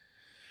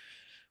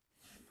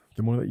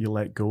you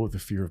let go of the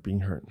fear of being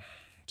hurt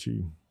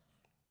too.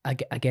 I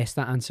guess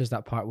that answers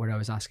that part where I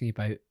was asking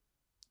about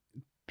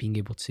being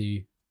able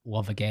to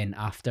love again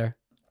after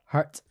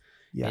hurt.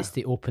 Yeah. It's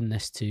the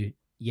openness to,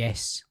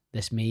 yes,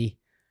 this may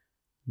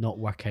not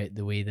work out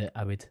the way that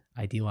I would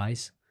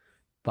idealize,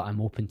 but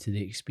I'm open to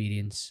the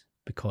experience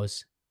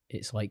because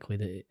it's likely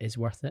that it is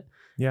worth it.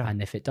 Yeah.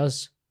 And if it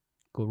does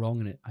go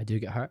wrong and I do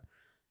get hurt,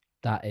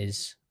 that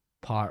is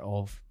part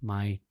of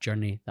my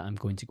journey that I'm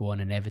going to go on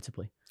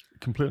inevitably.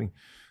 Completely.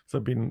 So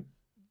I'm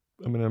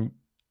in an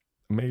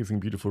amazing,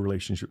 beautiful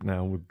relationship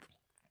now with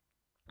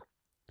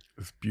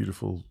this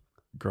beautiful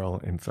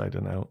girl inside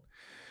and out.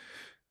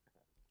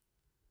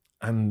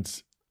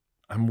 And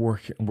I'm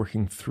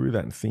working through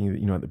that and seeing that,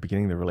 you know, at the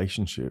beginning of the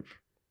relationship,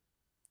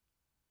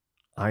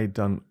 I'd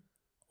done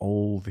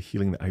all the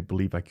healing that I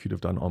believe I could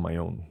have done on my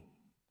own.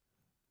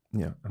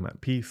 Yeah, I'm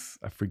at peace.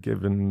 I've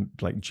forgiven,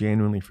 like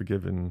genuinely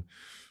forgiven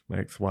my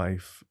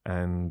ex-wife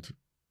and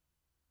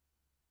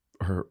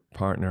her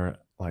partner.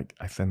 Like,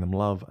 I send them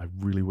love. I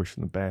really wish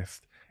them the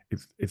best.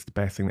 It's the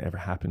best thing that ever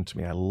happened to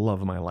me. I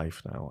love my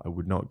life now. I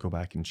would not go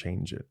back and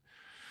change it.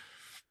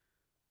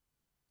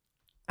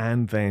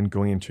 And then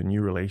going into a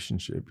new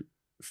relationship,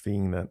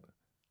 seeing that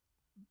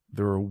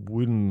there are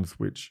wounds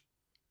which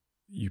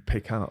you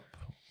pick up,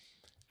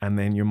 and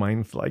then your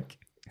mind's like,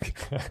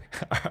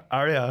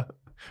 Aria,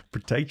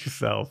 protect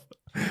yourself.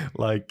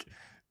 Like,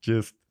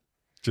 just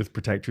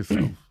protect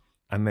yourself.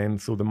 And then,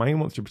 so the mind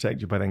wants to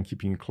protect you by then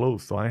keeping you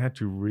close. So I had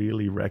to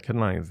really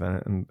recognize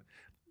that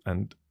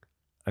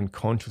and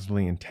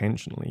consciously,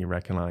 intentionally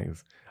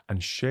recognize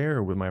and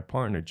share with my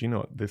partner, do you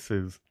know, this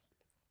is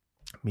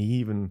me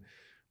even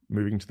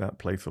moving to that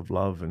place of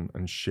love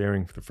and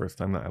sharing for the first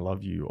time that I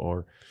love you,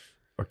 or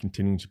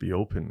continuing to be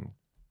open.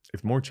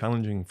 It's more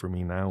challenging for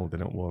me now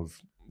than it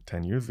was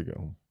 10 years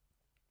ago.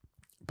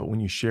 But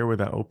when you share with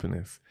that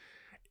openness,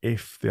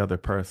 if the other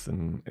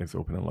person is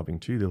open and loving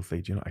too, they'll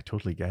say, do you know, I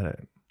totally get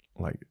it.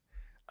 Like,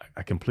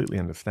 I completely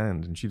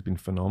understand. And she's been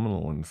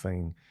phenomenal in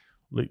saying,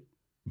 look,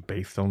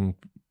 based on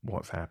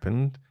what's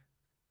happened,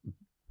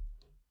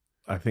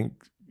 I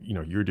think, you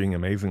know, you're doing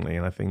amazingly.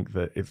 And I think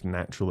that it's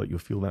natural that you'll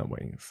feel that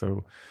way.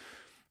 So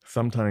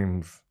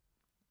sometimes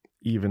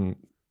even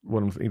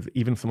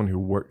someone who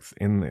works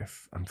in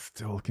this, I'm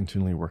still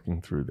continually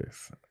working through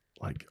this,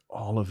 like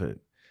all of it.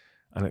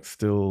 And it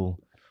still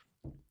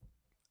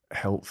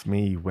helps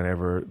me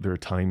whenever there are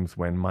times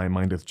when my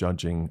mind is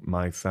judging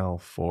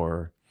myself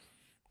for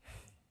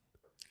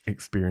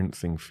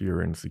experiencing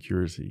fear and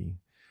insecurity,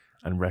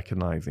 and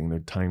recognizing there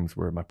are times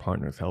where my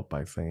partner is helped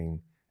by saying,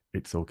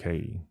 it's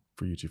okay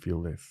for you to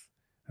feel this.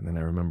 And then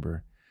I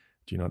remember,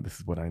 do you know, this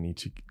is what I need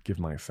to give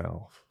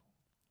myself.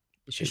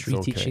 It's just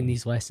reteaching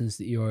these lessons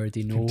that you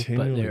already know,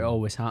 but they're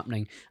always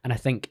happening. And I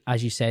think,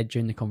 as you said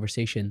during the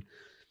conversation,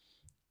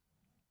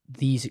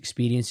 these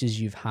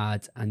experiences you've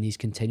had and these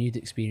continued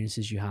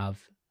experiences you have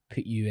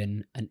put you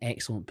in an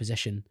excellent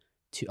position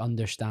to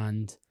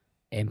understand,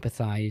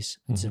 empathize,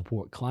 and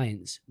support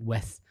clients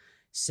with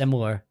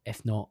similar,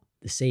 if not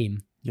the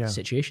same,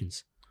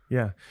 situations.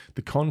 Yeah.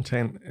 The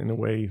content, in a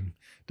way,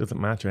 doesn't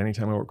matter.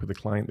 Anytime I work with a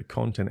client, the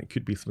content, it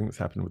could be something that's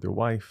happened with their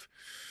wife,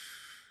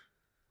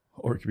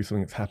 or it could be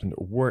something that's happened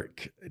at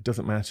work. It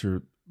doesn't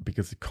matter,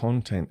 because the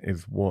content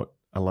is what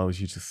allows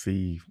you to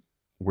see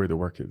where the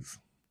work is,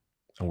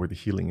 and where the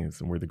healing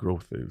is, and where the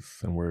growth is,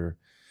 and where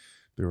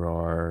there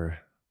are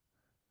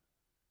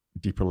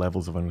deeper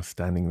levels of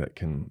understanding that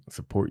can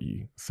support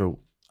you. So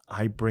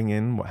I bring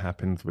in what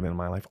happens within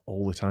my life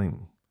all the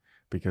time,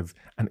 because,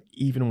 and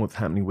even what's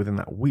happening within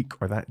that week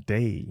or that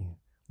day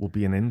will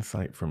be an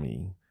insight for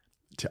me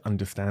to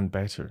understand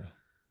better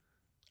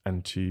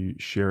and to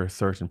share a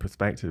certain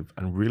perspective.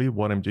 And really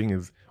what I'm doing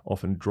is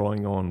often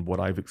drawing on what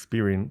I've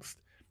experienced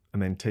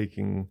and then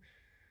taking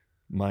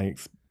my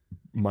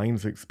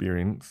mind's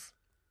experience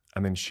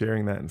and then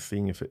sharing that and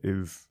seeing if it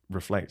is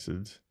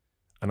reflected.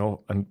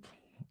 And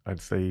I'd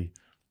say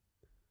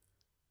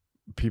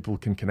people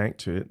can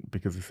connect to it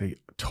because they say,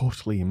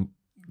 totally,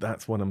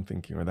 that's what I'm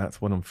thinking, or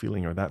that's what I'm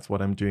feeling, or that's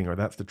what I'm doing, or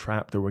that's the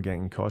trap that we're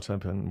getting caught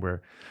up in,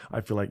 where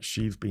I feel like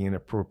she's being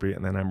inappropriate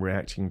and then I'm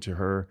reacting to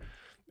her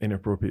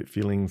inappropriate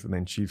feelings, and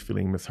then she's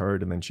feeling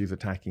misheard, and then she's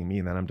attacking me,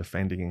 and then I'm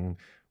defending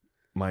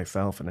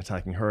myself and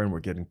attacking her, and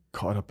we're getting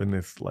caught up in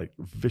this like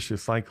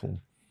vicious cycle.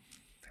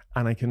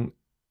 And I can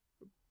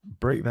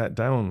break that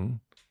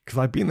down because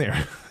I've been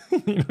there,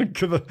 you know,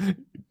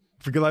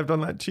 because I've done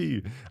that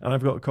too, and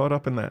I've got caught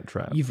up in that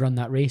trap. You've run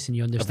that race and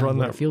you understand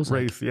what it feels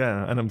race, like.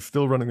 Yeah, and I'm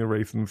still running the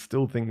race, and there's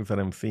still things that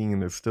I'm seeing,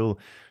 and there's still,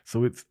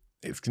 so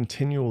it's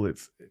continual.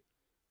 It's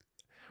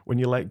when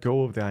you let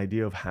go of the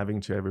idea of having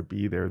to ever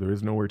be there, there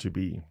is nowhere to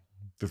be.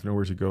 There's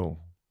nowhere to go.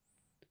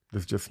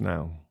 There's just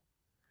now.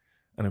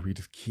 And if we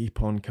just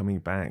keep on coming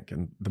back,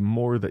 and the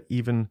more that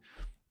even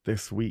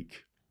this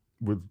week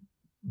with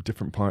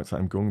different parts that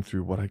I'm going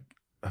through, what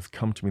has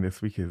come to me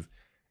this week is,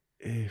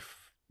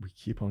 if we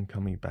keep on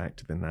coming back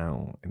to the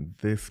now in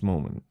this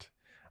moment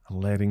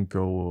and letting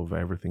go of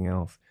everything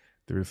else,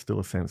 there is still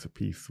a sense of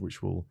peace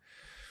which will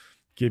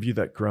give you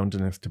that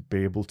groundedness to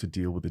be able to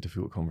deal with the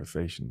difficult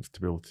conversations, to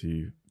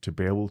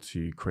be able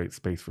to create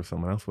space for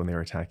someone else when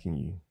they're attacking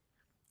you,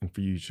 and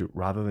for you to,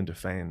 rather than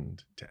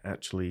defend, to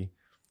actually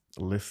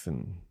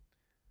listen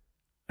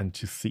and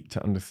to seek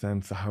to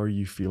understand. So how are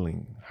you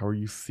feeling? How are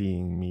you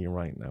seeing me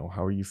right now?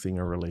 How are you seeing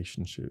our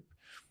relationship?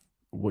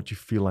 What do you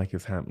feel like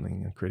is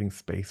happening? And creating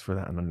space for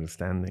that and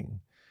understanding.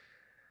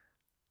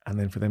 And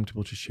then for them to be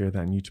able to share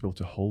that, and you to be able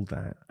to hold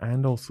that,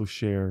 and also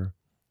share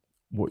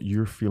what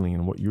you're feeling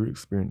and what you're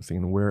experiencing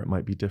and where it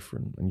might be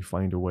different, and you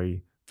find a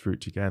way through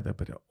it together.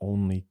 But it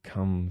only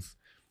comes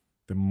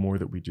the more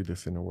that we do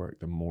this inner work,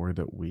 the more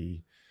that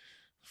we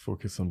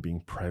focus on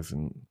being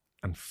present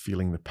and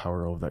feeling the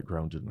power of that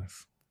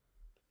groundedness.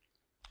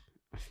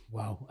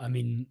 Wow. I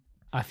mean,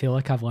 I feel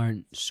like I've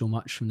learned so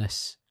much from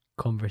this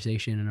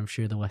conversation, and I'm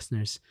sure the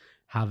listeners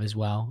have as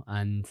well.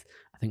 And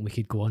I think we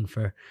could go on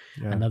for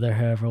another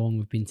however long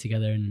we've been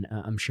together, and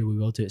I'm sure we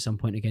will do it at some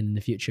point again in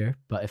the future.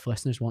 But if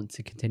listeners want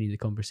to continue the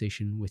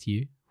conversation with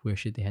you, where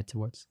should they head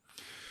towards?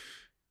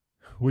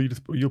 Well,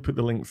 you'll put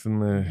the links in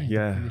the in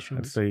the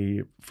I'd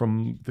say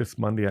from this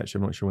Monday. Actually,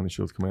 I'm not sure when the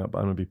show's coming up, but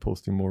I'm going to be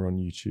posting more on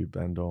YouTube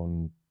and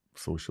on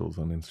socials,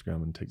 on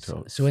Instagram and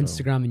TikTok. So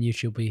Instagram and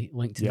YouTube will be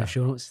linked in the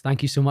show notes.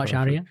 Thank you so much,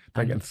 Aria.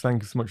 Thank you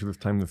so much for this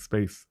time and this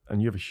space.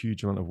 And you have a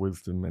huge amount of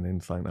wisdom and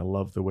insight. And I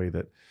love the way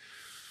that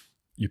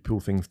you pull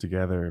things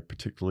together,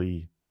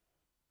 particularly,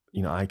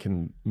 I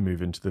can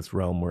move into this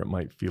realm where it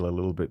might feel a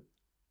little bit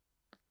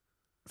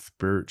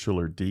spiritual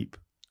or deep,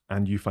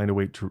 and you find a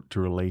way to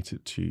relate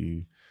it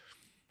to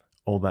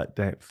all that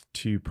depth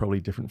to probably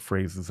different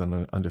phrases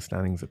and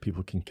understandings that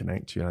people can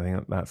connect to. And I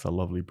think that's a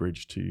lovely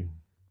bridge too.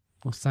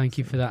 Well, thank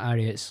you for that,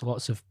 Aria. It's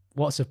lots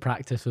of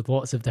practice with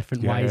lots of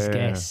different wise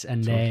guests,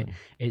 and totally.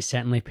 It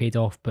certainly paid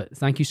off. But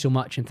thank you so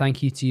much, and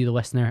thank you to you, the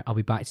listener. I'll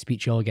be back to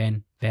speak to you all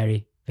again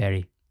very,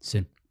 very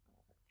soon.